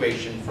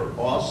situation for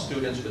all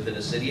students within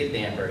the city of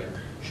Danbury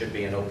should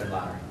be an open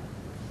lottery.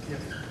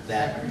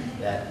 That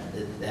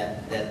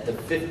the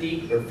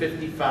 50 or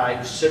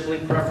 55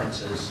 sibling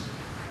preferences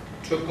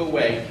took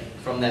away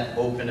from that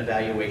open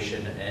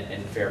evaluation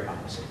and fair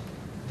policy.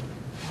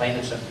 Plain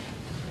and simple.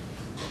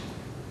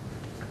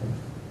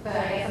 But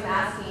I guess I'm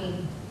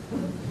asking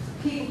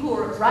people who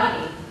are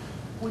running,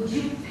 would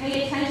you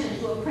pay attention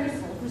to a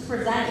principal who's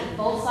presenting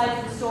both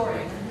sides of the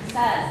story and who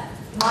says,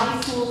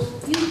 my school's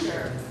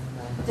future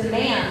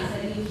demands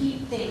that you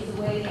keep things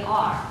the way they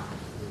are?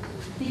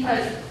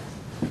 Because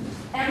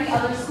every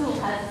other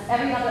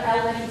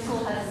elementary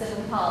school has a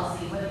sibling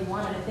policy, whether you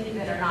want to think of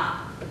it or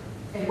not.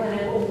 And when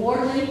an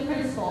award-winning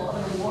principal of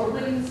an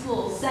award-winning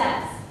school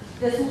says,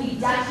 this will be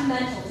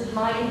detrimental to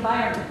my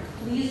environment,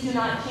 please do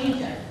not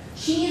change it.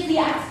 She is the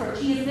expert.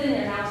 She has been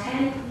there now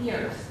 10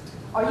 years.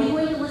 Are you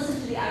going to listen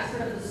to the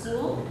expert of the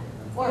school?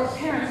 Or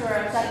parents who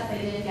are upset that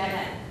they didn't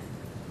get in?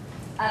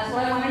 That's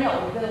what I want to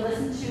know. We're going to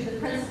listen to the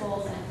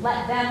principals and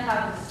let them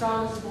have the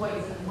strongest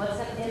voice and what's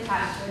going to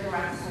impact their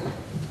direct school.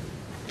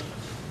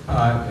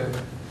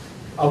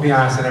 I'll be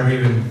honest, I never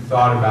even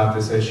thought about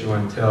this issue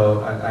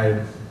until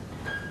I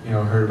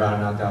heard about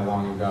it not that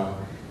long ago.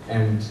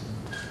 And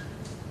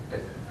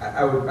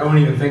I wouldn't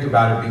even think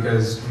about it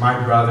because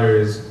my brother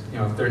is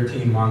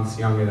 13 months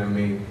younger than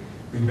me.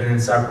 We've been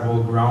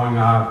inseparable growing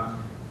up.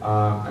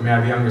 I mean, I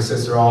have a younger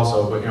sister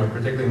also, but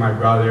particularly my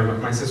brother.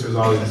 But my sister was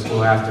always in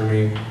school after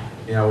me.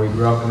 We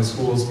grew up in the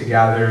schools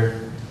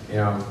together.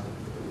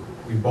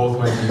 We both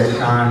went to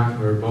UConn.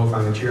 We were both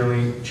on the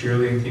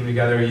cheerleading team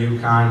together at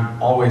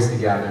UConn, always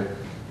together.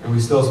 And we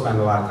still spend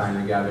a lot of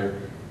time together.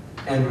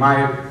 And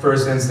my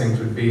first instinct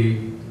would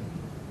be,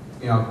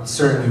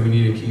 certainly we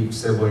need to keep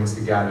siblings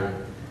together.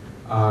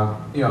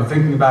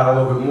 Thinking about it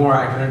a little bit more,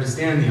 I can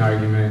understand the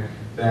argument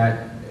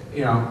that,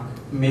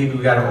 maybe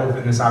we got to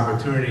open this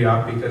opportunity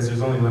up because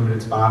there's only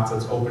limited spots.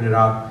 Let's open it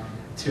up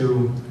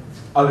to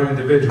other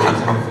individuals.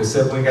 And if a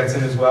sibling gets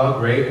in as well,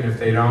 great. And if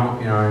they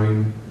don't,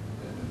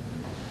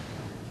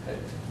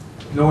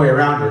 no way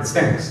around it. It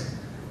stinks.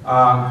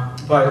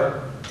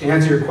 But to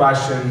answer your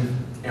question,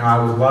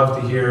 I would love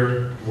to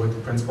hear what the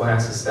principal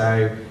has to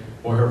say,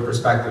 what her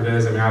perspective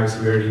is. I mean,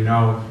 obviously we already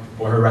know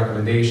what her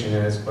recommendation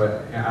is,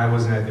 but I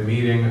wasn't at the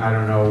meeting. I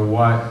don't know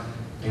what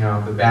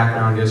the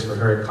background is for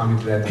her coming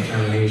to that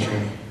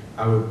determination.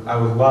 I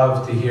would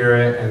love to hear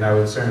it, and I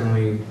would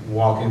certainly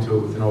walk into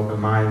it with an open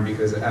mind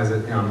because as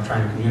I'm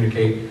trying to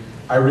communicate,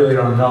 I really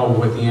don't know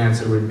what the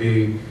answer would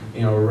be,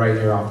 right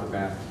here off the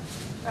bat.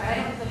 I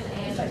don't think the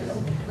answer is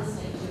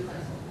listening to the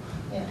principal.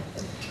 Yeah,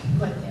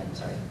 go ahead, Dan,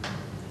 sorry.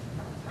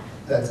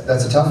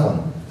 That's a tough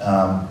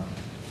one.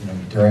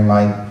 During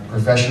my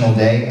professional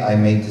day, I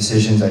make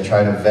decisions. I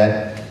try to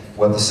vet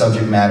what the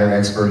subject matter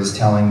expert is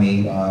telling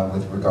me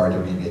with regard to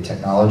maybe a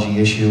technology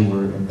issue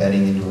we're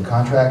embedding into a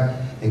contract.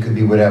 It could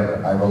be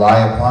whatever. I rely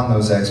upon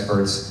those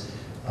experts,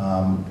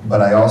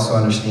 but I also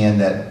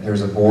understand that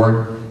there's a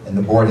board, and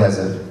the board has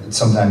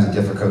sometimes a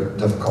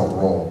difficult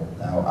role.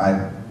 Now,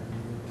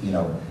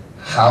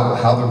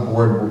 how the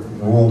board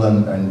ruled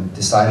and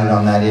decided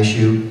on that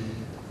issue,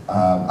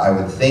 I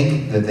would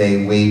think that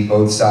they weighed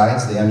both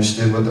sides. They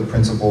understood what the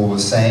principal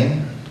was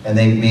saying, and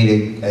they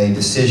made a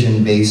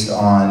decision based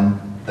on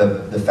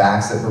the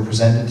facts that were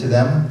presented to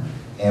them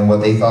and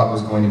what they thought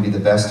was going to be the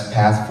best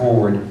path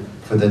forward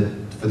for the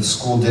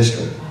school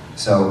district.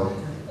 So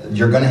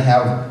you're going to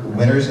have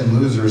winners and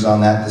losers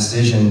on that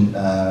decision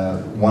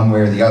one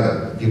way or the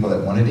other. The people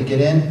that wanted to get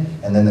in,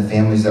 and then the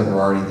families that were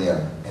already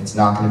there. It's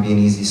not going to be an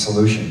easy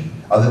solution,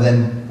 other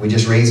than we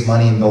just raise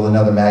money and build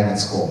another magnet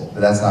school,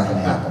 but that's not going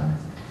to happen,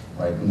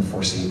 right, in the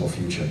foreseeable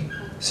future.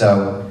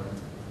 So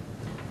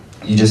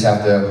you just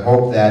have to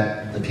hope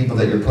that the people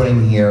that you're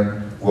putting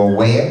here will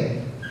weigh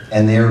it,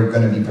 and they're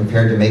going to be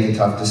prepared to make a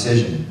tough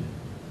decision.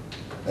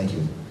 Thank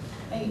you.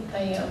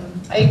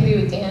 I agree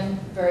with Dan.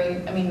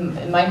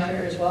 In my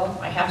career as well,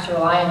 I have to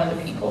rely on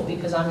other people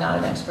because I'm not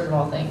an expert of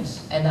all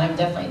things. And I'm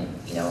definitely,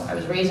 I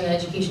was raised in an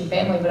education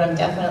family, but I'm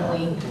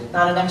definitely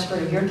not an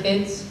expert of your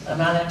kids. I'm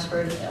not an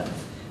expert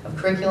of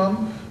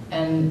curriculum.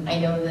 And I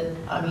know that,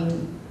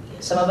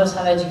 some of us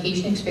have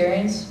education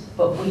experience,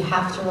 but we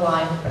have to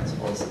rely on the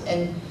principals.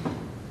 And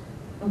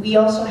we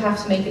also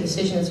have to make a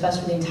decision that's best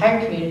for the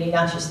entire community,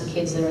 not just the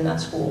kids that are in that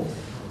school.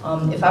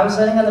 If I was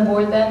sitting on the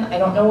board then, I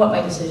don't know what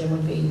my decision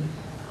would be.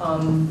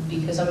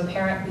 Because I'm a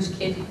parent whose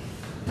kid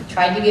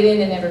tried to get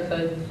in and never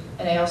could,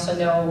 and I also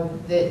know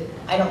that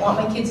I don't want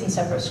my kids in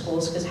separate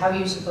schools because how are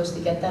you supposed to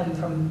get them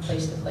from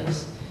place to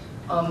place?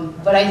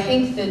 But I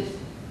think that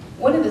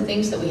one of the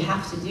things that we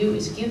have to do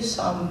is give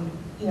some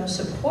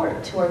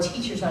support to our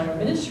teachers and our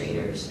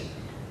administrators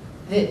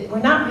that we're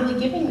not really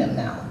giving them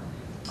now.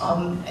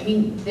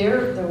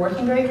 They're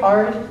working very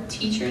hard.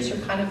 Teachers are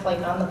kind of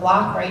like on the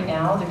block right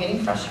now. They're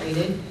getting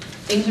frustrated.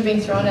 Things are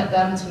being thrown at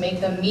them to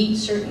make them meet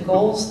certain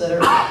goals that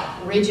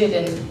are rigid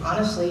and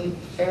honestly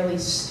fairly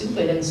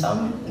stupid in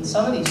some of these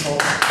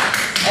goals.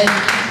 And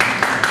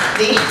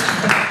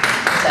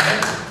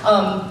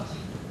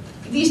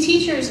these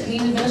teachers and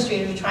these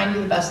administrators are trying to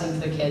do the best thing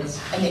for their kids,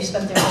 and they've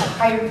spent their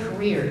entire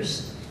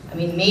careers I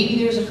mean, maybe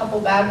there's a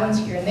couple bad ones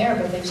here and there,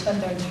 but they've spent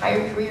their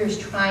entire careers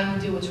trying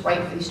to do what's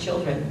right for these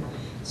children.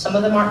 Some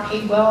of them aren't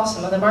paid well,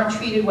 some of them aren't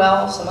treated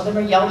well, some of them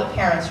are yelled at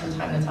parents from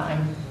time to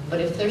time. But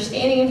if they're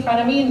standing in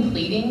front of me and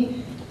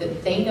pleading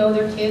that they know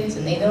their kids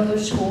and they know their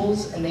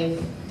schools and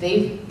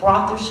they've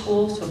brought their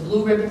schools to a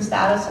blue ribbon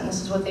status and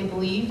this is what they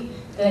believe,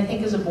 then I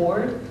think as a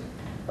board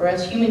or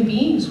as human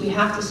beings, we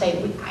have to say,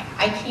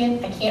 I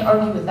can't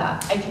argue with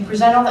that. I can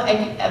present all the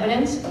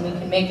evidence and we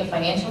can make a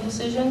financial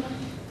decision,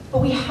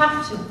 but we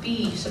have to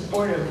be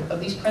supportive of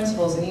these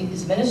principals and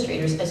these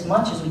administrators as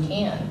much as we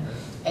can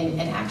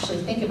and actually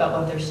think about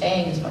what they're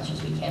saying as much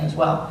as we can as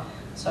well.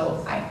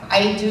 So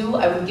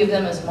I would give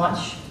them as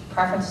much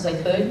preference as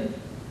I could,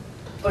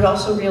 but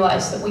also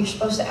realize that we're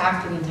supposed to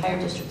act in the entire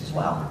district as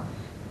well.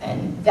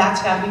 And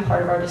that's got to be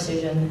part of our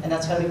decision, and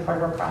that's got to be part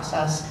of our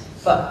process.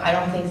 But I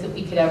don't think that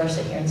we could ever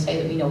sit here and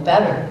say that we know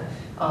better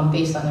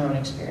based on their own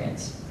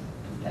experience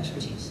and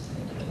expertise.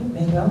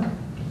 Manuel?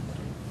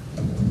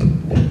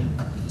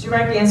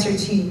 Direct answer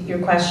to your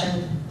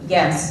question,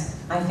 yes.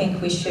 I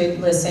think we should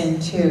listen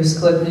to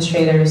school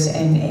administrators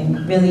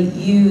and really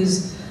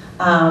use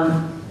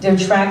their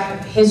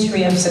track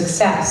history of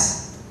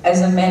success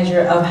as a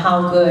measure of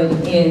how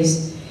good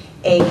is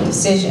a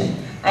decision.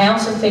 I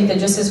also think that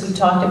just as we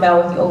talked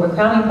about with the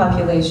overcrowding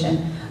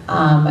population,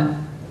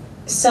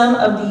 some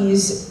of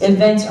these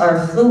events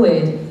are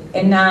fluid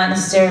and not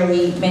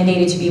necessarily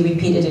mandated to be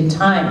repeated in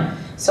time.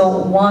 So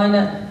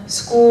one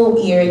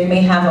school year, you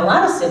may have a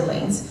lot of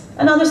siblings,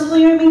 another school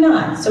year may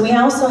not. So we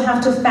also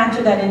have to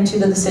factor that into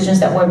the decisions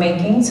that we're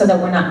making so that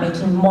we're not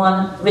making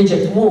one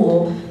rigid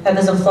rule that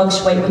doesn't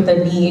fluctuate with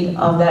the need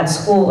of that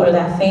school or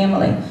that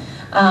family.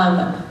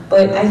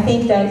 But I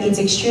think that it's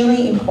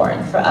extremely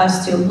important for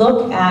us to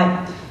look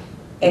at,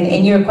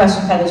 and your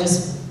question kind of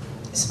just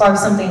sparked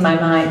something in my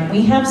mind.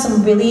 We have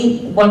some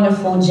really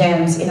wonderful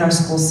gems in our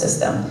school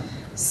system.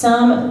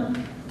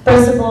 Some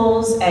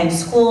principals and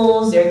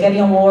schools, they're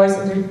getting awards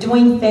and they're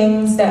doing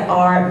things that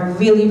are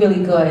really,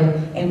 really good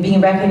and being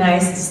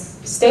recognized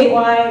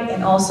statewide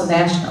and also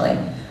nationally.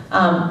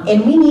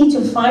 And we need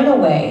to find a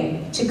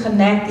way to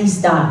connect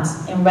these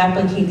dots and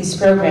replicate these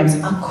programs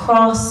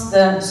across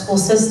the school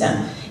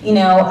system. You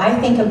know, I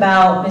think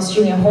about Miss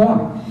Julia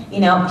Horn.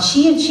 You know,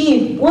 she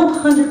achieved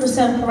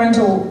 100%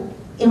 parental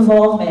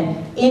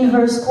involvement in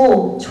her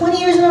school 20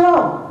 years in a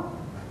row.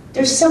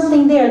 There's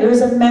something there,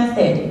 there's a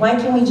method. Why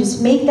can't we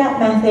just make that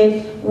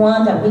method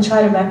one that we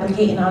try to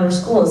replicate in other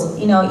schools?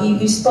 You know,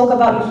 you spoke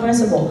about your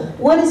principal.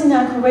 What is in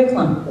our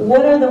curriculum?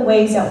 What are the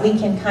ways that we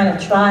can kind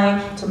of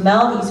try to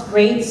meld these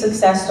great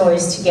success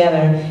stories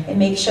together and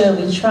make sure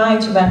we try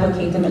to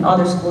replicate them in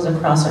other schools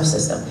across our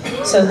system?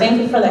 So thank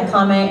you for that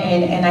comment,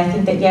 and I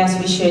think that yes,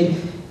 we should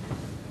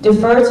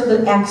defer to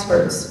the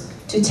experts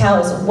to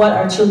tell us what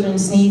our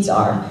children's needs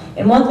are.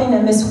 And one thing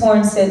that Ms.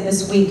 Horn said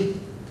this week,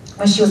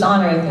 when she was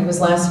honored, I think it was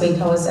last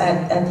week, I was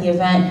at the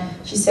event,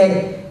 she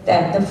said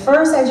that the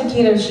first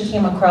educator she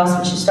came across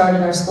when she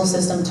started our school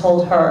system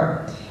told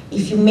her,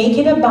 if you make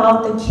it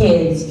about the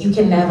kids, you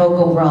can never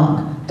go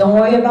wrong. Don't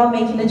worry about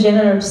making the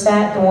janitor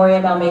upset, don't worry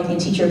about making a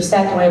teacher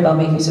upset, don't worry about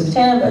making the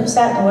superintendent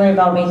upset, don't worry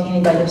about making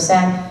anybody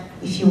upset.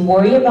 If you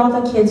worry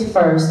about the kids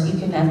first, you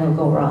can never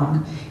go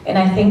wrong. And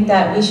I think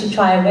that we should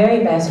try our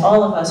very best,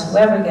 all of us,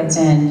 whoever gets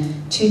in,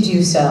 to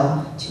do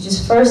so. To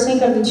just first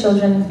think of the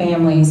children and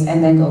families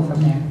and then go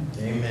from there.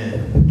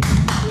 Amen.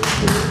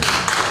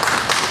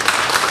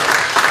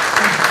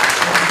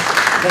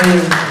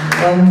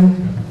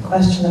 One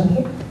question up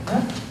here.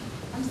 Yeah.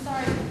 I'm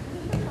sorry, could we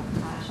hear from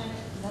Patrick?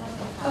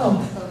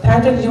 Oh,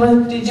 Patrick, did you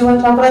want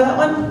to talk about that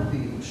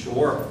one?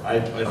 Sure. I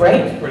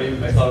Great.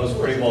 thought it was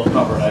pretty well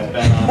covered.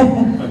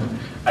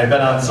 I've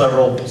been on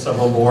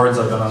several boards.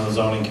 I've been on the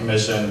zoning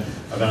commission.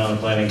 I've been on the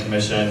planning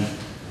commission.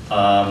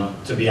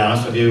 To be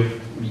honest with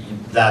you,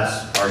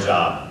 that's our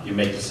job. You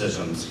make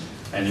decisions,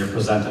 and you're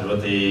presented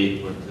with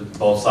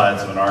both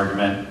sides of an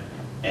argument.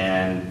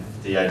 And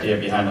the idea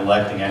behind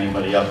electing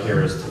anybody up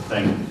here is to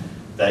think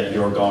that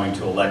you're going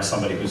to elect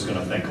somebody who's going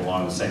to think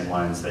along the same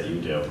lines that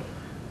you do.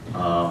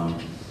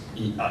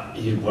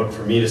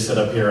 For me to sit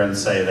up here and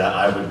say that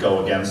I would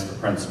go against the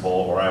principal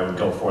or I would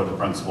go for the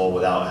principal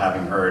without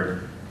having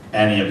heard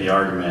any of the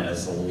argument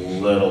is a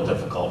little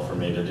difficult for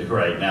me to do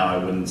right now. I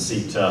wouldn't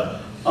seek to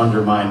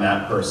undermine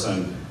that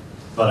person,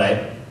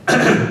 but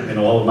in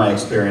all of my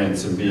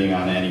experience in being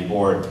on any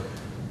board,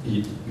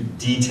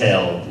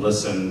 detailed,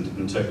 listened,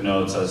 and took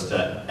notes as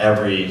to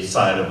every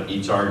side of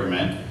each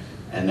argument,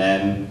 and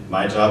then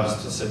my job is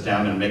to sit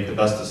down and make the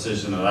best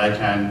decision that I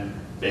can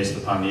based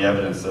upon the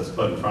evidence that's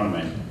put in front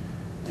of me.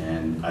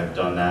 And I've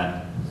done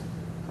that.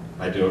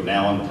 I do it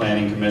now on the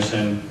planning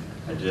commission.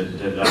 I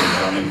did it on the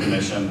zoning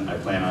commission. I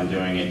plan on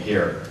doing it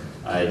here.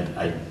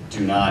 I do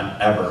not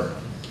ever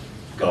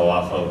go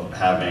off of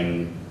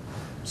having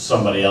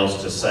somebody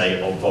else just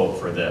say, oh, vote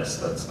for this.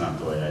 That's not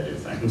the way I do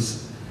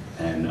things.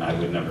 And I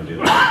would never do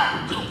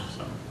that.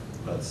 So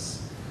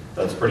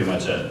that's pretty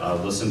much it. I'll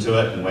listen to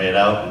it and weigh it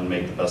out and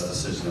make the best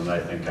decision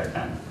that I think I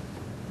can.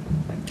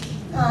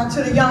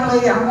 To the young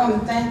lady, I want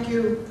to thank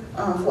you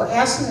for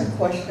asking the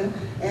question,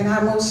 and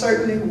I most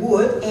certainly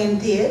would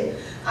and did.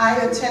 I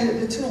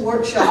attended the 2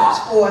 workshops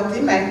for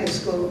the magnet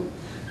school,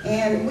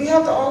 and we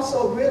have to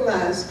also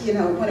realize, you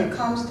know, when it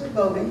comes to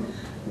voting,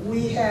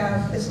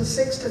 it's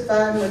a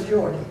 6-5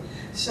 majority.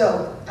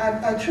 So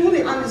I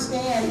truly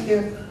understand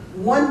if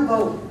 1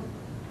 vote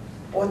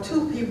or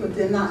 2 people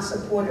did not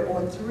support it,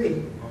 or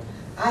 3.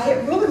 I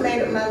had really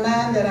made up my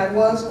mind that I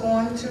was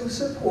going to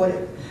support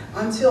it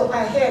until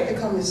I had the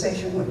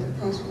conversation with the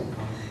principal.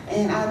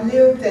 And I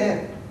knew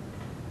that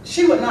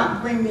she would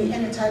not bring me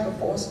any type of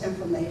false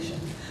information.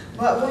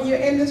 But when you're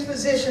in this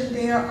position,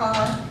 there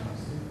are,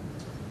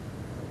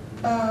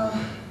 how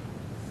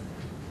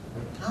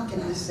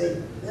can I say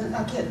it?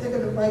 I can't think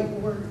of the right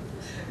word.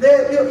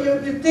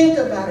 You think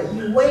about it,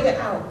 you weigh the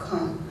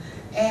outcome.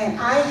 And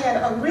I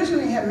had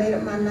originally made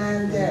up my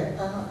mind that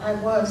I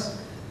was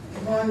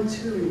going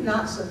to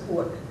not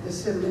support the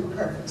sibling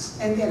preference.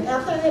 And then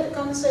after I had a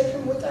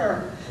conversation with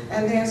her,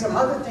 and then some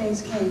other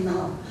things came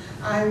out,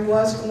 I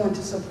was going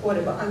to support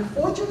it. But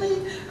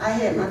unfortunately, I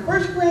had my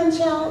first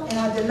grandchild, and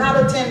I did not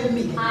attend the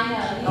meeting.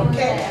 I know, you were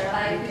there, but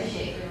I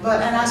appreciate you.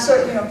 And I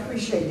certainly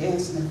appreciate you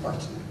answering the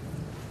question.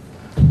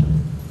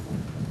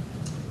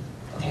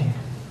 Okay,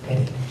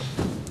 ready?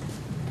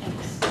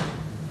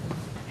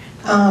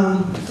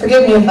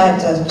 Forgive me if I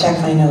have to check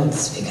my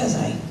notes because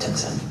I took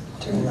some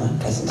during the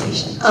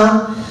presentation.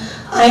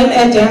 I'm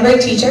a Danbury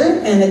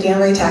teacher and a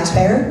Danbury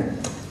taxpayer.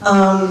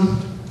 I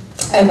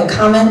have a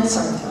comment,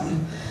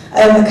 I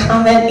have a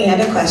comment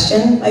and a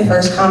question. My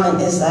first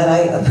comment is that I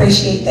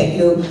appreciate that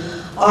you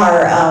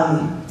are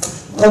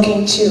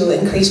looking to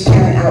increase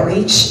parent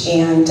outreach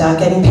and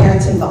getting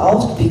parents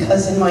involved,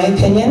 because in my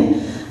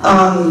opinion,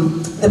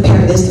 the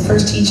parent is the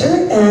first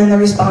teacher, and the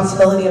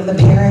responsibility of the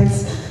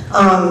parents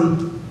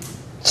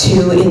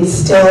to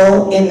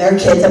instill in their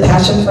kids a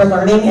passion for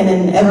learning and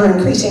an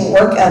ever-increasing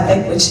work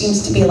ethic, which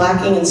seems to be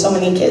lacking in so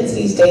many kids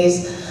these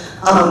days,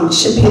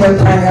 should be their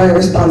primary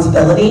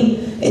responsibility.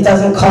 It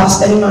doesn't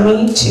cost any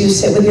money to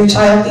sit with your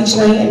child each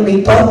night and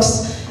read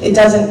books. It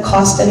doesn't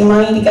cost any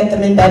money to get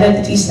them in bed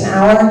at a decent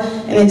hour,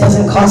 and it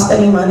doesn't cost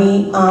any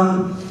money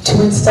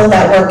to instill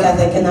that work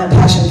ethic and that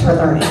passion for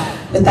learning.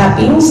 With that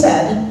being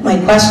said, my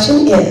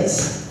question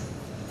is,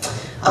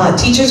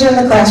 teachers are in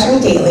the classroom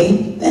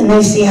daily, and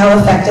they see how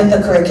effective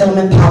the curriculum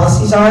and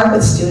policies are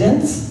with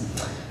students.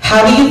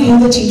 How do you view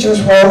the teacher's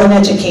role in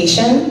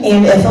education,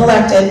 and if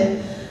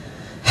elected,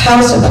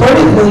 how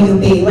supportive will you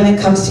be when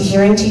it comes to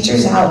hearing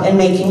teachers out and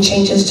making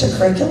changes to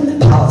curriculum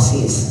and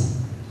policies?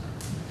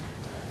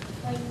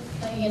 Can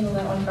I handle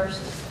that one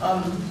first?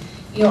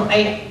 You know,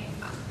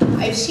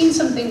 I've seen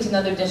some things in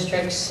other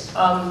districts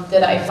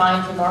that I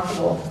find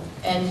remarkable,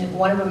 and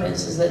one of them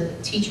is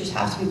that teachers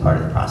have to be part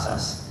of the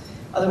process.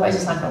 Otherwise,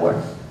 it's not going to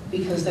work,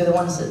 because they're the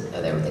ones that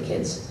are there with the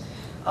kids.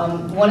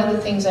 One of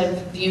the things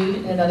I've viewed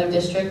in another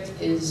district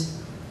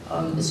is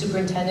the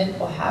superintendent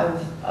will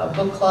have a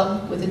book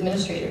club with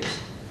administrators.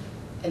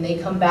 And they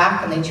come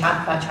back and they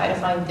try to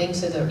find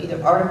things that are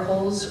either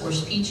articles or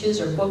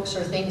speeches or books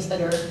or things that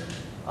are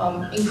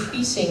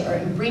increasing or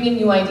bringing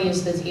new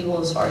ideas to the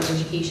table as far as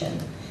education.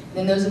 And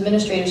then those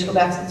administrators go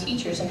back to the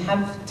teachers and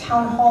have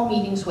town hall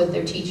meetings with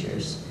their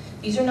teachers.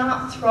 These are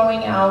not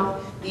throwing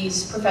out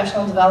these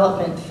professional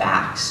development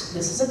facts.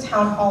 This is a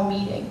town hall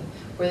meeting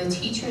where the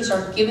teachers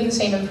are given the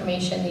same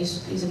information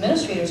these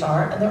administrators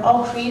are, and they're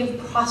all creative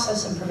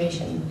process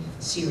information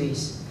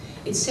series.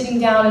 It's sitting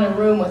down in a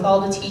room with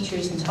all the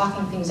teachers and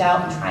talking things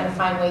out and trying to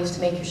find ways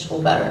to make your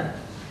school better.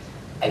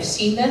 I've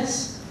seen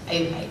this.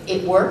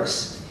 It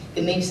works.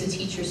 It makes the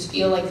teachers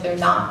feel like they're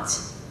not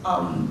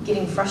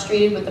getting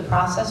frustrated with the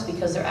process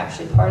because they're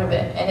actually part of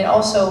it. And it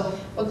also,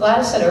 what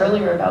Gladys said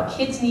earlier about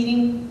kids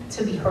needing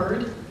to be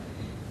heard,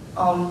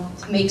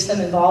 makes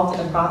them involved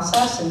in the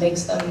process and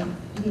makes them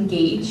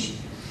engage.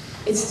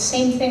 It's the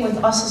same thing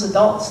with us as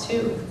adults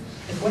too.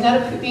 If we're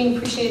not being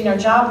appreciated in our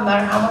job, no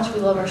matter how much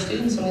we love our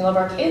students and we love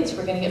our kids,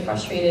 we're going to get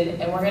frustrated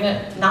and we're going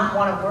to not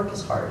want to work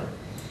as hard.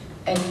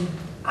 And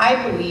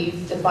I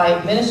believe that by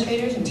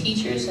administrators and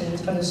teachers and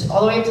from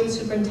all the way up to the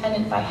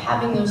superintendent, by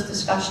having those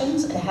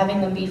discussions and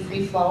having them be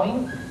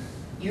free-flowing,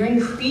 you're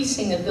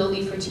increasing the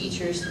ability for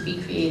teachers to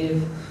be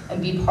creative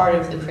and be part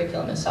of the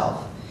curriculum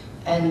itself.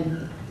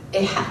 And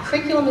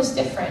curriculum is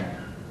different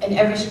in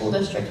every school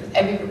district with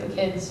every group of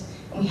kids,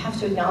 and we have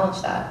to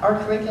acknowledge that. Our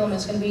curriculum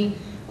is going to be,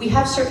 we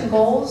have certain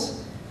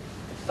goals,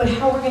 but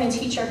how we're going to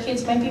teach our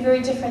kids might be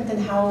very different than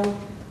how,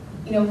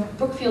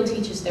 Brookfield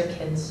teaches their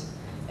kids.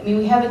 I mean,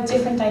 we have a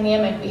different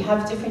dynamic, we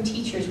have different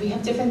teachers, we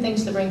have different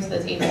things to bring to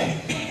the table.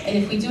 And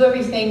if we do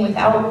everything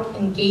without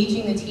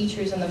engaging the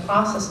teachers in the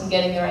process and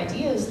getting their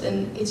ideas,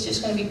 then it's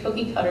just going to be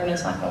cookie cutter and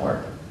it's not going to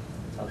work.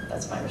 So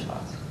that's my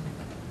response.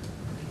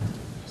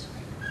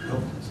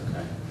 Nope, that's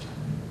okay.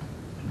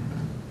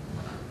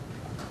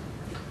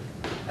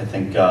 I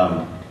think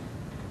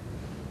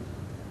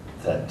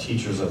that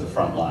teachers are the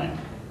front line.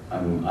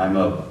 I'm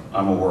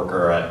a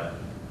worker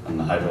on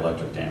the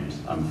hydroelectric dams.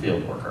 I'm a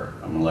field worker.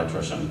 I'm an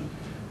electrician.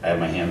 I have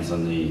my hands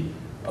on the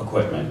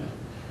equipment.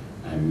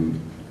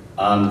 I'm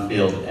on the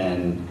field,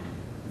 and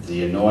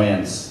the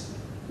annoyance,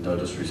 no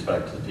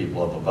disrespect to the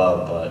people up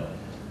above, but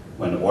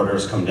when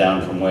orders come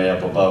down from way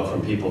up above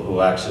from people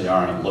who actually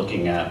aren't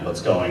looking at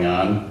what's going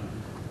on,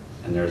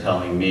 and they're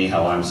telling me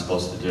how I'm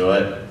supposed to do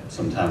it,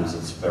 sometimes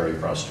it's very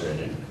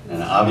frustrating.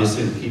 And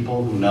obviously the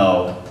people who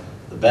know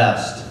the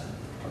best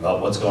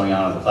about what's going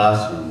on in the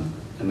classroom,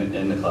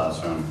 in the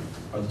classroom,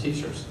 are the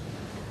teachers.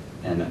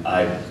 And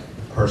I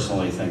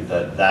personally think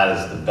that that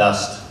is the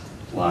best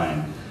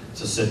line,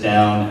 to sit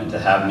down and to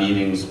have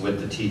meetings with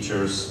the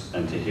teachers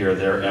and to hear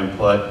their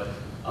input.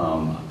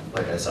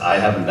 Like I said, I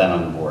haven't been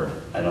on the board.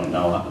 I don't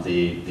know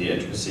the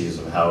intricacies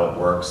of how it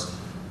works,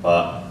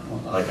 but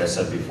like I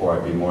said before,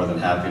 I'd be more than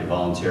happy to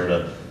volunteer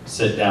to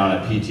sit down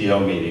at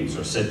PTO meetings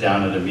or sit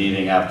down at a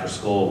meeting after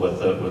school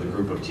with a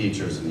group of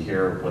teachers and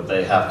hear what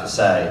they have to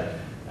say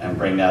and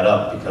bring that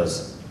up,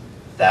 because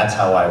that's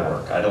how I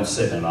work. I don't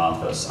sit in an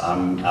office.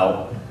 I'm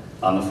out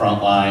on the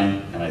front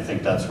line, and I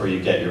think that's where you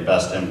get your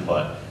best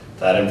input.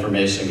 That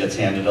information gets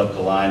handed up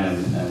the line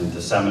and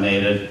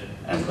disseminated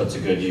and put to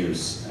good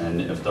use.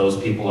 And if those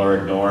people are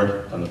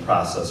ignored, then the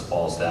process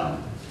falls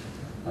down.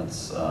 That's,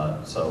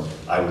 so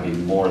I would be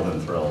more than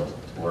thrilled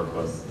to work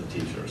with the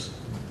teachers.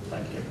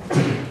 Thank you.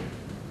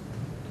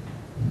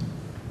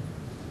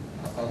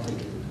 I'll take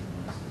it.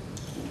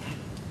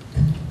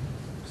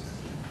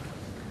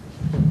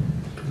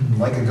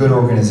 Like a good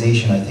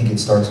organization, I think it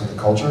starts with the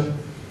culture.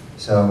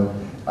 So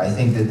I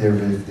think that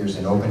there's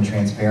an open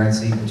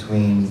transparency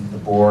between the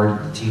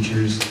board, the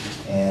teachers,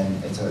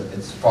 and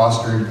it's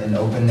fostered in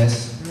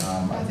openness.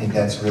 I think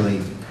that's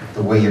really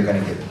the way you're going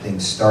to get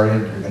things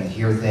started. You're going to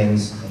hear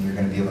things, and you're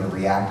going to be able to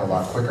react a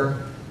lot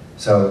quicker.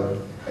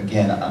 So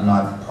again, I'm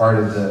not part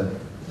of the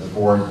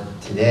board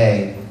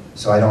today,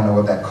 so I don't know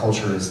what that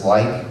culture is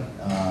like.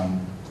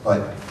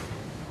 But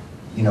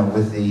you know,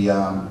 with the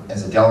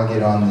as a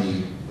delegate on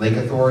the Lake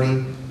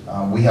Authority,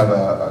 we have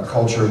a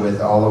culture with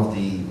all of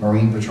the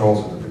Marine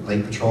patrols, with the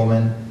Lake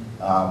Patrolmen.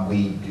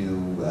 We do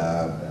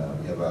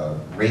we have a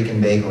rake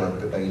and bake,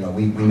 or you know,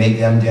 we make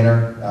them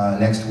dinner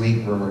next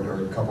week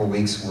or a couple of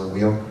weeks where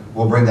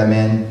we'll bring them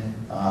in.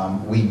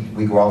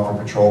 We go out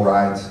for patrol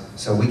rides,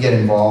 so we get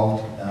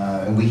involved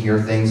and we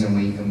hear things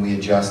and we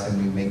adjust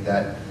and we make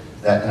that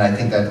and I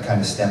think that kind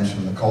of stems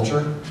from the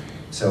culture.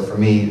 So for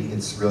me,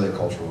 it's really a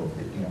cultural,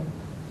 you know.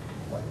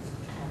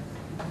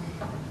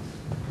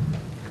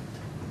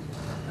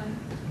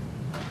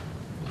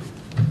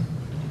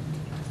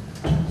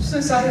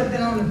 Since I have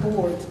been on the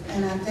board,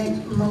 and I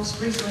think most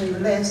recently in the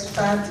last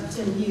 5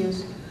 to 10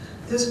 years,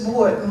 this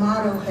board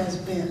motto has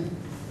been,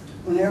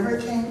 whenever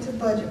it came to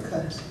budget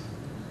cuts,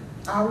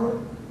 our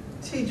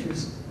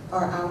teachers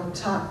are our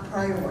top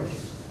priority.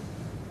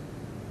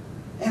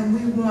 And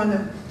we want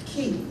to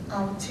keep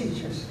our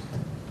teachers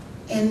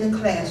in the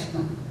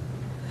classroom.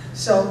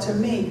 So to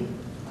me,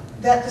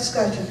 that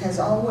discussion has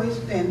always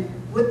been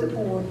with the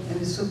board and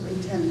the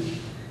superintendent.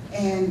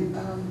 And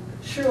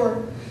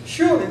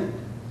surely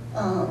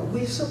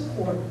we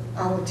support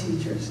our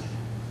teachers.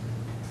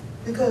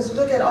 Because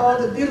look at all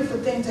the beautiful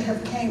things that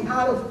have came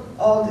out of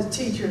all the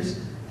teachers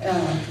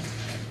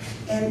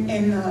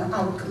in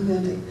our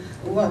community.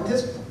 Well,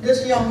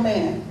 this young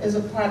man is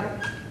a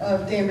product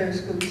of Danbury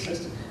school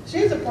system.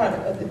 She's a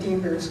product of the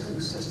Danbury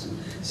school system.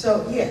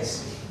 So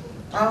yes,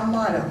 our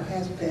motto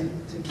has been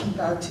to keep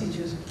our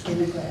teachers in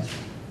the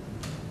classroom.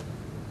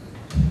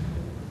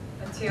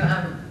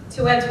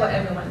 To add to what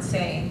everyone's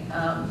saying,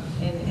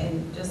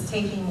 and just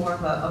taking more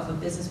of a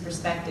business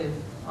perspective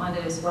on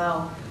it as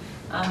well,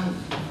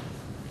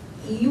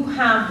 you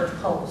have the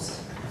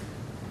pulse.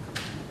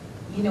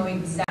 You know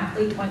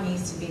exactly what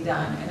needs to be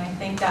done. And I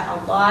think that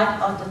a lot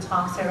of the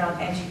talks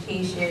around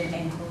education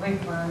and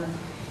curriculum,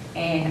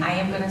 and I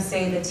am going to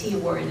say the T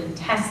word, and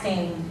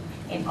testing,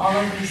 and all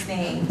of these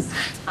things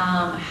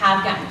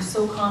have gotten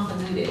so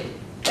convoluted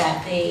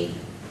that they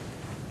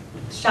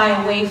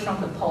shy away from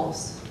the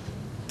pulse.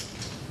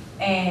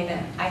 And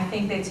I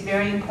think that it's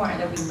very important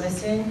that we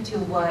listen to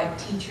what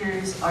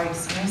teachers are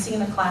experiencing in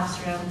the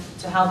classroom,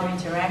 to how they're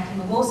interacting,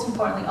 but most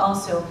importantly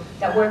also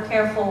that we're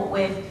careful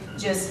with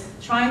just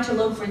trying to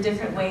look for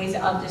different ways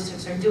that other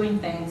districts are doing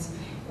things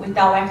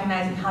without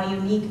recognizing how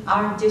unique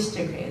our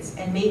district is.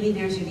 And maybe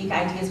there's unique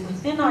ideas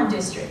within our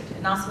district,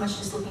 and not so much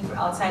just looking for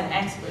outside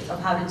experts of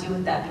how to deal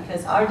with that,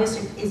 because our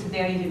district is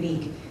very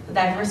unique. The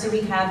diversity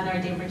we have in our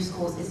Danbury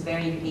schools is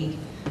very unique.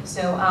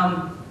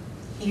 So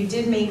you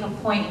did make a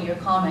point in your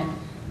comment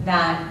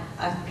that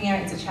a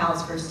parent is a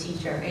child's first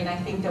teacher, and I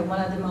think that one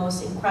of the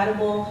most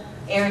incredible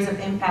areas of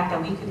impact that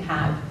we could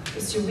have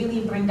is to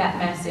really bring that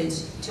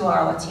message to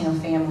our Latino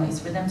families,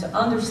 for them to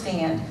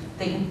understand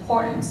the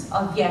importance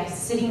of,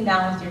 yes, sitting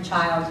down with your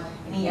child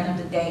in the end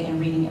of the day and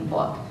reading a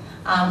book.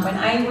 When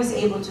I was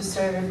able to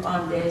serve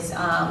on this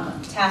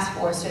task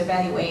force to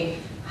evaluate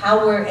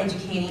how we're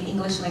educating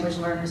English language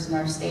learners in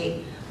our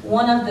state,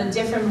 one of the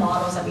different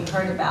models that we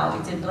heard about,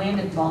 it's a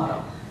blended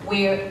model,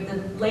 where the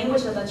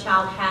language that the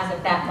child has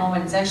at that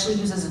moment is actually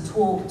used as a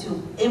tool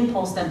to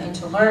impulse them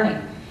into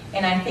learning.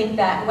 And I think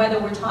that whether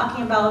we're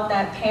talking about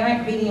that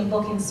parent reading a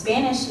book in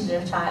Spanish to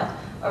their child,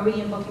 or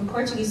reading a book in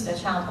Portuguese to a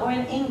child, or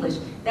in English,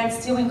 that's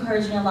still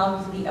encouraging a level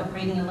of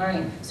reading and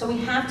learning. So we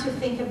have to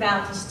think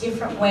about these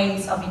different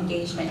ways of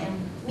engagement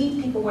and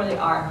meet people where they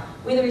are,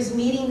 whether it's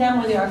meeting them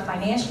where they are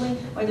financially,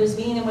 whether it's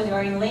meeting them where they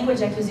are in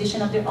language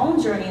acquisition of their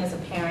own journey as a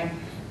parent.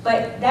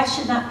 But that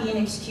should not be an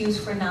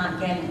excuse for not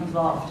getting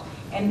involved.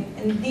 And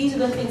these are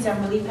the things I'm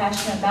really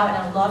passionate about, and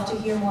I'd love to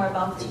hear more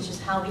about the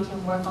teachers, how we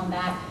can work on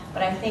that.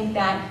 But I think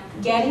that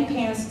getting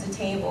parents to the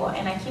table,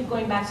 and I keep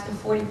going back to the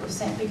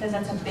 40% because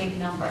that's a big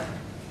number.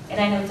 And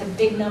I know it's a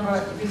big number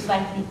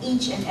reflecting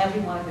each and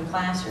every one of your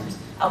classrooms.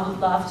 I would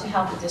love to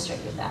help the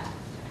district with that.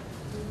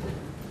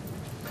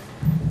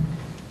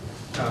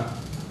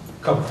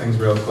 A couple things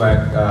real quick.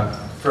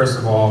 First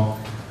of all,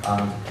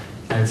 I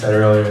had said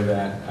earlier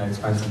that I had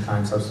spent some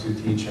time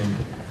substitute teaching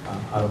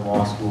out of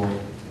law school,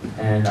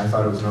 and I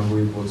thought it was an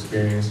unbelievable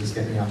experience just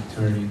getting the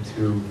opportunity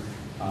to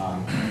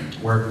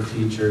work with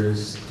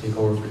teachers, take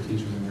over for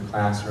teachers in their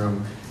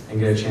classroom, and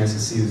get a chance to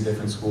see the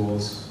different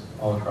schools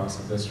all across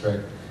the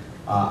district.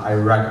 I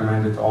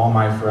recommend it to all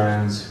my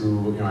friends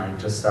who, are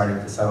just starting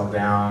to settle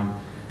down,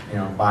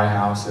 buy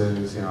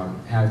houses,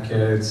 have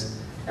kids.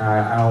 And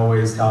I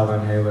always tell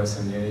them, hey,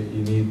 listen,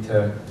 you need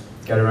to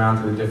get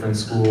around to the different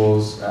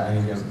schools. I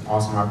think it's an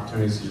awesome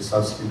opportunity to just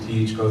substitute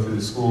teach, go through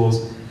the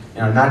schools.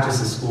 Not just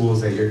the schools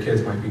that your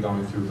kids might be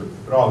going through,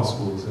 but all the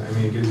schools. I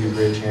mean, it gives you a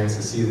great chance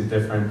to see the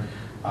different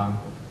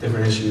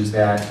issues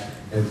that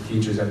the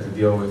teachers have to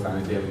deal with on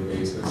a daily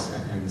basis.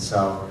 And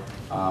so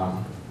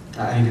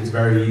I think it's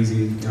very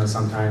easy,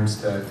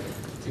 sometimes to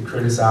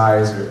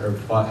criticize or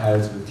butt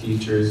heads with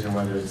teachers,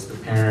 whether it's the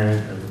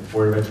parent or the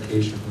Board of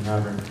Education,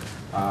 whomever.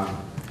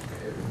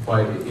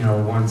 But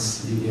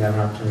once you have an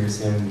opportunity to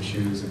stand in the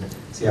shoes and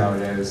see how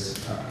it is,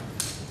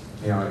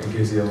 it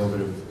gives you a little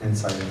bit of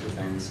insight into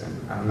things.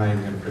 And I'm not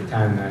even going to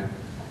pretend that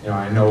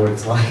I know what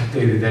it's like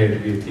day to day to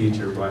be a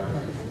teacher, but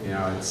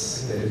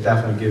it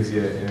definitely gives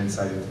you an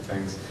insight into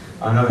things.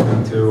 Another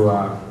thing too,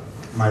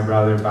 my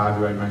brother Bob,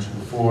 who I mentioned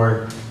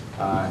before,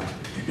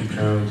 he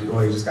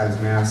just got his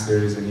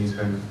master's and he's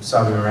been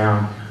subbing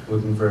around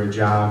looking for a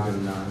job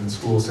in the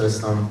school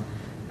system.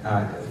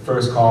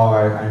 First call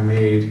I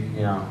made,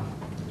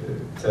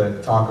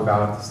 to talk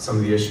about some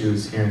of the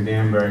issues here in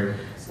Danbury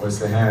was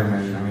to him,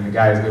 and I mean, the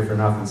guy is good for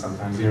nothing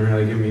sometimes. He didn't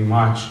really give me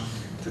much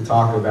to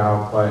talk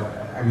about, but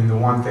I mean, the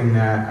one thing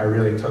that I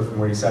really took from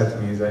what he said to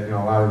me is that, a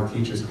lot of the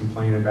teachers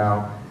complain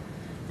about,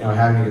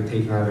 having to get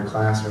taken out of their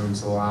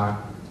classrooms a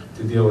lot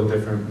to deal with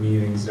different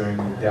meetings during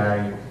the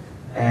day.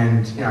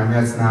 And, I mean,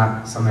 that's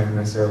not something I can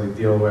necessarily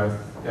deal with,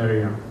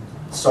 or,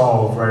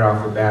 solve right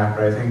off the bat,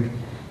 but I think,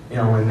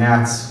 when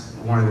that's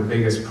one of the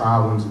biggest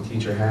problems a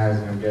teacher has,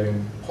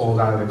 getting pulled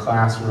out of the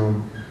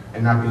classroom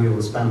and not being able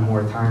to spend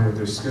more time with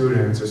their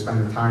students or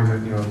spend the time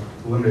that,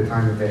 the limited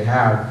time that they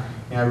have,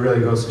 it really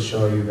goes to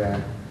show you that,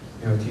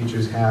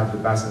 teachers have the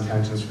best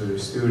intentions for their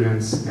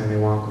students and they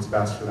want what's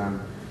best for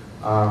them.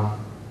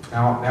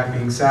 Now, that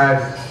being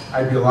said,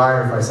 I'd be a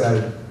liar if I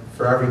said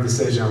for every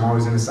decision I'm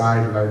always going to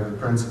side with either the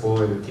principal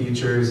or the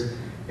teachers.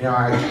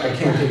 I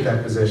can't take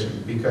that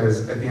position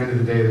because at the end of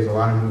the day, there's a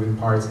lot of moving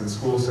parts in the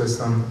school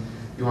system.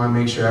 You want to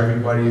make sure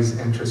everybody's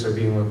interests are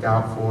being looked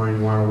out for, and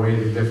you want to weigh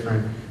the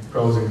different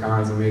pros and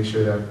cons and make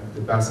sure that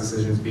the best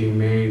decision is being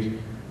made,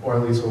 or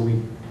at least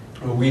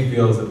what we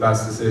feel is the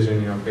best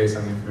decision, based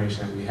on the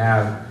information that we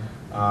have.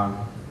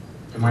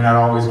 It might not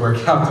always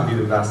work out to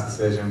be the best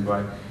decision,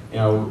 but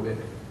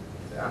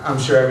I'm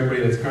sure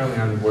everybody that's currently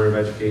on the Board of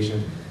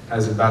Education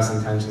has the best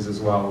intentions as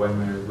well, whether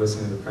they're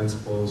listening to the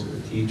principals or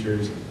the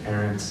teachers or the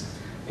parents.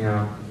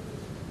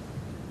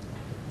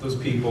 Those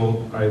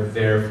people are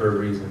there for a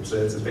reason. So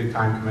it's a big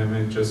time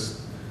commitment,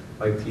 just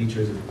like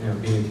teachers,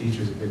 being a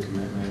teacher is a big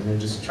commitment, and they're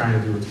just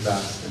trying to do what's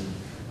best.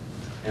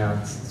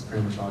 And it's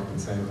pretty much all I can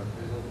say about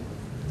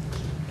it.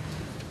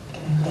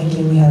 Okay, thank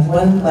you. We have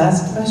one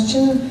last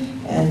question,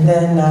 and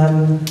then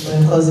we're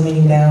going to close the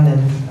meeting down,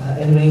 and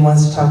anybody who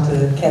wants to talk to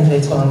the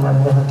candidates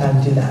one-on-one, we'll have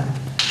time to do that.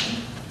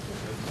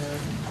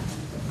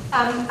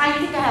 I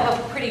think I have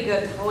a pretty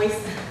good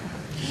voice.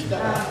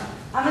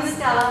 I'm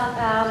Estella.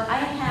 I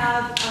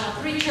have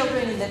 3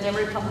 children in the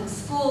Danbury Public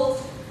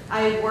Schools.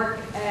 I work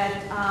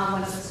at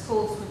one of the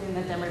schools within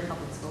the Danbury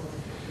Public Schools.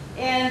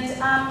 And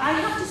I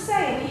have to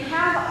say, we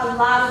have a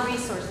lot of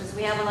resources.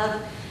 We have a lot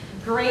of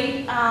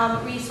great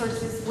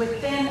resources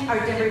within our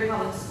Danbury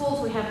Public Schools.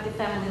 We have the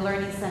Family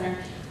Learning Center.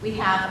 We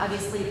have,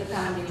 obviously, the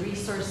Family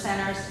Resource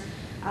Centers.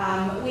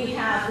 We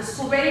have the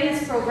school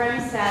readiness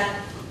programs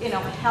that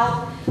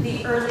help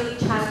the early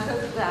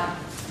childhood,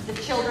 the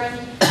children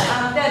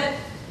that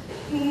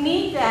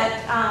need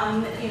that,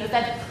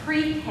 that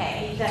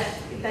pre-K,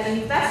 that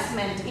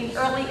investment in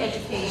early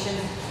education,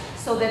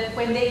 so that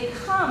when they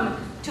come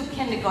to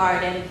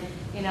kindergarten,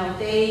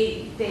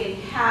 they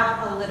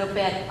have a little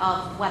bit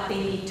of what they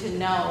need to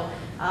know,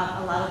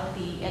 a lot of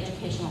the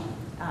educational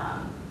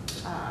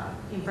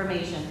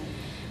information.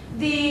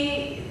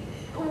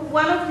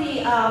 One of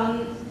the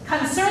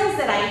concerns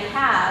that I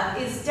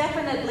have is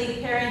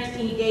definitely parent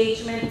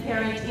engagement,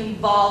 parent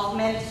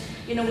involvement.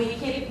 We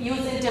keep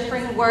using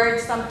different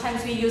words.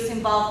 Sometimes we use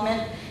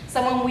involvement.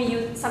 Someone we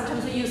use,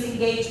 sometimes we use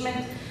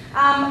engagement.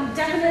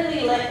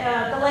 Definitely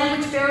the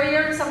language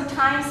barrier,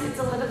 sometimes it's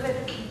a little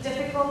bit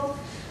difficult.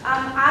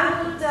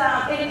 I would,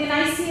 and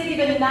I see it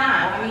even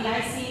now. I mean,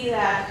 I see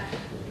that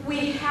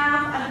we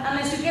have,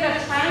 unless you get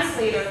a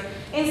translator,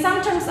 and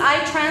sometimes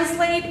I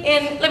translate,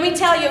 and let me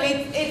tell you,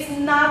 it's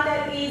not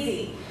that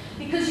easy,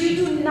 because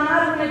you do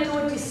not want to do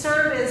a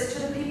disservice to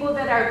the people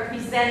that are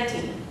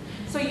presenting.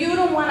 So you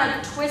don't want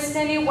to twist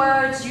any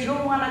words, you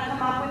don't want to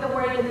come up with a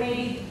word that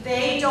maybe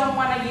they don't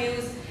want to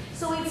use.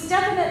 So it's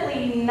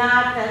definitely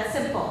not that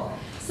simple.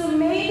 So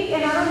maybe,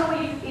 and I don't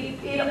know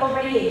if it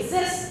already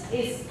exists,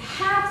 is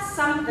have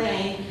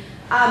something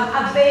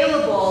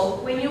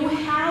available when you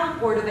have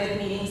Board of Ed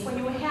meetings, when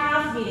you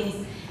have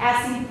meetings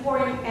as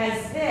important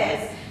as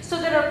this, so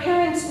that our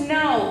parents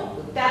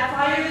know that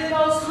flyer that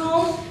goes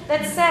home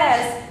that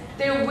says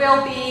there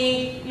will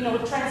be, you know,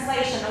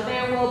 translation, or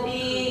there will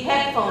be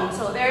headphones,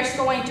 or there's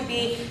going to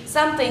be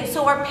something,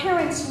 so our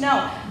parents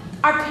know.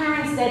 Our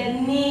parents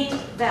that need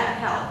that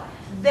help,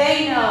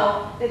 they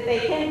know that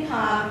they can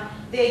come,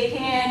 they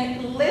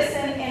can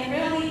listen and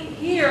really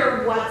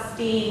hear what's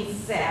being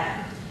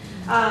said.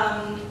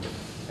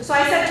 So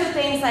I said two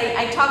things.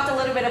 I talked a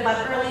little bit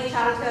about early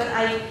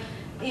childhood.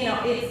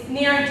 It's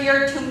near and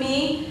dear to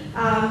me.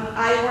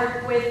 I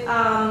work with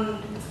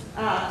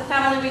the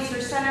Family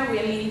Resource Center.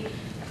 We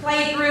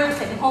play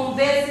groups and home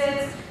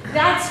visits.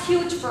 That's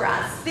huge for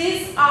us.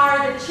 These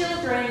are the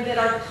children that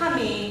are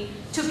coming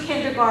to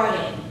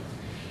kindergarten.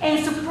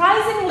 And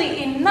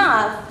surprisingly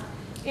enough,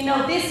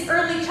 these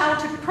early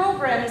childhood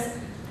programs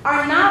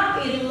are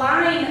not a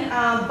line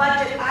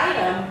budget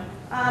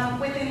item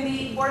within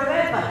the Board of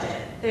Ed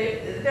budget.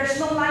 There's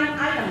no line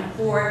item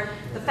for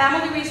the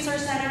Family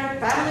Resource Center,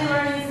 Family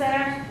Learning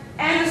Center,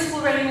 and the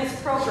School Readiness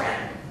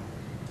Program.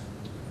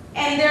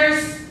 And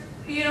there's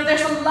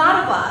a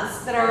lot of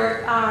us that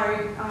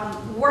are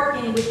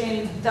working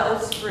within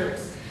those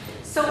groups.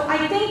 So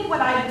I think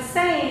what I'm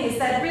saying is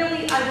that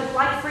really I would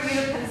like for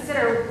you to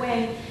consider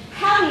when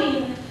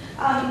having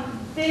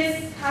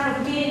this kind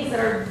of meetings that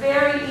are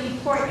very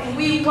important, and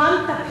we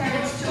want the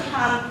parents to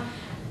come,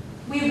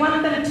 we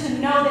want them to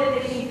know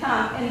that they can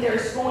come and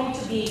there's going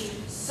to be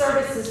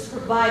services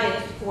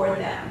provided for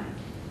them.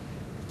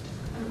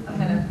 I'm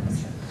going to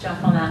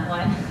jump on that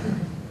one.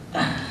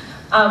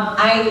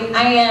 I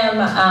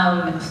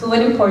am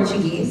fluent in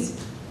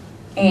Portuguese,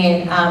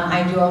 and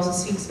I do also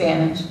speak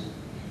Spanish.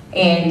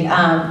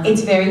 And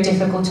it's very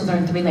difficult to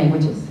learn 3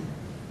 languages.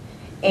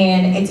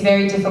 And it's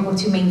very difficult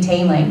to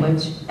maintain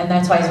language, and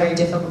that's why it's very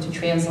difficult to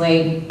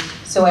translate.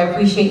 So I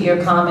appreciate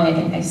your comment,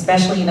 and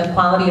especially in the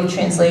quality of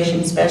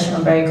translation, especially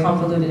on very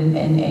convoluted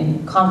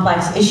and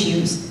complex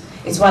issues.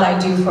 It's what I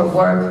do for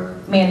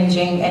work,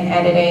 managing and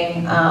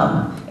editing,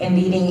 and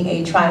leading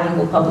a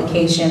trilingual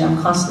publication. I'm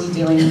constantly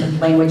dealing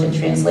with language and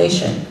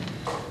translation.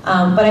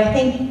 But I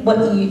think what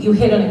you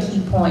hit on a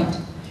key point.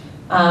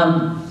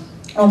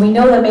 When we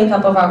know the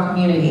makeup of our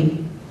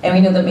community, and we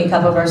know the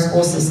makeup of our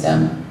school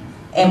system,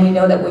 and we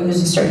know that we're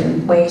using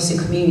certain ways to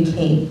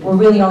communicate, we're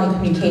really only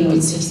communicating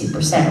with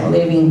 60%, we're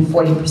leaving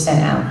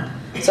 40% out.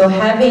 So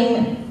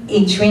having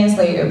a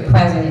translator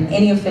present in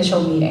any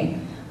official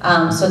meeting,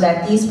 so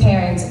that these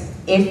parents,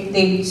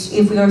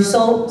 if we are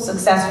so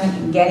successful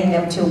in getting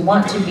them to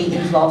want to be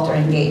involved or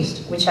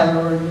engaged, whichever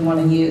word we want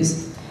to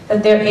use,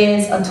 that there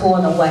is a tool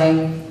in the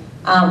way.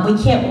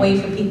 We can't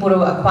wait for people to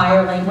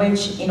acquire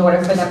language in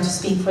order for them to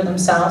speak for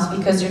themselves,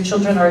 because their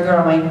children are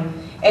growing.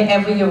 And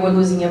every year we're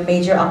losing a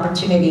major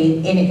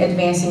opportunity in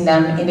advancing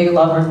them in their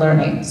love of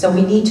learning. So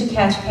we need to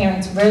catch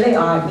parents where they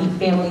are, meet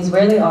families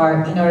where they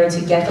are, in order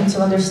to get them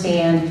to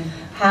understand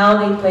how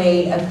they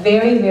play a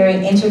very,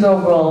 very integral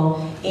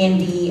role in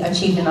the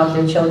achievement of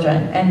their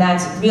children. And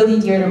that's really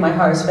dear to my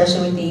heart,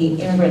 especially with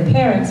the immigrant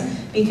parents,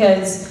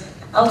 because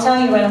I'll tell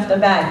you right off the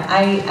bat,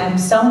 I am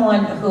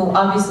someone who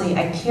obviously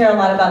I care a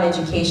lot about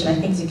education. I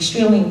think it's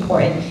extremely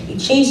important. It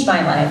changed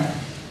my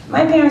life.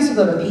 My parents would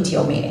go to a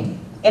PTO meeting.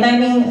 And I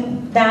mean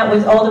that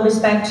with all the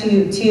respect to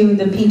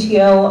the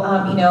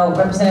PTO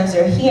representatives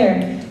that are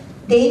here.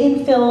 They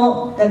didn't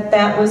feel that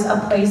that was a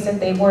place that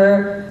they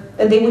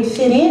would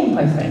fit in,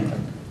 quite frankly.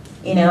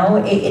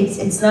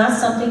 It's not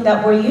something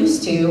that we're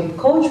used to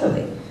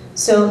culturally.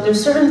 So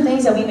there's certain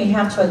things that we may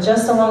have to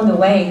adjust along the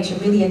way to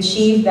really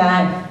achieve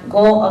that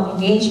goal of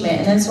engagement.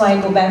 And that's why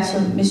I go back to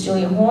Miss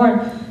Julia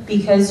Horn,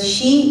 because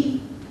she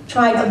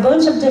tried a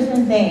bunch of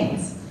different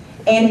things.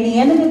 And at the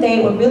end of the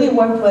day, what really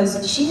worked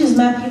was she just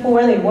met people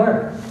where they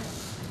were.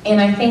 And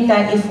I think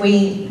that if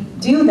we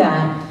do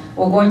that,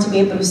 we're going to be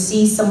able to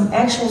see some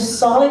actual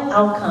solid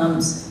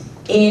outcomes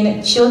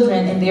in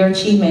children and their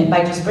achievement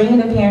by just bringing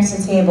the parents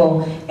to the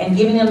table and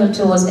giving them the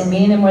tools and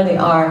meeting them where they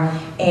are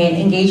and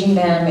engaging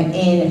them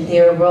in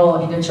their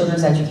role in their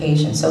children's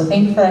education. So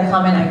thank you for that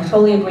comment. I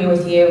totally agree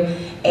with you.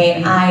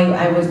 And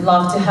I would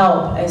love to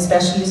help,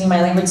 especially using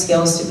my language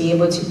skills, to be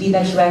able to be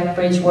that direct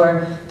bridge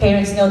where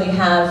parents know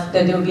that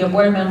there will be a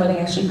board member that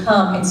can actually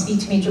come and speak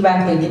to me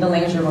directly in the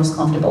language they're most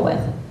comfortable with.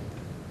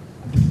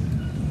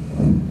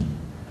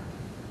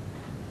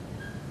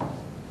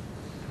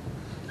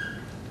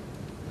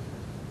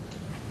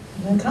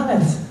 Any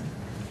comments?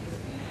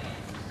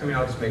 I mean,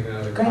 I'll just make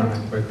another Great.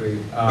 comment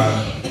quickly.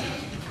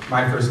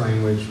 My first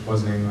language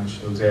wasn't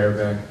English, it was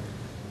Arabic.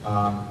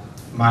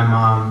 My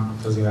mom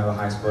doesn't even have a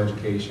high school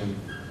education.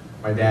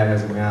 My dad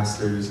has a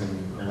master's in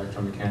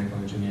electromechanical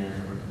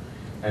engineering.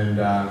 And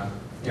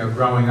you know,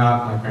 growing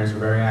up, my parents were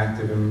very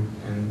active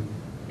in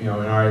you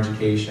know, in our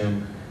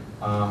education.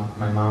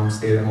 My mom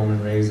stayed at home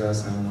and raised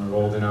us, and when we were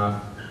old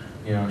enough,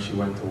 you know, she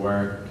went to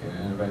work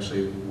and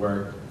eventually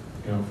worked,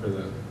 you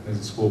know, as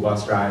a school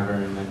bus driver,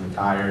 and then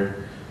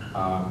retired.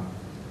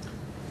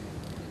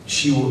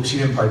 She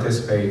didn't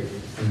participate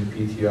in the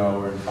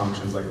PTO or in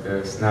functions like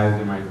this. Neither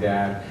did my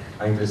dad.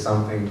 I think there's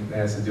something that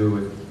has to do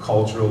with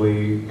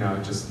culturally, you know,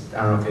 just,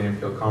 I don't know if they didn't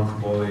feel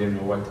comfortable, they didn't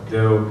know what to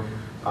do.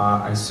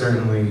 I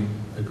certainly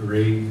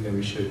agree that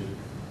we should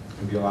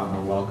be a lot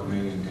more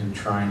welcoming and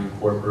try and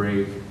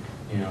incorporate,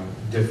 you know,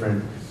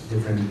 different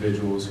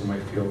individuals who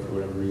might feel for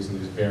whatever reason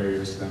there's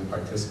barriers to them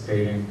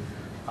participating.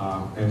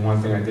 And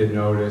one thing I did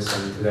notice,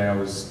 and today I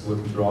was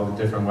looking through all the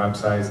different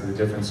websites of the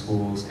different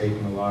schools,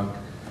 taking a look.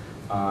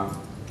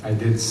 I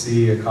did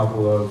see a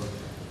couple of,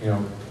 you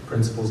know,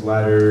 principals'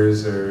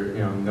 letters or, you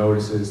know,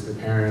 notices to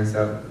parents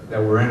that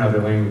were in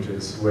other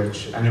languages,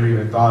 which I never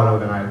even thought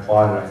of, and I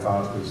applauded. I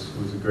thought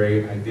was a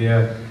great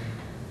idea,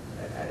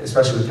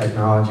 especially with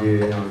technology.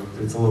 You know,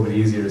 it's a little bit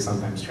easier to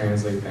sometimes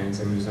translate things,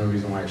 and there's no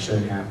reason why it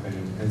shouldn't happen.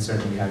 And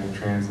certainly having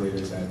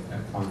translators at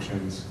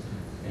functions,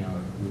 you know,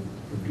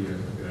 would be a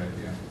good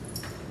idea.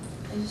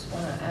 I just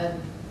want to add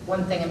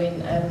one thing. I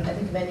mean, I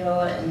think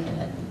Manuela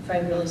and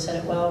Frank really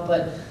said it well,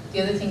 but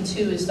the other thing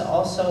too is to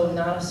also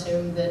not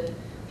assume that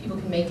people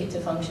can make it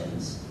to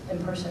functions in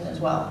person as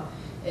well.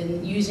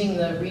 And using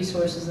the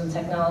resources and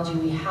technology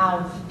we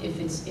have, if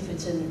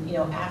it's an, you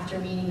know, after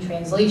meeting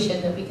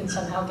translation, that we can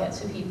somehow get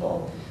to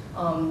people.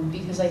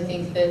 Because I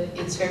think that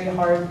it's very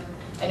hard.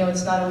 I know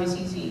it's not always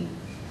easy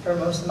for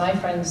most of my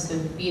friends to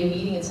be at a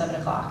meeting at 7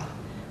 o'clock.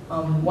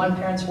 One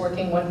parent's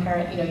working, one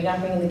parent, you know, you're not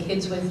bringing the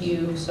kids with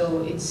you,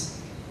 so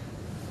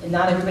and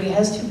not everybody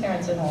has two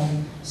parents at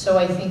home. So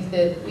I think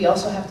that we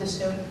also have to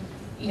assume,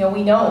 you know,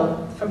 we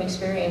know from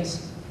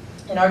experience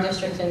in our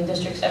district and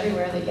districts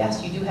everywhere that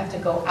yes, you do have to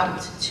go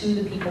out to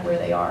the people where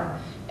they are.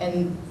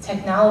 And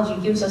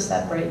technology gives us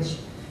that bridge.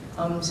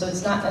 So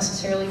it's not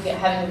necessarily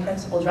having a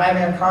principal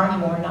driving a car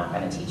anymore and not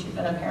going to teach you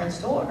at a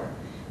parent's door.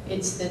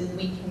 It's that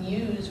we can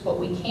use what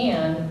we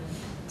can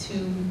to,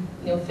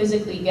 you know,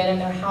 physically get in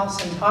their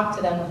house and talk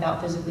to them without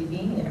physically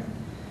being there.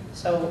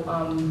 So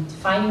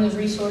finding those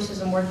resources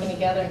and working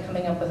together and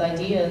coming up with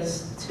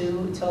ideas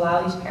to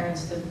allow these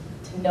parents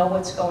to know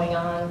what's going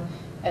on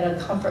at a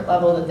comfort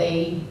level that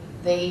they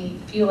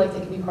feel like they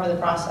can be part of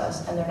the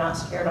process and they're not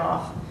scared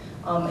off,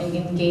 and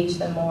engage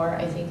them more,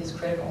 I think is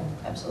critical,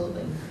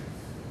 absolutely.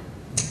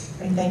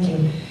 Great, thank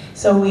you.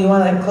 So we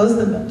want to close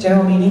the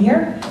general meeting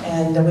here,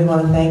 and we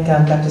want to thank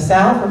Dr.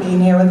 Sal for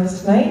being here with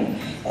us tonight,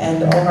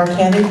 and all of our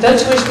candidates.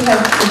 Don't you wish we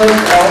had to vote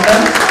for all of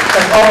them?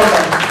 But all of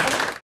them.